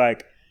hands, and he's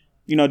like,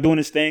 doing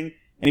his thing,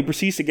 and he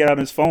proceeds to get out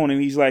his phone, and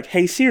he's like,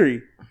 "Hey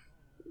Siri,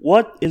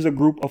 what is a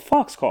group of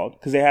fox called?"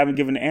 Because they haven't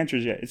given the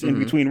answers yet. It's in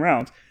between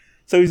rounds.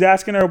 So he's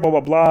asking her, blah, blah,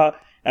 blah.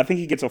 I think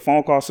he gets a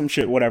phone call, some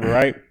shit, whatever,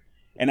 right?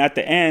 And at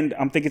the end,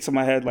 I'm thinking to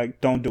my head,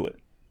 like, don't do it.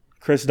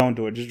 Chris, don't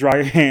do it. Just dry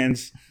your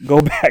hands. Go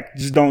back.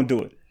 Just don't do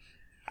it.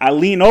 I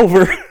lean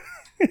over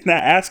and I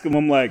ask him,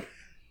 I'm like,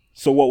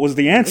 so what was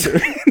the answer?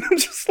 And I'm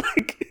just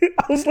like,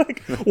 I was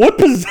like, what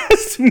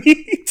possessed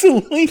me to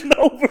lean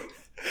over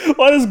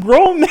while this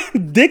grown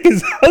man dick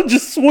is out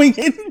just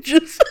swinging?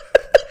 Just,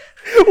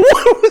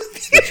 what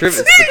was the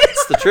answer?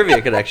 It's the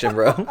trivia connection,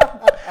 bro.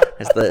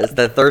 It's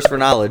the thirst for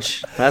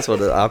knowledge. That's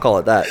what I'll call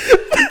it. That.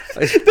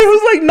 There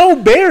was like no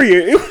barrier.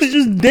 It was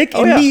just dick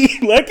and yeah. me.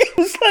 Like it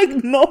was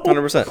like no.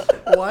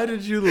 100%. Why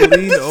did you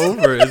lean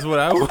over? Is what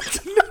I want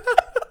to know.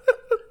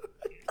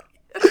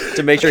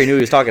 To make sure he knew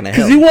he was talking to him.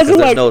 Because he wasn't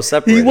there's like no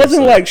separator, he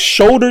wasn't so- like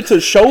shoulder to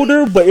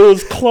shoulder, but it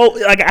was close.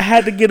 Like I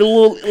had to get a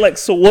little like.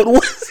 So what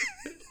was?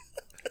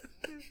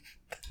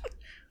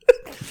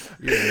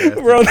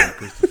 Bro.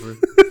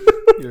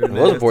 The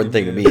most important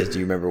thing to me is, do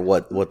you remember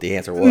what the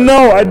answer was?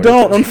 No, I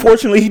don't.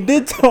 Unfortunately, he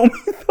did tell me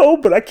though,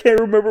 but I can't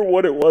remember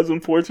what it was.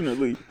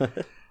 Unfortunately.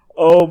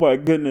 Oh my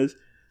goodness,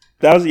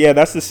 that's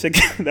the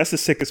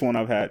sickest one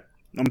I've had.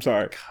 I'm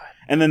sorry.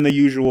 And then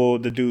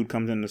the dude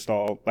comes in the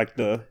stall, like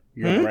the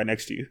right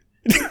next to you.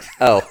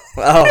 Oh,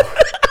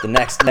 the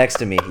next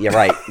to me. Yeah,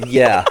 right.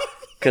 Yeah,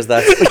 because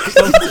that's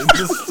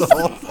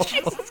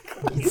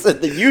he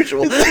said the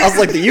usual. I was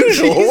like, the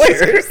usual.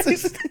 Where?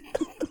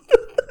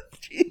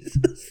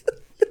 Jesus.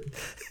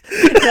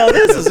 No,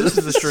 this This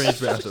is a strange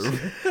bathroom.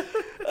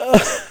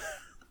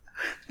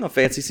 Not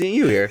fancy seeing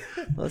you here.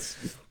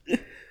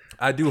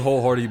 I do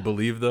wholeheartedly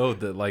believe though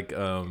that like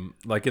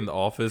in the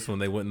Office when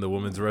they went in the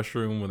women's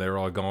restroom when they were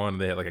all gone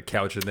and they had like a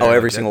couch in there. Oh,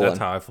 every like, single that's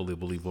one. how I fully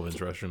believe women's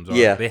restrooms are.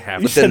 Yeah. They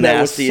have But to the said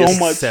that with nastiest- so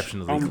much,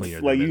 exceptionally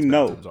cleaner. like than you men's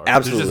know. bathrooms are. There's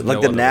Absolutely. just Like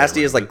no the other way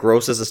nastiest, around like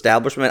grossest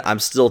establishment, I'm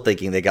still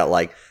thinking they got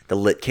like the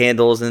lit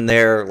candles in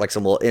there, like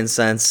some little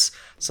incense,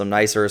 some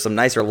nicer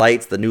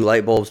lights, the new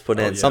light bulbs put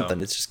in, yeah.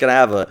 something. It's just gonna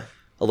have a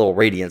little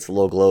radiance, a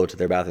little glow to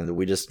their bathroom that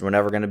we're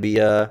never gonna be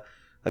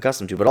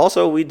accustomed to. But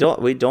also we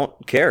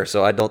don't care,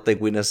 so I don't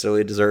think we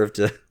necessarily deserve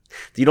to.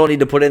 You don't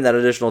need to put in that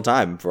additional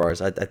time for ours.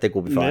 I think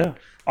we'll be fine. Yeah.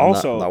 I'm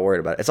Also- not worried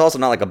about it. It's also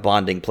not like a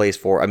bonding place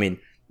for. I mean,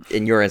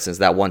 in your instance,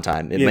 that one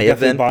time it Yeah, may have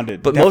been, definitely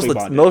bonded. but Definitely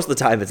bonded. most of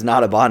the time it's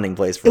not a bonding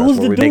place for It us. was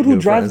where the we dude make who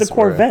new drives the friends,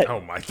 where- Corvette.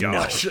 Oh my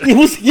gosh. It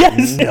was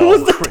it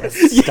was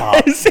the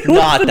stop. It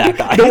Not was that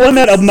guy. The one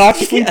that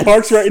obnoxiously Yes.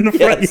 parks right in the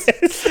front. Yes.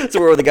 Yes. So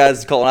where the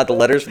guy's calling out the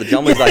letters for the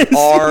gentleman, he's like Yes,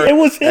 R it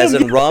was him. as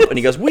in rump, and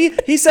he goes,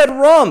 he said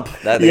rump.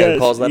 That the guy Yes,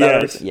 calls that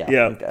yes, out. Yeah. yeah.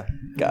 Okay.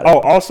 Got it. Oh,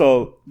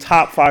 also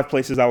top 5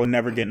 places I would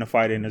never get in a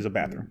fight in is a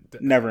bathroom.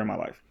 Never in my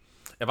life.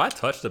 If I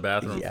touch the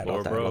bathroom yeah, I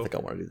floor, don't bro, think I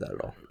want to do that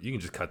at all. you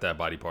can just cut that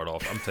body part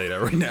off. I'm telling you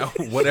that right now.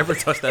 Whatever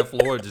touched that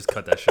floor, just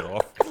cut that shit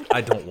off. I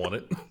don't want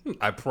it.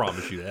 I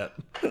promise you that.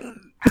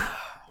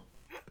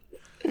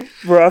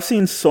 Bro, I've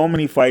seen so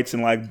many fights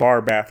in like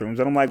bar bathrooms,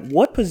 and I'm like,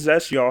 what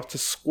possessed y'all to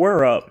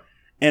square up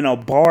in a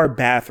bar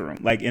bathroom?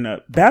 Like in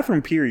a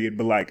bathroom period,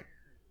 but like,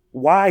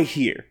 why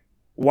here?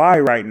 Why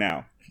right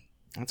now?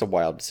 That's a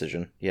wild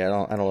decision. Yeah,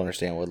 I don't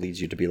understand what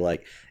leads you to be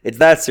like, it's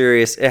that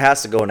serious. It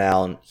has to go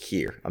down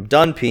here. I'm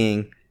done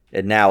peeing,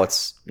 and now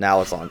it's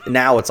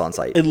on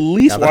site. At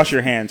least Now wash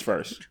your hands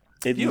first.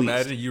 At Can you least.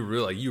 imagine you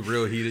real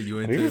heated you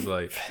into it,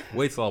 like,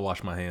 wait till I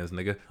wash my hands,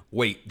 nigga.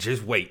 Wait,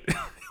 just wait.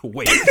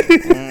 Wait.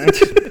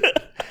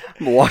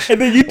 Wash.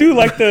 And then you do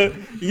like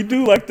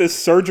the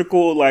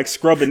surgical like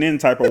scrubbing in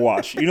type of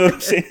wash. You know what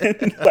I'm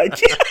saying? Like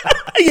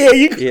yeah,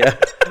 Yeah,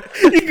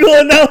 you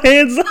going out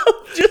hands up,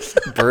 just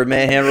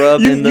Birdman hand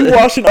rub you, in the. you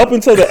washing up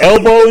until the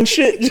elbow and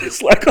shit,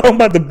 just like I'm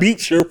about to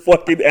beat your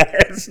fucking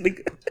ass,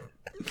 nigga.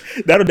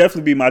 That'll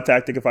definitely be my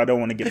tactic if I don't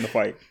want to get in a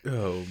fight.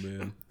 Oh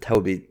man. That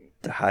would be.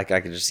 I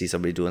could just see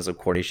somebody doing some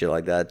corny shit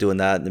like that, doing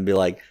that, and then be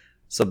like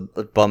some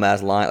bum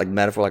ass line, like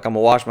metaphor, like I'm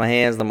gonna wash my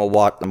hands, then I'm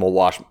gonna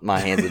wash my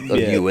hands of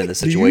Yeah. you in the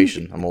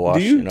situation. I'm gonna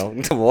wash, you- you know,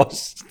 I'm gonna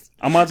wash.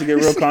 I'm about to get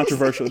real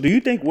controversial. Do you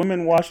think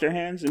women wash their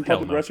hands in Hell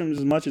public no. restrooms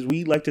as much as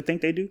we like to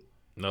think they do?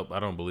 Nope, I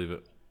don't believe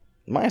it.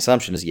 My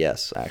assumption is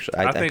yes. Actually,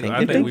 I think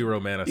I think we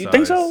romanticize. You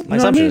think so? my You know what I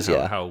assumption mean? is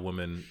yeah. How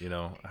women, you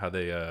know, how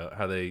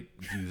they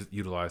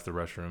utilize the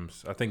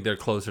restrooms. I think they're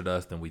closer to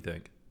us than we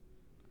think.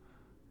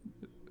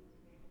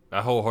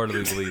 I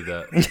wholeheartedly believe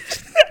that.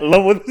 I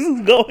love where this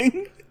is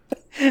going.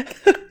 I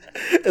just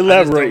don't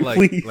Elaborate, like,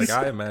 please. Like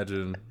I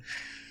imagine,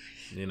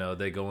 you know,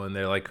 they go in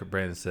there like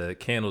Brandon said,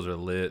 candles are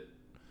lit.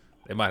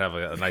 They might have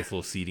a nice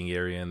little seating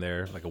area in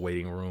there, like a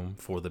waiting room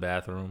for the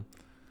bathroom.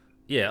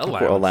 Yeah, a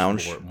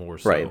lounge. More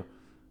so. Right.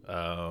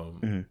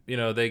 You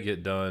know, they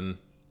get done.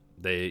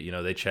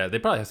 They chat. They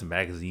probably have some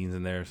magazines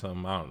in there or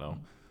something. I don't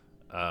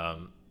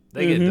know.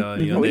 They get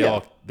done. You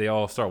know, they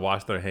all start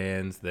washing their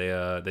hands.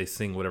 They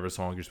sing whatever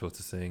song you're supposed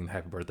to sing,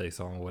 happy birthday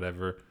song,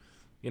 whatever.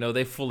 You know,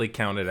 they fully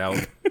count it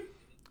out.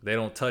 They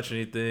don't touch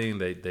anything.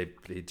 They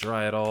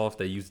dry it off.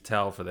 They use the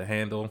towel for the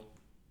handle.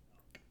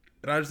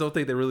 And I just don't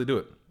think they really do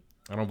it.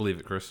 I don't believe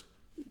it, Chris.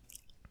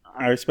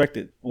 I respect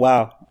it.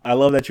 Wow, I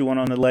love that you went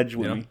on the ledge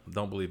with You know, me.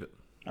 don't believe it.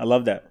 I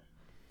love that.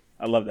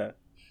 I love that.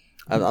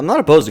 I'm not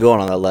opposed to going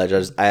on that ledge.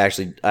 I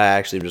actually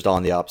am just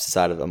on the opposite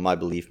side of it. My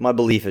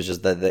belief is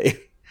just that they,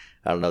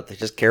 I don't know, they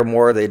just care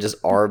more. They just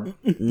are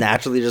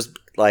naturally just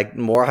like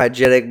more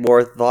hygienic,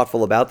 more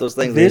thoughtful about those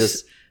things.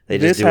 This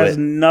This has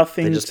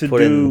nothing They just to put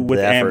do in with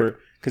the effort. Amber,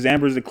 because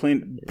Amber's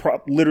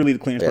literally the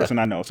cleanest person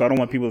I know. So I don't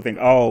want people to think,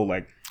 oh,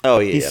 like Oh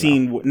yeah, he's yeah,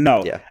 seen.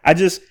 No, Yeah.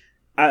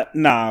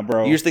 nah,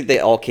 bro. You just think they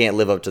all can't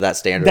live up to that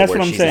standard That's where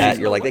what I'm she's saying. at.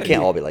 You're like, they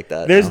can't all be like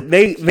that. There's no?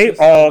 they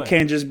all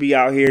can't just be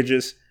out here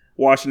just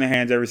washing their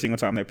hands every single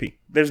time they pee.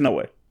 There's no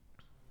way.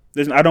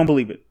 I don't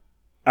believe it.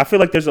 I feel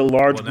like there's a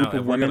large Well, now,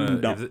 group of women who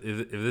don't.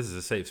 if this is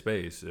a safe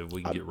space, if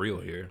we can get real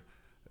here,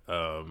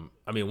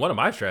 I mean, one of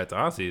my strats,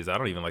 honestly, is I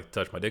don't even like to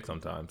touch my dick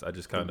sometimes. I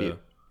just kind of,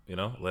 you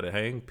know, let it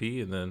hang,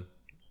 pee, and then,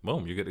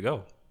 boom, you're good to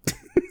go.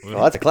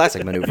 Well, that's a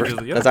classic maneuver.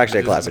 Just, yeah, That's actually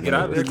a just classic get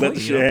out of maneuver. there Let the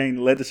clean, shit you know? hang.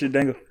 Let the shit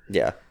dangle.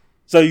 Yeah.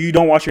 So you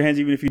don't wash your hands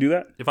even if you do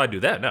that? If I do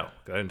that, no,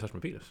 I didn't touch my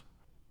penis.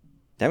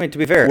 I mean, to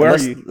be fair, Where are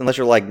unless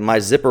you're like, my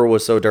zipper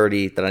was so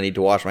dirty that I need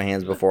to wash my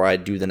hands before I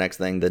do the next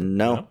thing, then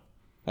no. No.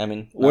 I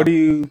mean, Where do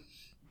you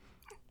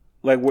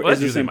like? Well, Is that's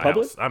this usually in my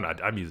public? house.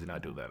 I'm usually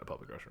not doing that in a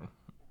public restroom.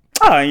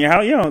 Ah, in your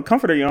house, you know,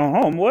 comfort of your own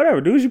home,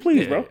 whatever. Do as you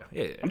please, bro.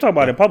 Yeah. I'm talking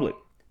about in public.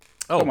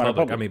 Oh, Talking about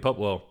public. in I mean,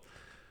 well,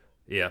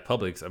 yeah,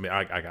 Publix. I mean,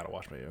 I gotta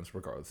wash my hands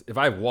regardless. If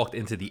I've walked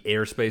into the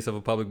airspace of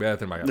a public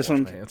bathroom, I gotta This wash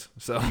one- my hands.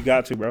 So You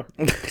got to, bro.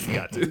 you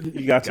got to.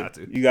 You got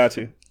to. You got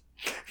to.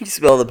 You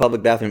smell the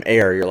public bathroom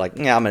air. You're like,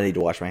 yeah, I'm gonna need to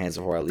wash my hands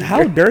before I leave.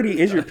 How dirty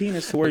is your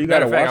penis to where you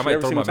gotta Matter of wash fact, I it might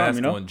every throw my single time? mask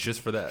You know. on just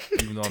for that,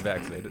 even though I'm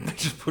vaccinated.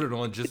 Just put it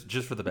on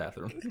just for the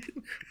bathroom.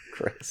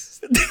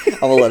 Chris, I'm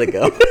gonna let it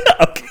go.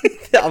 Okay.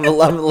 I'm gonna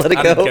let it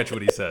I didn't go. catch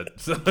what he said.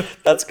 So.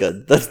 That's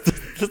good. That's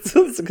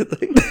a good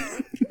thing.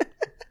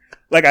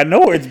 Like I know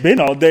where it's been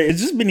all day. It's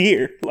just been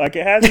here. Like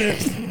it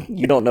hasn't.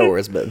 You don't know where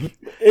it's been.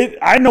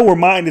 I know where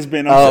mine has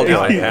been. Oh,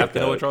 Now saying, I have to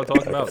know what y'all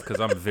talking about because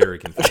I'm very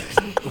confused.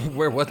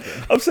 Where was it?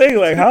 I'm saying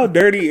like how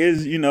dirty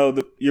is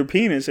your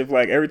penis if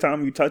like every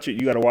time you touch it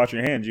you got to wash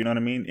your hands. You know what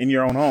I mean? In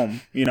your own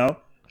home. You know.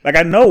 Like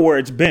I know where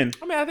it's been.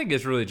 I mean, I think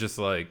it's really just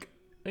like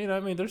I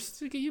mean,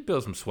 there's you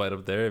build some sweat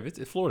up there.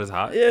 If Florida's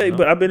hot. Yeah, you know?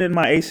 but I've been in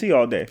my AC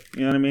all day.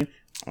 You know what I mean?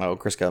 Oh,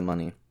 Chris got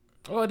money.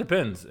 Well, it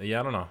depends.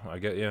 Yeah, I don't know. I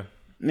get yeah.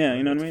 Yeah,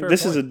 you know what I mean. fair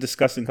This is point. a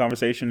disgusting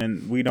conversation,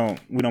 and we don't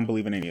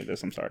believe in any of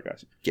this. I'm sorry,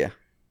 guys. Yeah.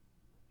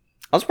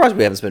 I'm surprised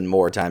we haven't spent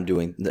more time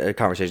doing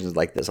conversations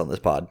like this on this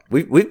pod.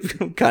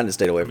 We've kind of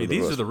stayed away I from mean, the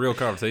these most. are the real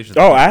conversations.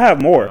 Oh, I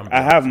have more.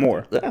 I have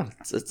more. Yeah,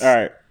 it's All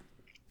right.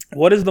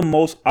 What is the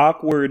most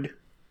awkward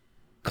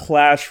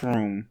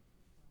classroom,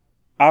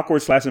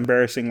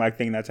 awkward/embarrassing like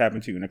thing that's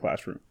happened to you in a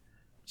classroom?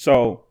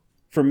 So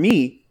for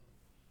me,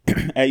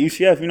 at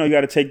UCF, you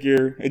got to take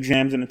your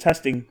exams in the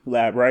testing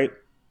lab, right?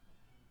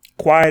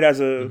 Quiet as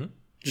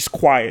just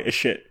quiet as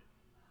shit.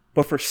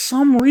 But for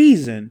some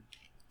reason,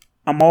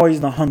 I'm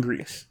always the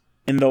hungriest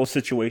in those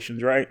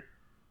situations, right?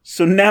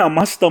 So now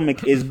my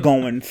stomach is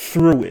going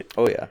through it.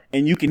 Oh yeah.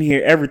 And you can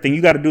hear everything.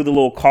 You got to do the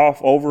little cough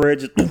over it,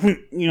 just,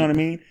 you know what I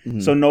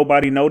mean? So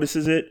nobody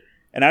notices it.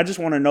 And I just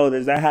want to know,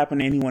 does that happen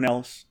to anyone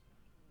else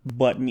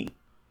but me?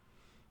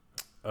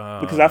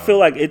 Because I feel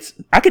like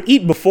I could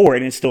eat before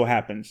and it still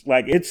happens.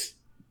 Like it's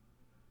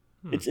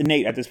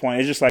innate at this point.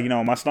 It's just like,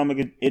 my stomach,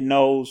 it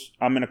knows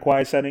I'm in a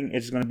quiet setting.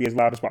 It's just going to be as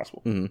loud as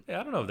possible. Yeah,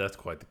 I don't know if that's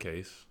quite the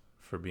case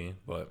for me,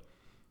 but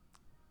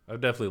I've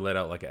definitely let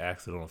out like an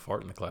accidental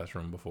fart in the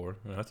classroom before.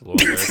 That's a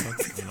little embarrassing,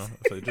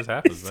 So it just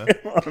happens, man.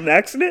 On an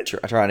accident?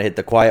 Trying to hit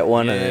the quiet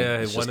one, and Yeah,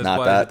 it's it just wasn't as not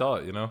quiet as I that.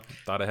 thought.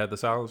 Thought I had the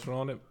silencer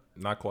on it,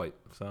 not quite.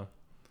 So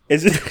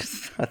Is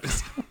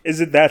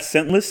it that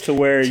scentless to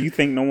where you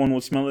think no one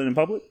will smell it in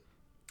public?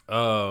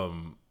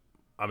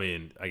 I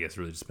mean, I guess it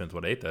really just depends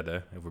what I ate that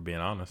day. If we're being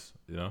honest,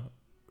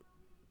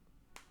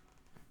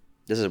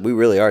 We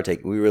really are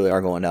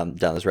going down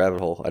this rabbit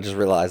hole. I just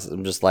realized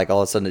I'm just like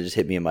all of a sudden it just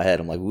hit me in my head.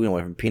 I'm like, we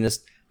went from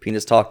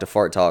penis talk to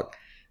fart talk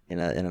in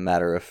a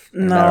matter of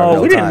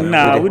No, we didn't. time.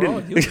 Nah, we We're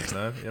all didn't. humans,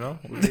 man.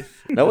 We're just,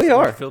 No, we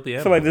are. Filthy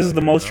I feel like this is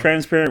the most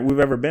transparent we've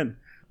ever been.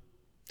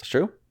 It's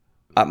true.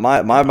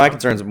 My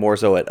concerns are more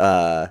so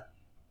at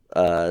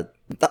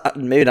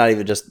maybe not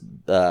even just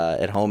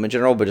at home in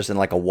general, but just in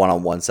like a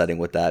one-on-one setting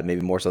with that.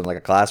 Maybe more so in like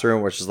a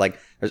classroom where it's just like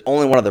there's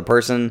only one other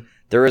person.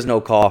 There is no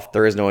cough.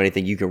 There is no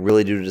anything you can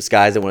really do to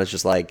disguise it when it's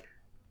just like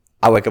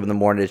I wake up in the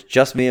morning. It's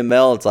just me and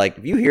Mel. It's like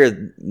if you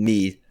hear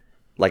me,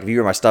 like if you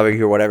hear my stomach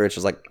or whatever, it's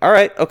just like, all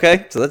right,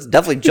 okay. So that's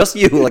definitely just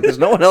you. Like there's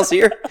no one else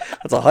here.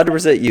 That's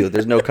 100% you.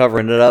 There's no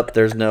covering it up.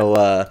 There's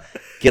no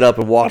get up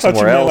and walk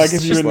somewhere else. Like if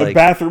It's you're just in the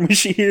bathroom and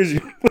she hears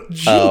you.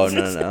 Oh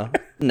Jesus.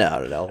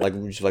 no. Like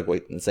we just like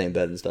wait in the same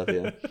bed and stuff.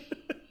 Yeah.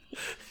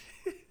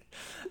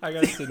 I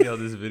gotta send y'all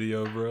this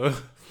video, bro.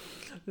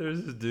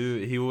 There's this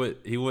dude. He went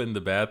in the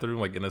bathroom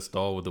like in a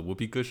stall with a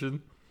whoopee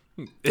cushion.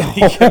 Oh,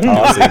 I've seen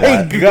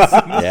that.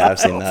 God. Yeah, I've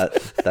seen that.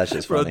 That's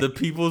just Bro, funny. the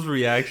people's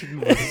reaction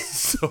was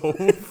so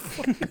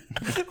funny.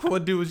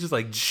 One dude was just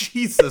like,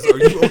 Jesus, are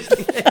you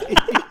okay?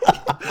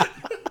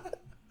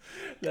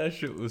 That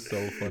shit was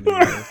so funny,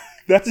 man.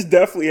 That's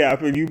definitely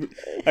happened.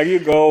 You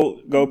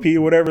go pee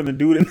or whatever, and the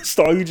dude in the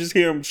stall, you just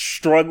hear him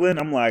struggling.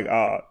 I'm like,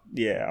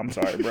 yeah, I'm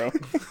sorry, bro.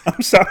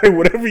 I'm sorry.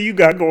 Whatever you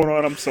got going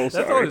on, I'm so That's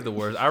sorry. always the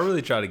worst. I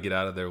really try to get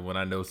out of there when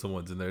I know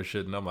someone's in there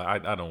shit, and I'm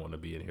like, I don't want to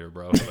be in here,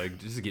 bro. Like,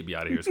 just get me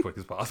out of here as quick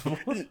as possible.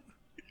 I'm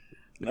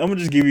gonna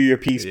just give you your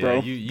piece, Yeah, bro.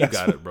 you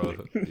got it, bro.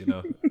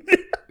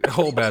 The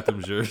whole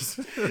bathroom's yours.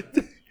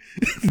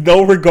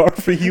 No regard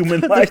for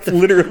human life,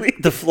 literally.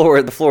 The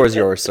floor is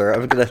yours,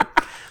 sir.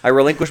 I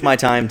relinquish my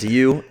time to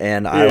you,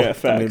 and I'm going to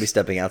facts. be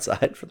stepping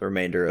outside for the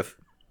remainder of.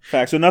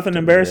 Fact. So nothing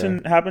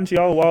embarrassing happened to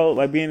y'all while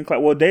like being in class.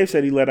 Well, Dave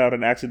said he let out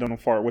an accidental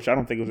fart, which I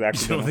don't think it was I don't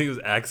accidental. think it was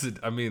accident.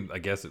 I mean, I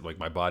guess like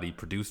my body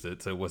produced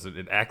it, so it wasn't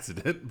an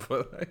accident.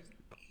 But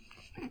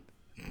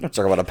I'm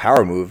talking about a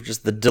power move,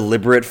 just the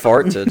deliberate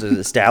fart to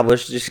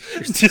establish. Just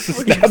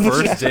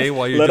first day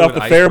while you're let doing off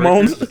the icebreakers,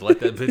 pheromones. just let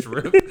that bitch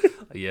rip.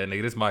 Yeah,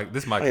 nigga, this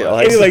my class.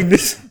 like- Hey, like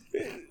this.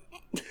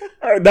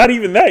 Not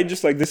even that.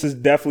 Just like this is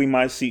definitely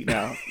my seat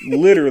now.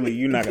 Literally,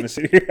 you're not gonna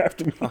sit here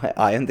after me.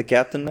 I am the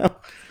captain now.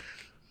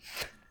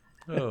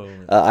 Oh,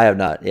 I have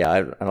not.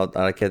 Yeah,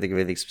 I can't think of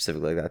anything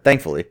specific like that.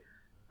 Thankfully,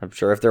 I'm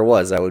sure if there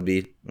was, I would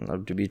be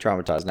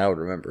traumatized, and I would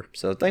remember.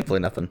 So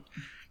thankfully, nothing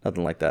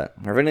like that.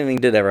 Or if anything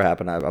did ever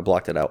happen, I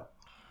blocked it out.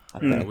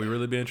 are we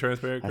really being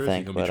transparent, Chris?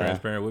 think, You gonna be but,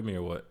 transparent with me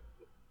or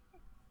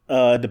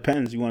what?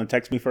 Depends. You want to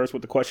text me first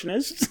what the question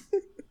is?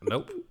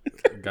 Nope.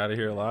 Gotta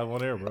hear it live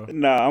on air, bro.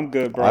 Nah, I'm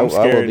good, bro. I I'm will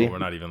scared. be. We're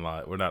not even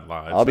live. We're not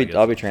live. I'll so I be guess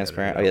I'll be we can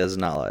transparent. edit Oh it yeah, out. this is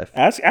not live.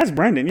 Ask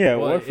Brendan. Yeah.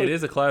 Well, what it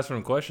is a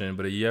classroom question,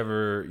 but you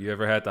ever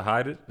had to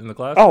hide it in the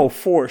class? Oh,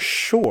 for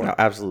sure. No,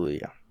 absolutely,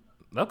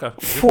 yeah. Okay.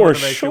 Just For wanted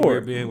to make sure.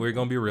 we're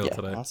gonna be real Yeah,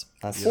 today.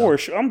 that's For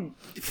sure.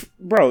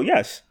 Bro,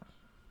 yes.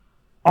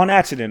 On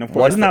accident, of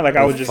course. What's It's not the- like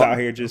I was just out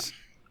here just,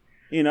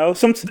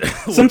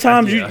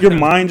 sometimes Yeah. your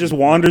mind just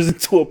wanders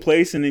into a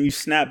place and then you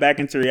snap back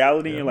into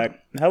reality and you're like,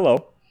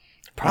 hello.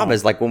 Problem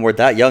is, like, when we're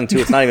that young too,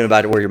 it's not even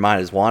about where your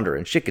mind is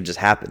wandering. Shit could just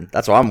happen.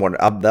 That's what I'm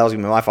wondering. That was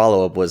gonna be my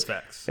follow up was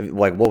Facts.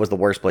 like, what was the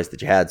worst place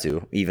that you had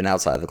to, even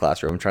outside of the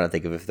classroom? I'm trying to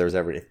think of if there's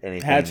ever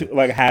anything.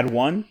 Had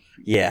one?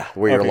 Yeah,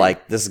 where you're Okay.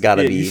 like, this has got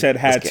to Yeah, be. you said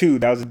had this- to.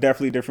 That was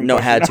definitely a different No,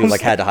 question. had I to, was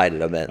like had to hide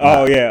it. I meant.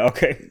 Oh, yeah,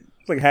 okay.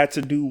 It's like had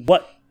to do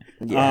what?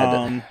 Yeah,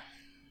 had to-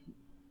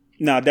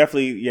 No,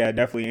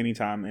 definitely any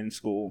time in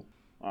school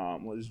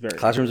was very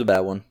classroom's a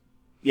bad one.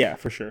 Yeah,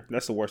 for sure.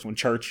 That's the worst one.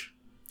 Church.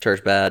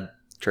 Church bad.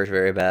 Church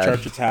very bad.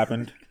 Church, it's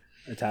happened.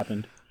 It's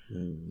happened.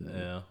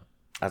 Yeah.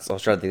 I was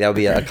trying to think that would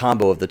be a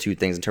combo of the two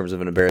things in terms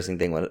of an embarrassing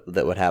thing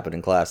that would happen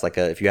in class. Like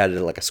if you had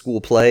like a school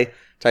play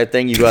type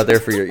thing, you go out there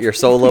for your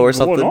solo or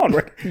something. What's going on,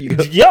 right? You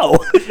go, Yo!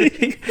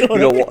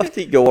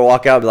 you go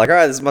walk out and be like, all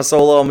right, this is my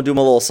solo. I'm gonna do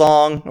my little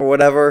song or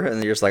whatever, and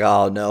then you're just like,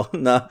 oh no,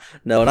 not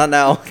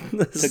now.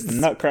 Took the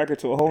Nutcracker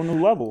to a whole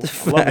new level.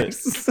 I love it.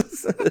 This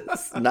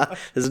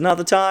is not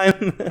the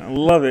time. I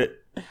love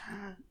it.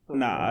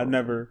 Nah, I've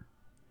never.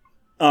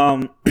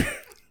 I'm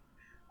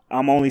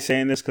only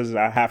saying this because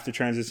I have to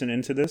transition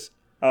into this.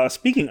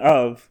 Speaking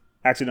of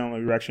accidental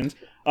erections,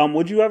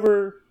 would you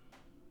ever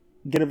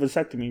get a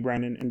vasectomy,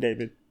 Brandon and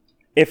David,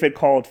 if it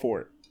called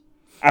for it?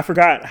 I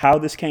forgot how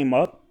this came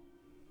up.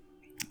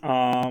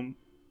 I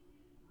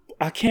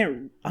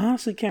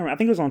honestly can't remember. I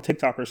think it was on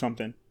TikTok or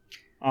something.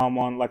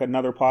 On like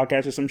another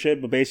podcast or some shit.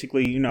 But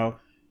basically,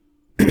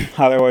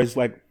 how they're always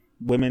like,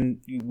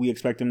 women, we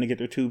expect them to get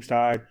their tubes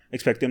tied,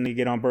 expect them to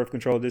get on birth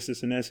control, this,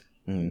 and this.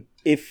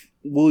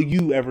 Will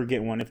you ever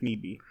get one if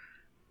need be?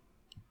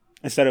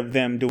 Instead of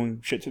them doing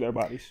shit to their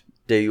bodies.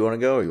 Dave, you want to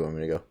go or you want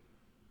me to go?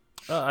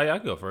 I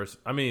go first.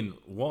 I mean,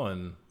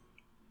 one,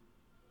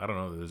 I don't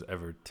know if there's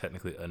ever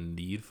technically a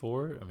need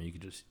for it. I mean, you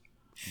could just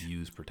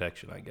use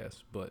protection, I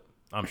guess. But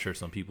I'm sure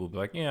some people will be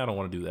like, yeah, I don't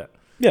want to do that.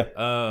 Yeah.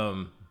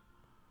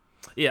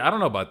 Yeah, I don't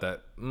know about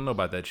that. I don't know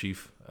about that,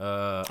 Chief.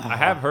 I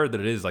have heard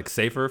that it is like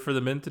safer for the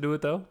men to do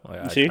it though.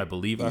 Like, see? I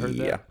believe I heard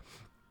Yeah. that.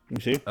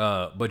 You see?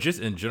 But just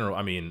in general,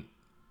 I mean,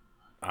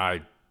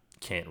 I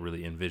can't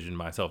really envision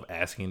myself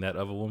asking that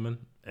of a woman,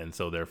 and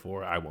so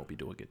therefore I won't be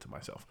doing it to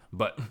myself.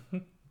 But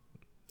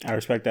I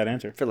respect that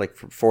answer. I feel like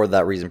for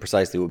that reason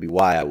precisely would be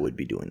why I would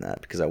be doing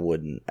that, because I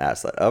wouldn't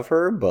ask that of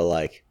her, but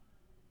like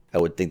I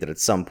would think that at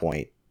some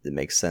point it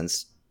makes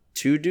sense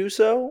to do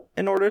so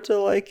in order to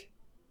like,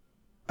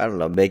 I don't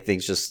know, make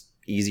things just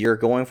easier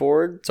going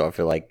forward. So I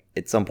feel like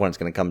at some point it's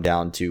going to come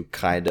down to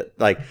kind of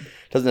like,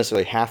 doesn't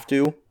necessarily have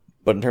to,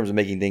 but in terms of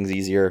making things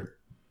easier,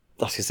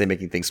 I was going to say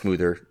making things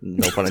smoother,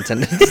 no pun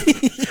intended.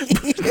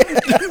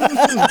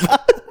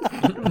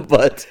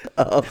 But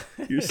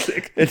You're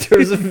sick. in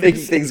terms of making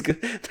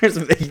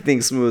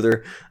things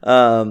smoother,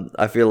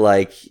 I feel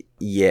like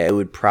it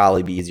would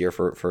probably be easier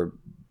for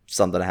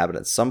something to happen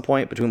at some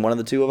point between one of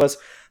the two of us.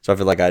 So I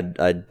feel like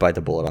I'd bite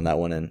the bullet on that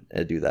one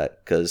and do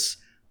that because,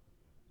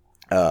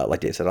 like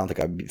Dave said, I don't think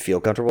I'd feel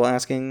comfortable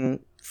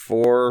asking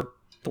for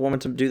the woman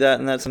to do that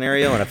in that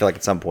scenario. And I feel like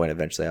at some point,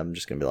 eventually, I'm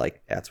just gonna be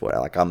like, that's what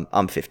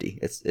I'm 50.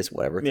 It's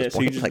whatever. At Yeah, this so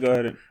point. you just Like, go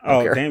ahead and... I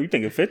don't Oh, care. damn, you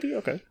think of 50?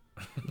 Okay.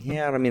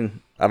 Yeah, I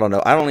mean, I don't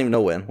know. I don't even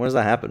know when. When does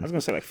that I happen? was going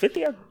to say like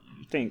 50? You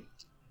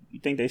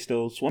think they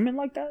still swimming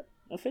like that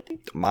at 50?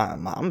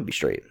 I'm gonna be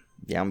straight.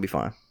 Yeah, I'm gonna be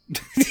fine.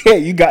 Yeah,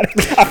 you got it.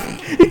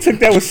 He took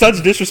that with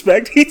such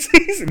disrespect. He's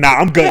nah,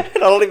 I'm good. I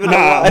don't even know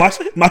Nah, why.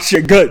 my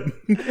shit good.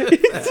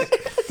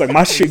 It's like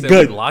my He shit said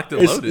good. we locked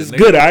and It's, loaded. it's nigga.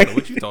 good, I all don't know right?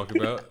 what you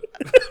talking about?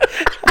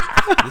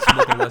 This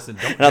smoking lesson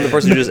don't And I'm the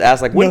person who just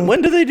asked, like,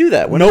 when do they do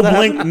that? When No does that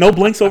blink, happen? no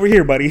blinks over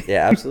here, buddy.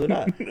 Yeah, absolutely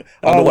not.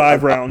 All I'm the one-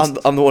 live rounds.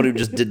 I'm the one who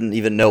just didn't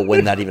even know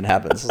when that even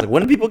happens. It's like,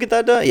 when do people get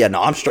that done? Yeah,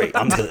 no, I'm straight.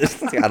 I'm good.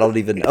 I don't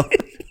even know.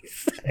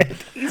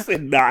 He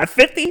said, nah,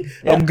 50?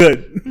 I'm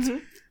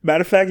good.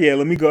 Matter of fact, yeah,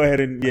 let me go ahead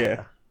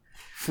and,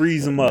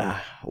 freeze them up.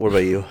 What about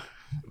you?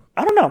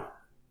 I don't know.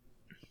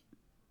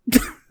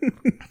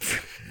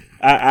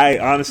 I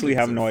honestly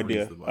have no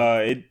idea.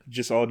 It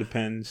just all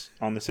depends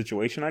on the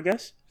situation, I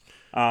guess.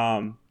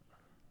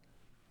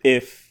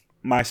 If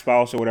my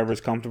spouse or whatever is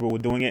comfortable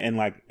with doing it, and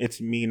like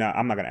it's me,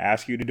 I'm not gonna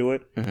ask you to do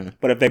it.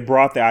 But if they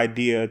brought the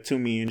idea to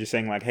me and just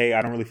saying like, "Hey,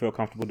 I don't really feel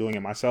comfortable doing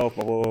it myself,"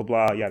 blah blah blah,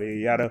 blah yada yada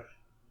yada,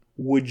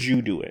 would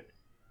you do it?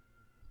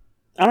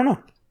 I don't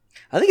know.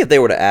 I think if they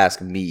were to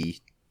ask me,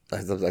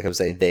 like I'm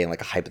saying, they in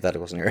like a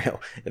hypothetical scenario,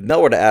 if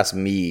Mel were to ask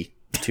me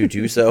to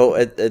do so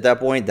at that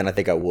point, then I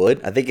think I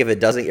would. I think if it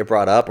doesn't get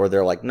brought up, or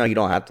they're like, no, you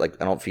don't have to,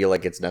 like, I don't feel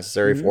like it's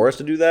necessary for us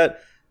to do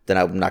that, then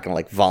I'm not going to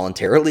like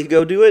voluntarily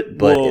go do it.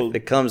 But if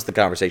it comes to the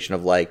conversation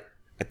of like,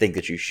 I think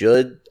that you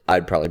should,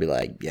 I'd probably be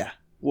like, yeah.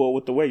 Well,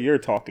 with the way you're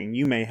talking,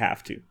 you may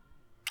have to.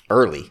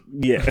 early.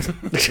 Yeah.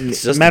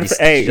 Just Matter to of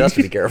fact, hey, just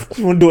to be careful.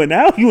 you want to do it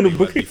now? You want to You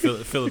book might be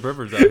it? Philip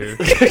Rivers out here.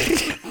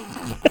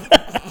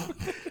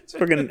 It's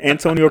freaking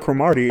Antonio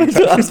Cromartie. I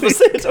was supposed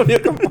to say Antonio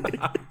Cromartie.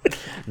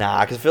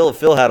 Nah, because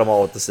Phil had them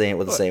all with the same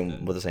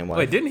wife.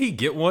 Wait, didn't he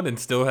get one and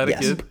still had a Yes.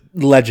 kid?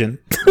 Legend.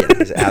 Yeah,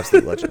 he's an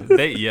absolute legend.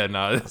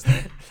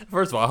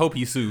 First of all, I hope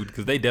he sued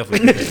because they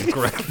definitely did it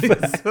correctly.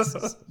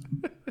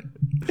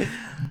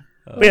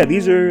 But yeah,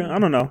 these are, I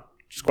don't know,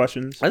 just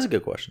questions. That's a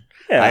good question.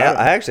 Yeah,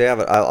 I actually have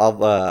it.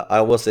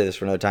 I will say this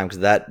for another time because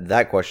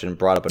that question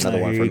brought up another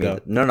one here for you me. go.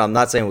 No, I'm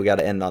not saying we got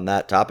to end on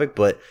that topic,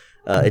 but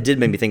it did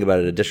make me think about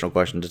an additional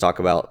question to talk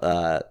about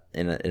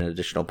in an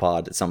additional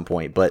pod at some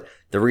point. But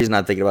the reason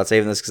I'm thinking about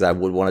saving this because I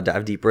would want to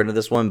dive deeper into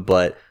this one.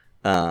 But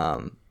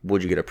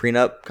would you get a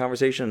prenup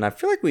conversation? And I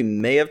feel like we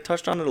may have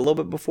touched on it a little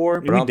bit before.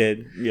 But We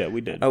did. Yeah,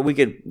 we did.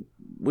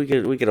 we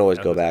could always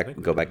go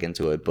back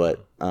into it.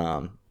 But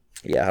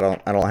yeah,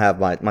 I don't have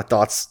my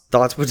thoughts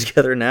put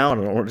together now,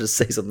 and I don't want to just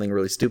say something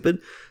really stupid.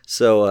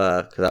 So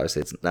because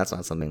obviously that's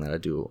not something that I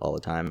do all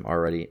the time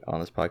already on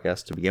this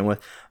podcast to begin with.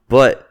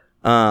 But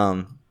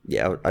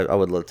yeah, I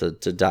would love to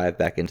dive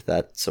back into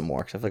that some more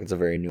because I feel like it's a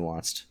very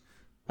nuanced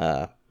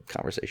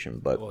conversation.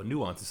 But Well,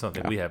 nuance is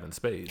something we have in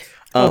spades.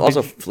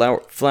 also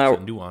flower. So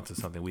nuance is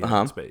something we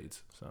have in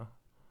spades. So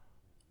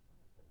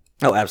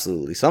Oh,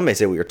 absolutely. Some may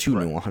say we are too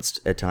nuanced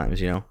at times.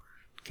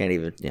 Can't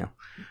even.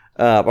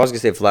 I was gonna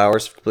say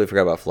flowers. Completely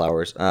forgot about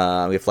flowers. We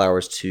have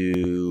flowers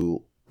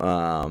to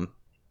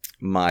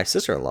my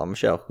sister-in-law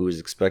Michelle, who is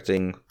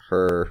expecting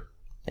her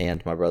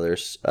and my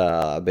brother's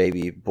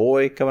baby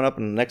boy coming up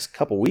in the next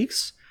couple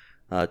weeks.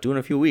 Due in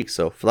a few weeks.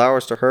 So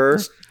flowers to her.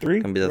 Three,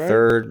 Gonna be the right?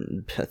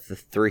 third. The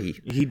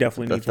three. He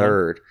definitely The needs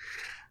third.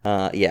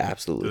 Yeah, do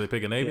absolutely. they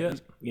pick a name yet?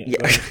 one. Yeah. Yeah.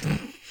 go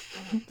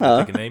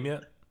ahead. Pick a name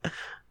yet?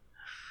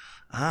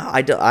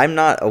 I'm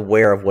not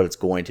aware of what it's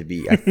going to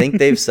be. I think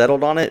they've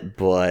settled on it,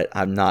 but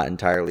I'm not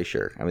entirely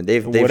sure. I mean,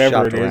 they've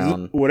shopped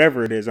around.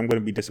 Whatever it is, I'm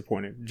going to be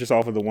disappointed just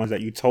off of the ones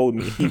that you told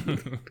me.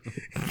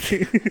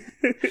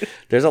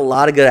 There's a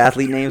lot of good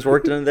athlete names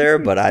worked in there,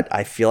 but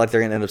I feel like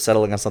they're going to end up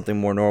settling on something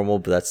more normal.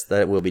 But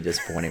that will be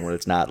disappointing when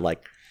it's not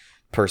like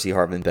Percy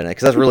Harvin Bennett,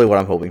 because that's really what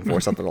I'm hoping for,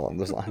 something along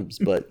those lines.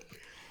 But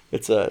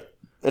it's not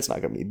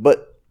going to be.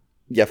 But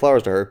yeah,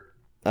 flowers to her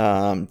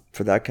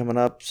for that coming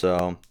up.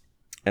 So.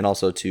 And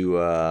also to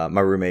my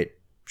roommate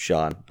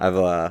Sean,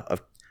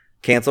 I've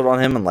canceled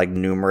on him on like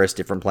numerous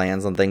different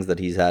plans on things that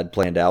he's had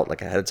planned out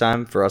like ahead of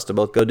time for us to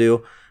both go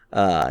do,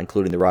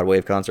 including the Rod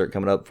Wave concert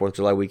coming up 4th of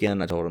July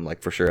weekend. I told him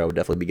like for sure I would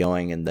definitely be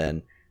going, and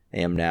then I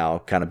am now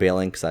kind of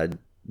bailing because I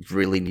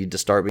really need to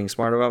start being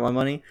smart about my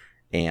money,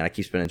 and I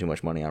keep spending too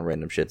much money on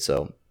random shit,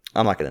 so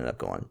I'm not gonna end up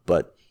going.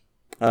 But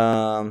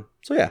so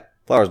yeah,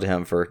 flowers to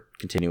him for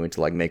continuing to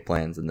like make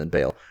plans and then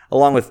bail,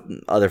 along with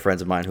other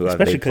friends of mine who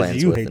Especially I've made 'cause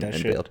plans you with hate and that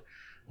shit. bailed.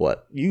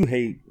 What? You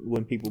hate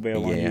when people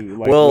bail on Yeah. you.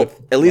 Like, Well,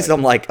 with, at least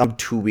like, I'm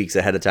 2 weeks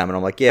ahead of time, and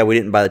I'm like, yeah, we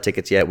didn't buy the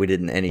tickets yet. We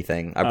didn't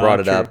anything. I brought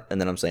it true. up, and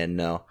then I'm saying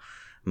no.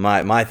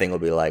 My thing will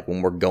be like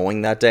when we're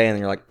going that day, and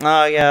you're like,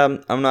 oh yeah,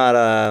 I'm not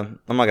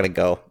gonna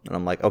go, and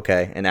I'm like,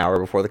 okay, an hour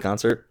before the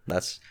concert.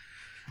 That's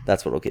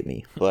what'll get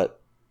me. But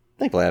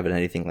thankfully, I haven't had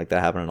anything like that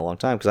happen in a long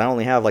time because I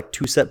only have like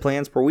 2 set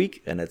plans per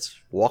week, and it's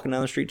walking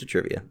down the street to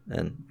trivia,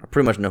 and I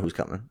pretty much know who's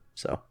coming.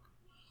 So.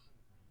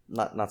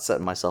 Not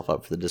setting myself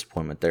up for the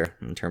disappointment there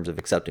in terms of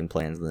accepting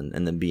plans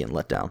and then being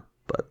let down.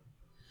 But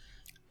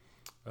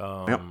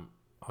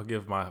I'll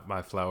give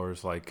my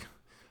flowers like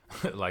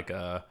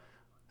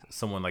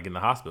someone like in the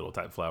hospital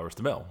type flowers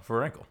to Mel for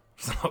her ankle.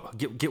 So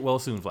get well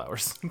soon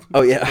flowers.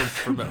 oh yeah,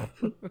 for Mel.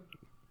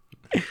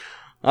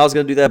 I was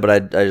gonna do that,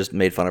 but I just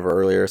made fun of her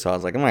earlier, so I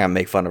was like, I'm not gonna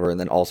make fun of her and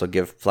then also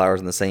give flowers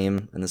in the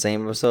same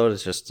episode.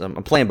 It's just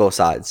I'm playing both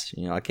sides.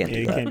 I can't do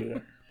you that. can't do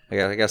that. I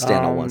gotta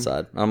stand on one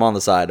side. I'm on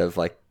the side of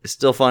like it's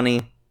still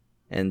funny,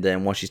 and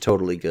then once she's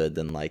totally good,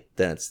 then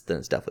it's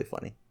definitely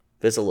funny.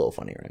 It's a little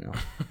funny right now.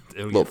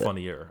 It'll get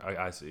funnier.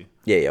 I see.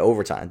 Yeah,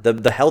 over time.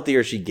 The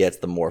healthier she gets,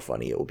 the more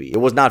funny it will be.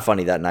 It was not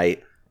funny that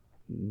night.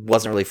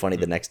 Wasn't really funny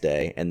the next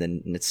day, and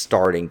then it's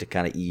starting to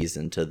kind of ease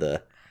into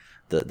the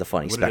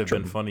funny Would it spectrum. have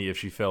been funny if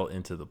she fell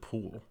into the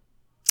pool?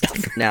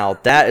 Now,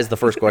 that is the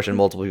first question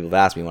multiple people have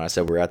asked me when I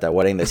said we were at that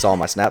wedding. They saw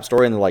my Snap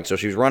story, and they're like, so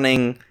she was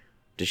running.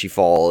 Did she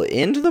fall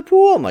into the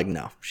pool? I'm like,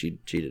 no, she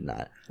did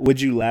not. Would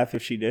you laugh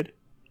if she did?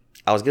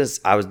 I was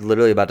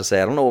literally about to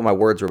say, I don't know what my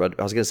words were, but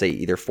I was going to say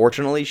either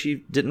fortunately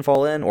she didn't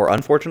fall in or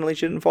unfortunately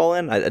she didn't fall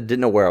in. I didn't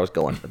know where I was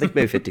going. I think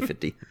maybe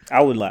 50-50.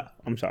 I would laugh.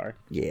 I'm sorry.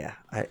 Yeah,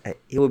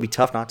 it would be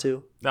tough not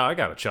to. No, I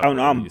got a chuckle. Oh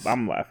no,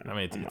 I'm laughing. I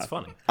mean, it's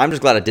funny. I'm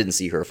just glad I didn't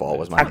see her fall.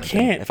 Was my only thing.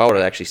 can't. If I would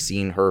have actually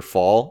seen her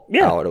fall,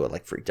 Yeah. I would have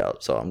like freaked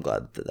out. So I'm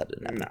glad that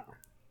didn't happen.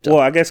 No.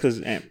 Well, I guess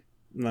because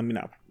let me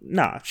not.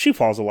 Nah, she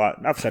falls a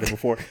lot. I've said it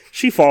before.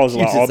 She falls a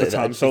lot all the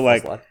time. So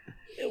like,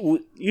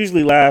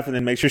 usually laugh and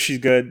then make sure she's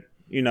good.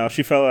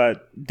 She fell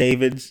at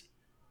David's.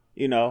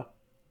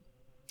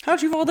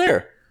 How'd you fall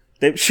there?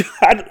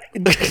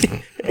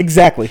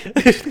 Exactly.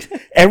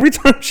 Every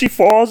time she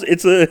falls,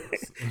 it's a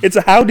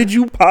how did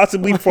you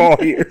possibly fall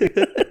here?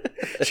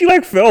 she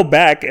like fell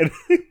back, and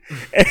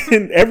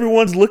and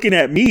everyone's looking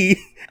at me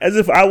as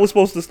if I was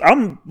supposed to.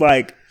 I'm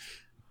like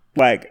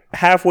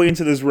halfway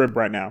into this rib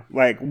right now.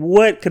 Like,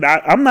 what could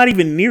I'm not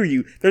even near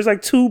you. There's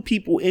like two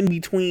people in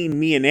between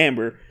me and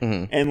Amber,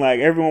 and like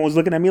everyone was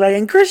looking at me like,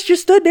 and Chris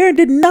just stood there and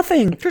did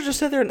nothing. Chris just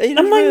sat there and ate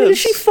I'm like, ribs.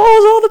 she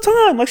falls all the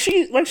time. Like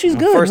she's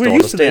good. First We're of all,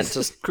 used to this.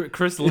 just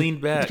Chris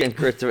leaned back. and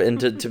Chris,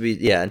 to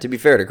be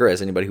fair to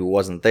Chris, anybody who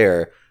wasn't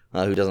there,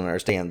 who doesn't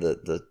understand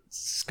the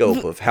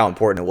scope of how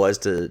important it was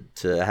to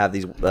have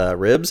these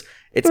ribs.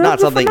 It's They're not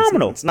something.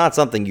 phenomenal. It's not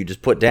something you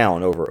just put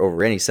down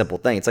over any simple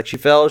thing. It's like she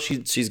fell.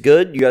 She's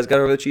good. You guys got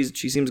her. That she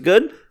seems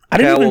good. I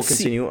didn't even we'll see-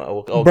 continue.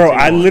 I'll Bro, continue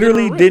I on.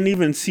 literally Get her a didn't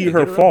even see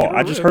her fall. get her a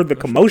I just rib. heard the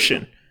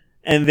commotion,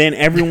 and then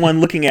everyone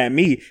looking at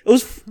me. It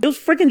was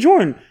freaking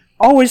Jordan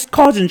always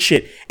causing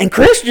shit, and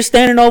Chris just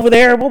standing over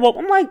there. Blah, blah.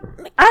 I'm like,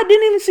 I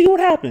didn't even see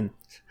what happened.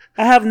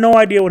 I have no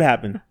idea what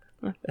happened.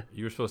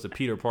 You were supposed to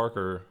Peter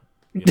Parker,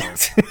 run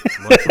from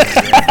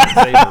the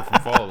save her from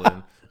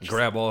falling,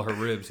 grab all her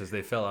ribs as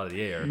they fell out of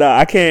the air. No,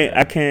 I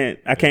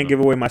can't give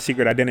away my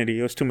secret identity.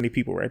 It was too many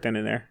people right then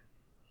and there.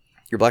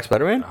 You're Black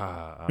Spider-Man.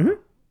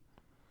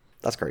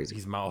 That's He's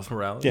crazy. Miles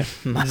Morales. Yeah,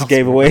 I just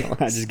gave away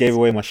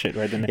my shit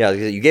right then and there.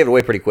 Yeah, you gave it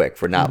away pretty quick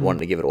for not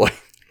wanting to give it away.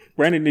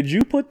 Brandon, did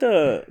you put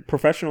the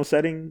professional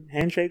setting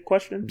handshake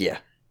question? Yeah.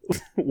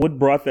 What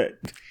brought that?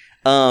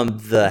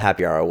 The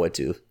happy hour I went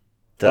to.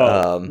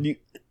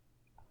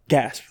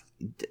 Gasp.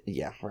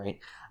 Yeah, right.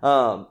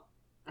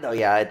 No,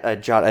 yeah, I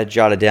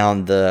jotted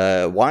down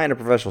the why in a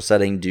professional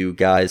setting do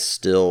guys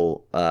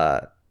still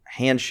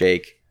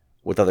handshake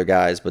with other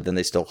guys, but then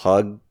they still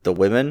hug the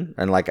women?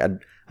 And like, I'm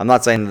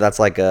not saying that's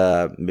like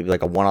maybe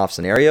like a one-off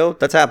scenario.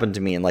 That's happened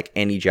to me in like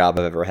any job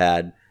I've ever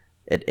had,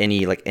 at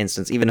any like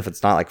instance, even if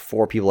it's not like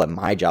 4 people at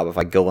my job. If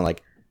I go and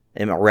like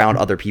am around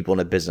other people in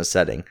a business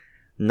setting,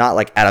 not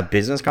like at a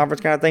business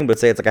conference kind of thing, but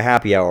say it's like a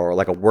happy hour or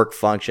like a work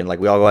function, like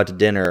we all go out to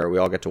dinner or we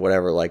all get to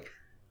whatever, like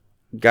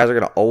guys are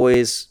gonna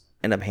always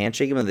end up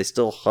handshaking and they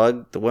still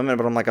hug the women,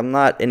 but I'm like, I'm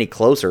not any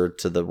closer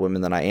to the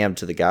women than I am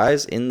to the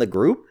guys in the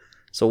group.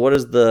 So what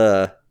is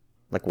the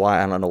like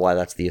why? I don't know why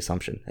that's the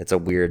assumption. It's a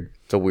weird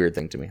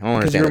thing to me. I don't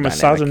Because understand you're a the dynamic.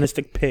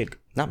 misogynistic pig.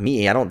 Not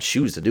me. I don't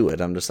choose to do it.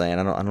 I'm just saying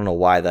I don't know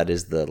why that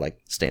is the like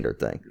standard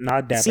thing. No,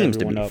 I dap It seems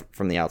to everyone be up.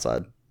 from the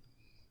outside.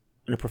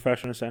 In a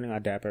professional setting, I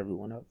dap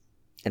everyone up.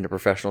 In a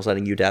professional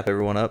setting, you dap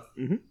everyone up.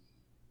 Mhm.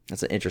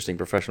 That's an interesting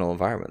professional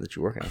environment that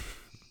you work in.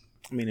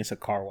 I mean, it's a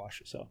car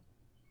wash, so.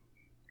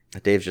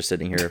 Dave's just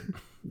sitting here.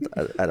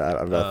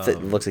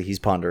 Looks like he's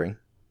pondering.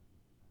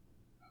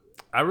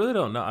 I really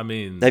don't know. I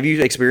mean, Have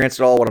you experienced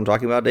at all what I'm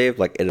talking about, Dave?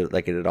 Like in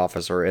an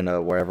office or in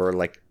a wherever,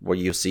 like where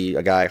you see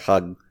a guy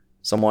hug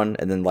someone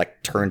and then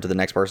like turn to the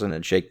next person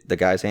and shake the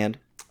guy's hand?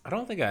 I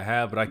don't think I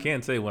have, but I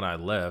can say when I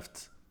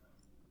left,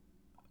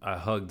 I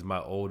hugged my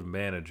old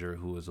manager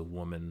who was a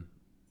woman.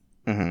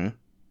 Mm-hmm.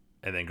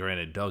 And then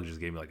granted, Doug just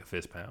gave me like a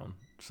fist pound.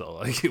 So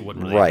like it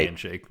wasn't really Right. a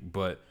handshake.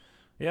 But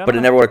yeah. I But it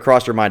don't never would have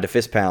crossed your mind to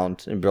fist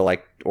pound and be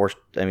like, or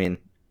I mean,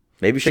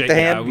 maybe shake the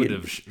hand. I would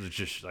have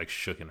just like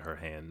shooken her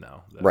hand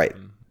now. That Right.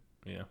 would've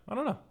been- yeah. I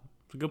don't know.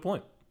 It's a good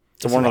point.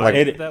 So one of like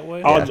It- that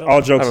way. All, Yeah.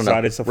 all jokes I don't know.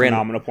 aside, it's a Random-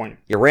 phenomenal point.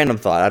 your random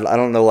thought. I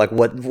don't know like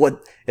what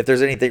if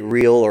there's anything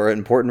real or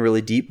important,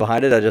 really deep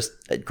behind it.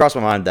 It crossed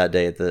my mind that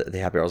day at the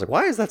happy hour. I was like,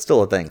 why is that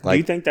still a thing? Do you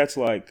Like, think that's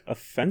like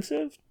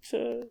offensive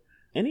to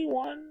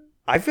anyone?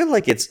 I feel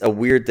like it's a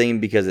weird thing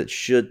because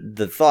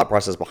the thought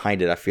process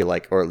behind it, I feel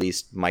like, or at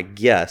least my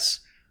guess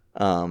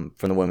from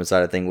the women's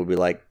side of thing would be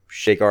like,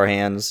 shake our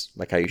hands,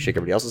 like how you shake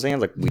everybody else's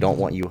hands. Like, we don't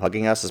want you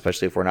hugging us,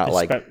 especially if we're not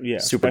like yeah,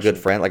 super especially. good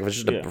friend. Like if it's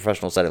just a Yeah.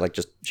 professional setting, like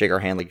just shake our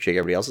hand, like you shake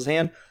everybody else's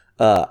hand.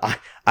 I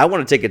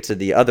want to take it to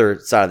the other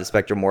side of the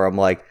spectrum where I'm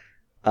like,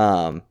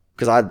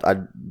 because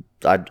I'm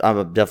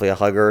definitely a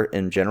hugger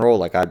in general.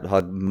 Like I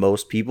hug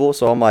most people,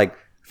 so I'm like,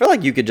 I feel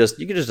like you could just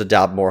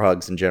adopt more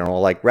hugs in general.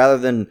 Like rather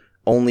than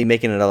only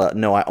making it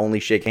I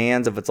only shake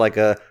hands if it's like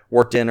a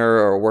work dinner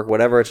or work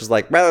whatever. It's just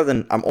like rather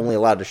than I'm only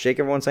allowed to shake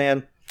everyone's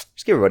hand,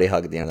 just give everybody a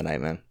hug at the end of the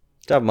night, man.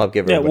 Dab them up,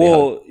 give Yeah, everybody a hug.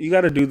 well, you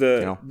got to do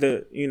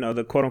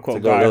the quote unquote To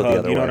go guy the hug.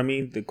 other You know way. what I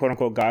mean? The quote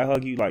unquote guy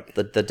hug. You like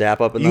The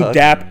dap up and the you hug.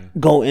 dap,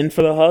 go in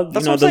for the hug.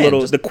 That's you know what I'm the saying, little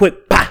just- the quick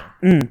right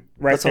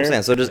That's what I'm there.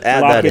 saying. So just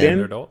add Lock that it in.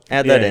 in. Adult.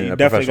 Add Yeah, that in you a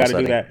definitely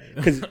professional got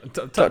to setting. do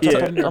that because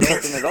Yeah.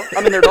 Yeah.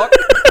 I'm in there, dog.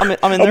 I'm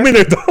in there, dog. I'm in there. I'm in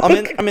there, dog.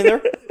 I'm in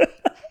there.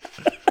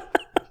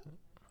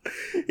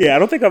 yeah, I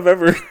don't think I've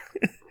ever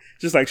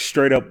just like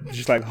straight up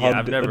just like Yeah, hugged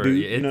I've never. a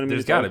dude. You know what I mean? There's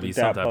Just got to like be the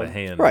some dap type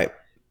hug. of Right.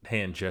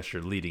 hand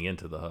gesture leading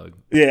into the hug.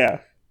 Yeah.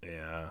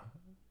 Yeah.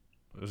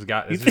 It's just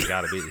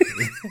got to be.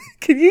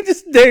 Can you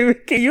just,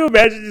 David? Can you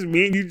imagine just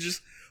me and you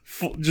just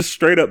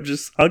straight up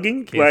just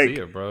hugging Can't like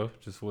see it, bro.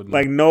 Just wouldn't.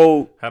 like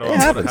no? how do It I?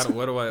 happens.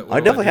 What do I? What It do I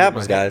definitely do with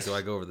happens, my hands? guys. Do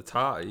I go over the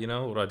top? You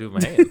know, what do I do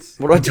with my hands?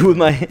 What do I do with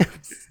my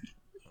hands?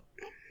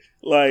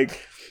 Like,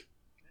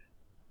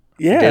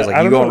 yeah, Dave's like, I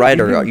you don't going know, right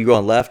or are you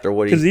going left or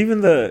what? Because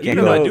even the Yeah,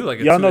 you no, I know, do like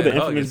a y'all know the two-hand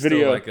hug. infamous It's still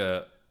video. like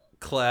a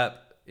clap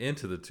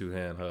into the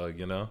 2-hand hug.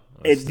 You know.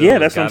 Yeah,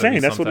 that's what I'm gotta saying. be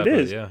That's some what it type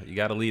of- is. you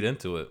got to lead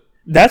into it.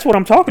 That's what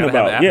I'm talking Gotta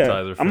have about. an Yeah,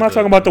 appetizer for I'm not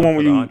talking about the one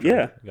where for you. entree.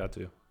 Yeah, You got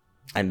to.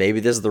 And maybe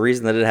this is the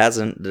reason that it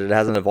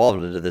hasn't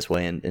evolved into this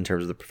way in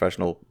terms of the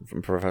professional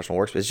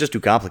workspace. It's just too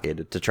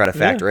complicated to try to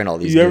factor in all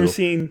these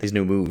these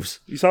new moves.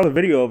 You saw the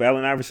video of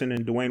Allen Iverson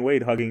and Dwayne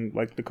Wade hugging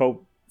like the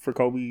Kobe for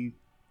Kobe.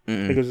 I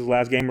think it was his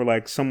last game or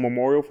like some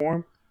memorial for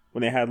him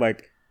when they had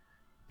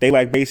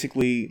they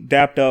basically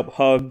dapped up,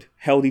 hugged,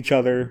 held each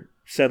other,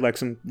 said like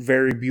some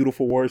very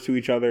beautiful words to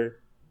each other,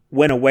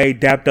 went away,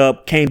 dapped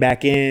up, came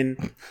back in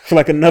for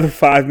like another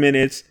 5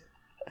 minutes,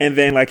 and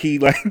then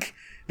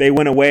they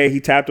went away.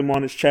 He tapped him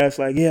on his chest,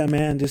 like, "Yeah,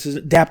 man, this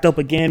is dapped up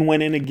again."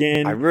 Went in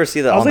again. I remember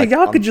seeing that. I was like,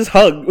 "Y'all could just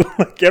hug.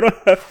 Like, you don't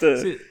have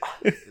to." See,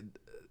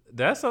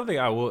 that's something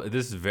I will.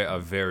 This is a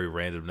very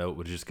random note,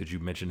 but just because you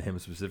mentioned him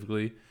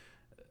specifically,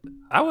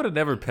 I would have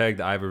never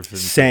pegged Iverson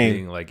to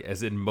being like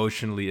as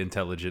emotionally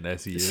intelligent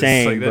as he is.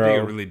 Same, like that bro.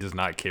 nigga really does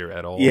not care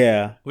at all.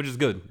 Yeah, which is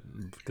good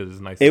because it's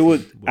nice.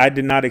 I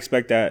did not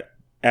expect that.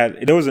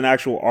 There was an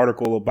actual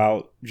article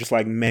about just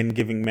like men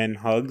giving men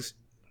hugs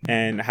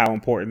and how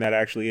important that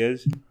actually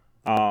is,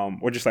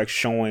 or just like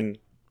showing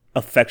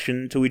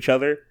affection to each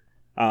other.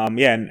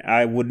 And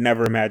I would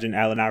never imagine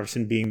Allen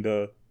Iverson being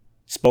the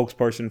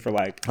spokesperson for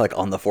like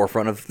on the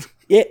forefront of.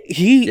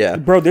 Yeah,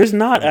 bro. There's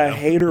not a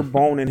hater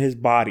bone in his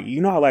body.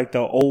 You know how like the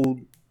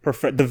old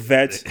the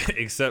vets,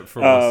 except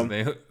for what's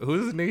his name?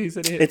 Who's the nigga he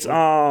said he hit? It's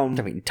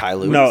Ty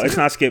Lue. No, it's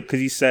not Skip because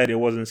he said it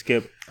wasn't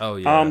Skip. Oh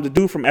yeah, the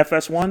dude from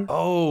FS1.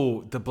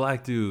 Oh, the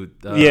black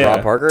dude.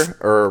 Rob Parker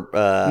or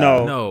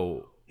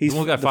no. He's the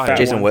one got fired.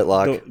 Jason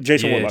Whitlock.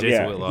 Jason Whitlock.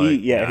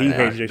 He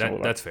hates Jason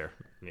Whitlock. That's fair.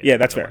 Yeah,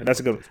 that's fair. That's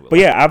a good one. But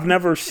yeah, I've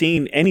never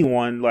seen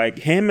anyone like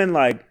him and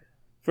like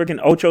freaking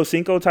Ocho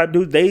Cinco type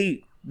dude.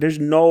 There's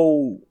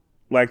no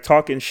like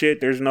talking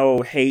shit. There's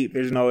no hate.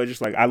 It's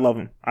just like, I love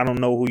him. I don't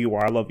know who you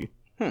are. I love you.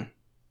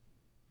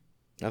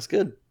 That's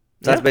good.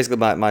 So that's basically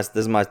this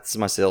is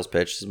my sales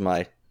pitch. This is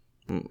my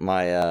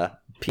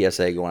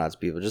PSA going out to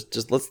people.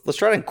 Just let's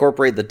try to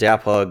incorporate the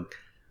dap hug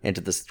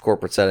into this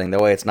corporate setting. That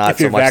way it's not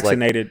if you're so much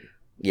vaccinated. Like,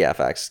 yeah,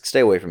 facts. Stay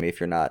away from me if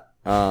you're not.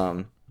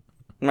 I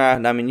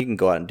mean, you can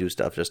go out and do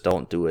stuff. Just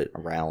don't do it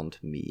around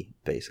me,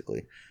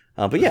 basically.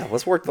 But yeah,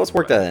 let's work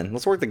that in.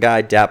 Let's work the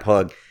guy dap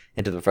hug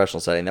into the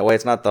professional setting. That way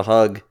it's not the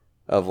hug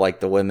of like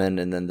the women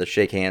and then the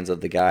shake hands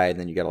of the guy, and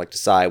then you gotta like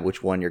decide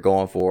which one you're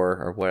going for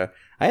or whatever.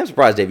 I am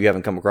surprised, Dave, you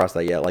haven't come across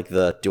that yet. Like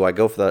do I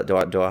go for the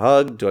do I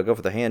hug? Do I go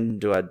for the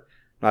hand?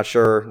 Not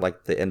sure.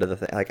 Like the end of the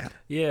thing. Like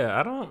yeah,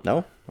 I don't.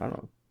 No, I don't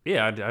know.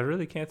 Yeah, I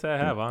really can't say I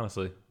have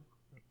honestly.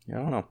 Yeah,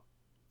 I don't know.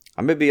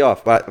 I may be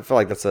off, but I feel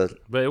like that's a.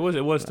 But it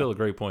was still a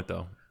great point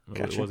though.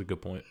 Gotcha. It was a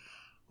good point.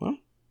 Well,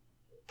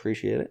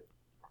 appreciate it.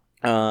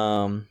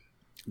 Do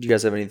you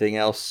guys have anything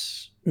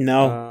else?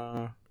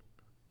 No,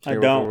 I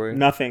don't.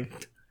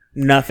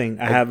 Nothing.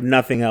 I have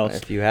nothing else.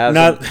 If you have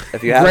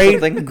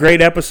something,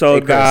 great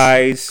episode,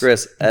 guys.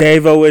 Chris,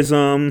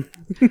 Davoism.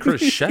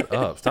 Chris, shut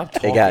up! Stop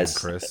talking, hey guys,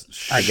 Chris.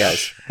 Hey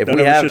guys,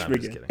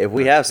 if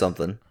we have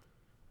something,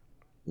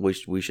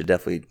 we should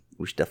definitely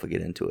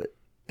get into it.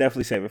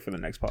 Definitely save it for the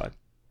next pod.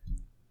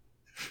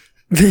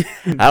 I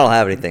don't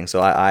have anything,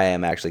 so I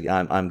am actually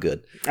I'm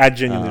good. I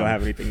genuinely don't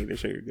have anything either,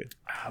 so you're good.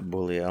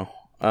 Bulio.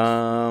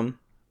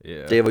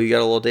 Yeah. Davo, you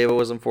got a little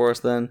Davoism for us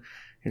then?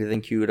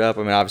 Anything queued up?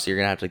 I mean, obviously you're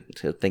gonna have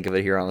to think of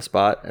it here on the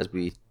spot as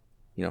we,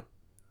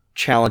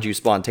 challenge you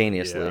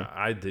spontaneously. Yeah,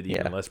 I did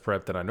even less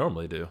prep than I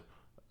normally do.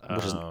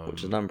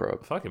 Which is none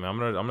broke. Fuck it, man.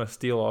 I'm gonna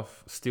steal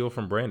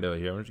from Brando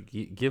here. I'm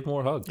gonna give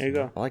more hugs. There you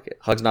go. I like it.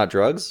 Hugs not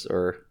drugs,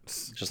 or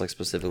just like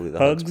specifically the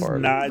hugs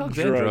part? Not Hugs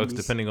drugs. and drugs,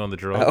 depending on the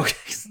drug. Okay.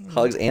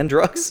 Hugs and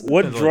drugs.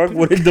 What drug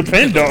would it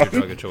depend on?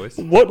 Drug of choice.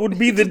 What would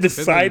be the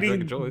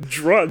deciding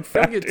drug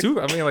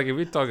factor? I mean, like if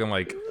we're talking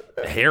like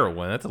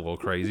heroin, that's a little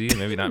crazy.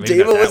 Maybe not.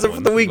 Davoism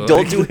for the week.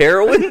 Don't do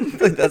heroin.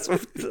 Like, that's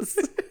what.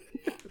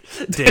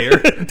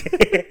 Dare.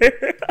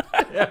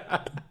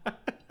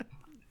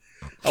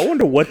 I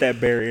wonder what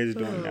that bear is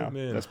doing now.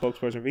 Man. That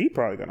spokesperson, he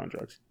probably got on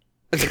drugs.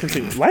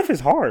 Life is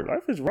hard.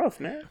 Life is rough,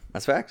 man.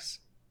 That's facts.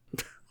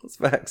 That's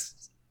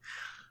facts.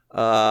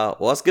 Well,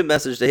 that's a good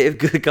message, Dave.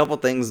 Good couple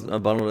things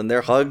bundled in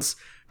there. Hugs,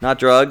 not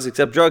drugs,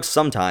 except drugs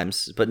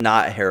sometimes, but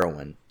not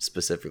heroin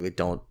specifically.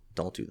 Don't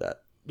do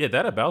that. Yeah,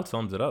 that about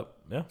sums it up.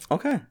 Yeah.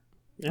 Okay.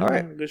 Yeah, all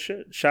right. Good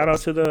shit. Shout out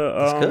to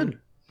the good.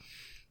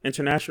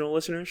 international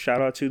listeners.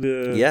 Shout out to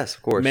the yes,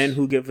 of course, men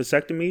who get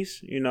vasectomies,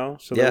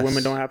 so that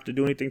women don't have to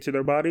do anything to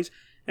their bodies.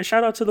 And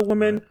shout out to the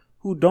women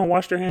who don't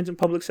wash their hands in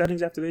public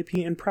settings after they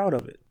pee and proud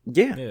of it.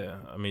 Yeah. Yeah.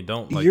 I mean,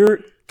 don't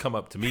come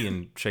up to me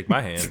and shake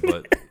my hand,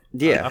 but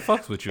yeah, I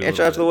fucks with you. And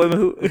shout out to the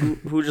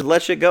women who just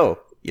let shit go.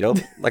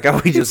 Like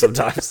how we do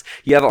sometimes.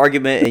 You have an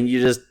argument and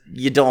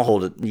you don't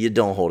hold it. You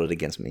don't hold it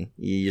against me.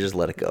 You just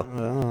let it go.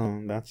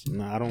 Oh,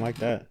 I don't like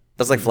that.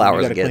 That's like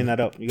flowers you gotta again. Clean that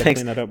up. You gotta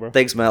clean that up, bro.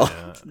 Thanks, Mel.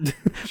 Yeah.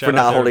 For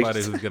not holding.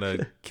 Everybody who's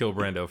gonna kill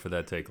Brando for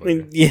that take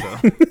later. Yeah.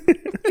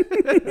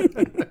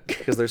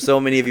 Because there's so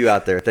many of you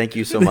out there. Thank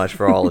you so much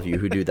for all of you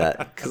who do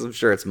that. Because I'm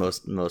sure it's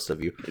most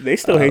of you. They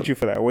still hate you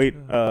for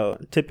that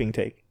tipping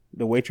take.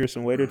 The waitress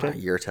and waiter take.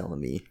 You're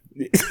telling me.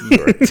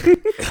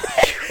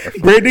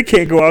 Brandon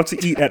can't go out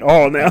to eat at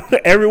all now.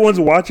 Everyone's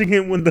watching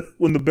him when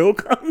the bill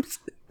comes.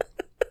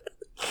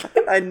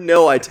 I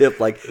know I tip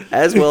like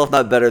as well, if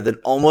not better, than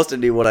almost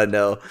anyone I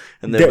know.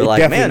 And they'll be like,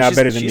 Definitely man, not she's,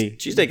 better than she's, me.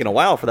 she's taking a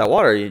while for that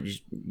water.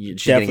 She's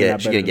gonna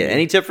get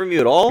any tip from you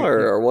at all,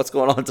 or what's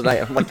going on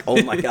tonight? I'm like,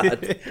 oh my god,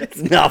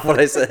 it's not what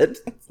I said.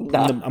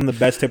 I'm the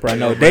best tipper I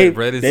know.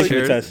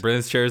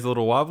 Brandon's chair is a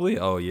little wobbly.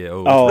 Oh yeah.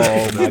 Oh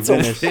my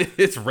goodness.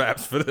 It's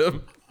raps for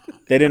them.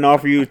 They didn't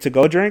offer you to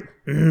go drink?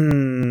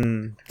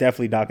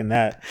 Definitely docking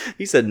that.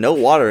 He said no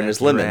water in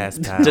his lemon.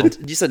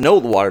 You said no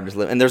water in his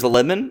lemon, and there's a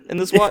lemon in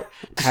this what?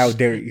 How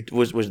dare you?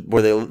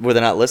 Were they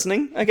not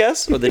listening? I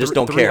guess, or they just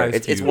don't care.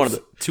 It's one of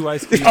the 2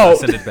 ice cubes. I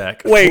send it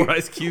back. 4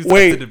 ice cubes.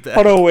 I send it back.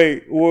 Hold on.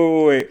 Wait.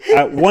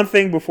 One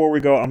thing before we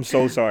go. I'm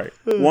so sorry.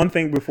 One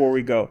thing before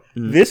we go.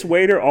 This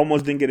waiter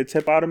almost didn't get a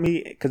tip out of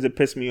me because it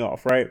pissed me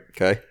off. Right?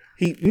 Okay.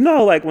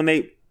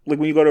 Like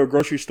when you go to a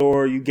grocery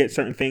store, you get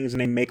certain things and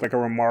they make like a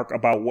remark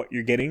about what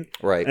you're getting.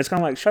 Right. And it's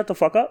kind of like, shut the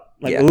fuck up.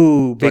 Like, yeah.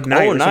 Ooh, big like,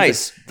 night. Oh,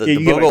 nice. The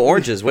BOGO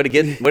oranges. Way to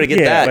get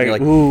that. Like, you're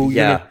like, ooh,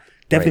 yeah.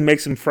 Definitely make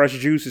some fresh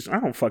juices. I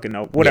don't fucking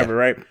know. Whatever,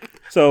 right?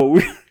 So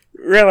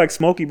we're at like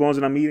Smoky Bones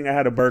and I'm eating. I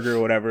had a burger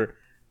or whatever.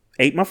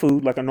 Ate my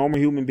food like a normal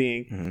human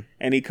being. Mm-hmm.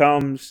 And he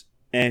comes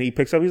and he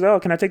picks up. He's like, oh,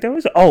 can I take that?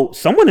 He's like, oh,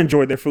 someone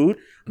enjoyed their food.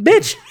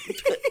 Bitch,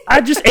 I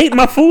just ate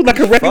my food like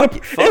a regular.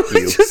 Fuck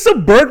it was just a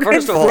burger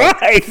First and of all,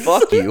 fries.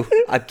 fuck you.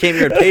 I came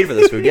here and paid for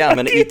this food. Yeah, I'm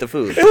going to eat the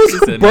food. It was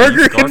a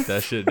burger and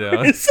that shit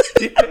down.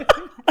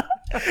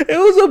 It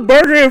was a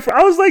burger and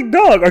I was like,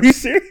 dog, are you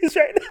serious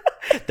right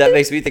now? That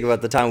makes me think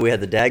about the time we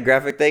had the dad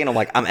graphic thing, and I'm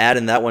like, I'm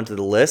adding that one to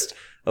the list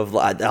of.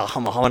 I'm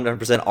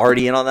 100%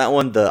 already in on that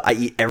one. I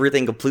eat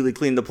everything, completely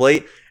clean the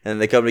plate, and then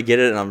they come to get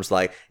it, and I'm just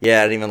like, yeah,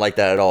 I didn't even like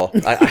that at all.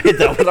 I hit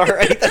that one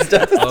already. That's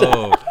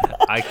definitely.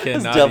 I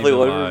cannot. That's definitely even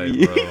one lie, for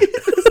me. bro.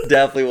 That's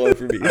definitely one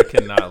for me. I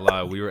cannot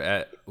lie. We were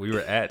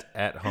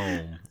at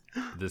home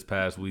this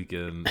past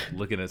weekend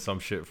looking at some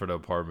shit for the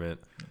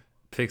apartment.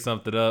 Pick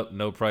something up,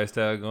 no price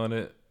tag on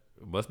it.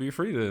 Must be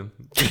free then.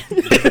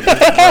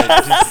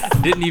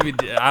 Didn't even.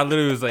 I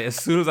literally was like, as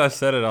soon as I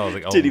said it, I was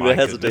like, oh Didn't my even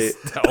hesitate.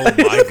 goodness. Oh my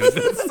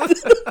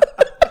goodness.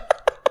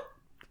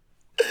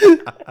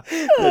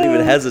 Don't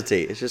even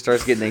hesitate. It just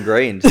starts getting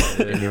ingrained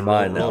in your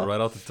mind now. Right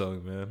off the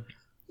tongue, man.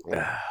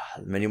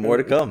 Many more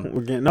to come.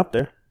 We're getting up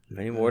there.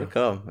 Many more to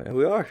come. And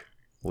we are.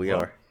 We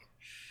are.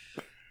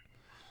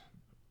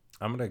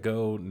 I'm gonna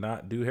go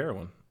not do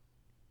heroin.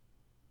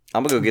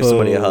 I'm gonna go give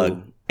somebody a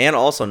hug and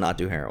also not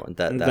do heroin.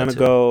 I'm gonna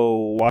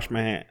go wash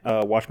my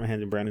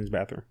hands in Brandon's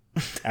bathroom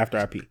after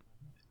I pee.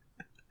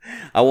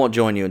 I won't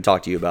join you and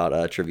talk to you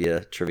about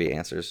trivia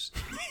answers.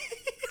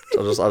 So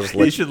I'll just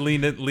let you should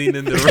lean in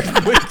there real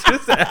quick.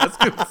 Just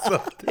ask him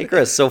something. Hey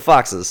Chris, so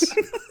foxes.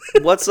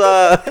 What's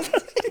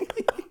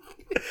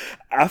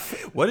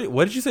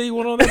What did you say you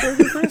want on that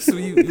burger, Chris?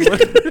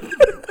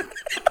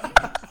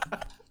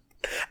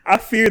 I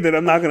fear that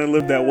I'm not going to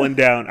live that one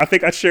down. I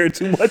think I shared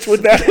too much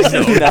with that.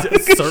 No,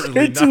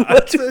 certainly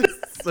not.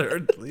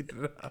 Certainly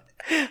not.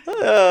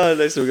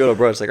 Next time we go to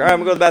brunch, like, all right, I'm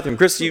gonna go to the bathroom.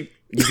 Chris, you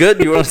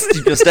good? You want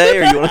to stay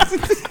or you want?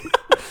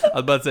 I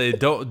was about to say,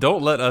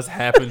 don't let us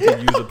happen to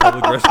use a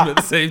public restroom at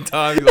the same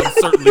time. I'm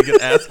certainly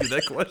gonna ask you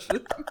that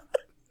question.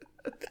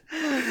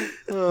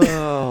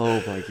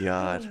 Oh my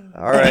god!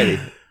 Alrighty,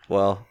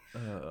 well,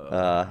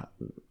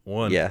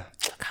 one. Yeah.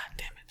 God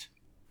damn it!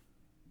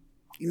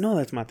 You know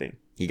that's my thing.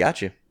 He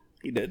got you.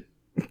 He did.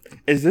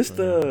 Is this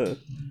the?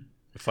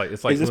 It's like.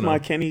 Is this my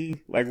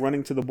Kenny like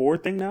running to the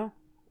board thing now?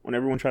 When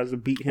everyone tries to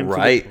beat him,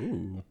 right?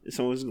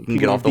 So you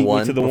get off the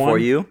one to the before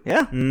one? You.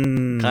 Yeah,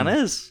 kind of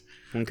is.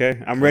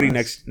 Okay, I'm ready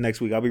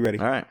next week. I'll be ready.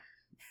 All right.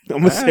 I'm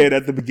gonna say it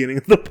at the beginning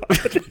of the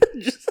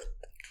podcast.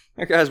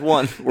 That guy's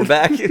won. We're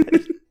back.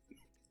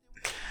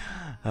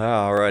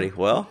 Alrighty.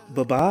 Well.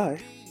 Bye.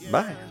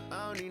 Bye.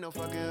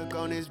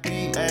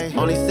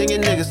 Only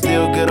singing niggas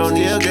still good on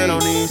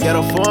these. Get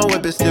a foreign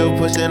whip, still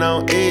pushing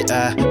on it.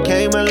 I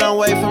came a long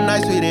way from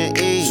nights we didn't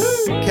eat.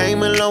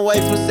 Came a long way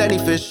from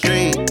 75th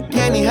Street.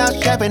 Candy house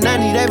trapping, I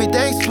need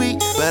everything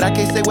sweet. But I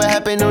can't say what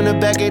happened on the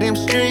back of them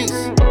streets.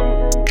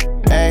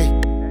 Ay,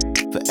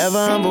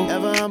 forever humble,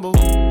 ever humble.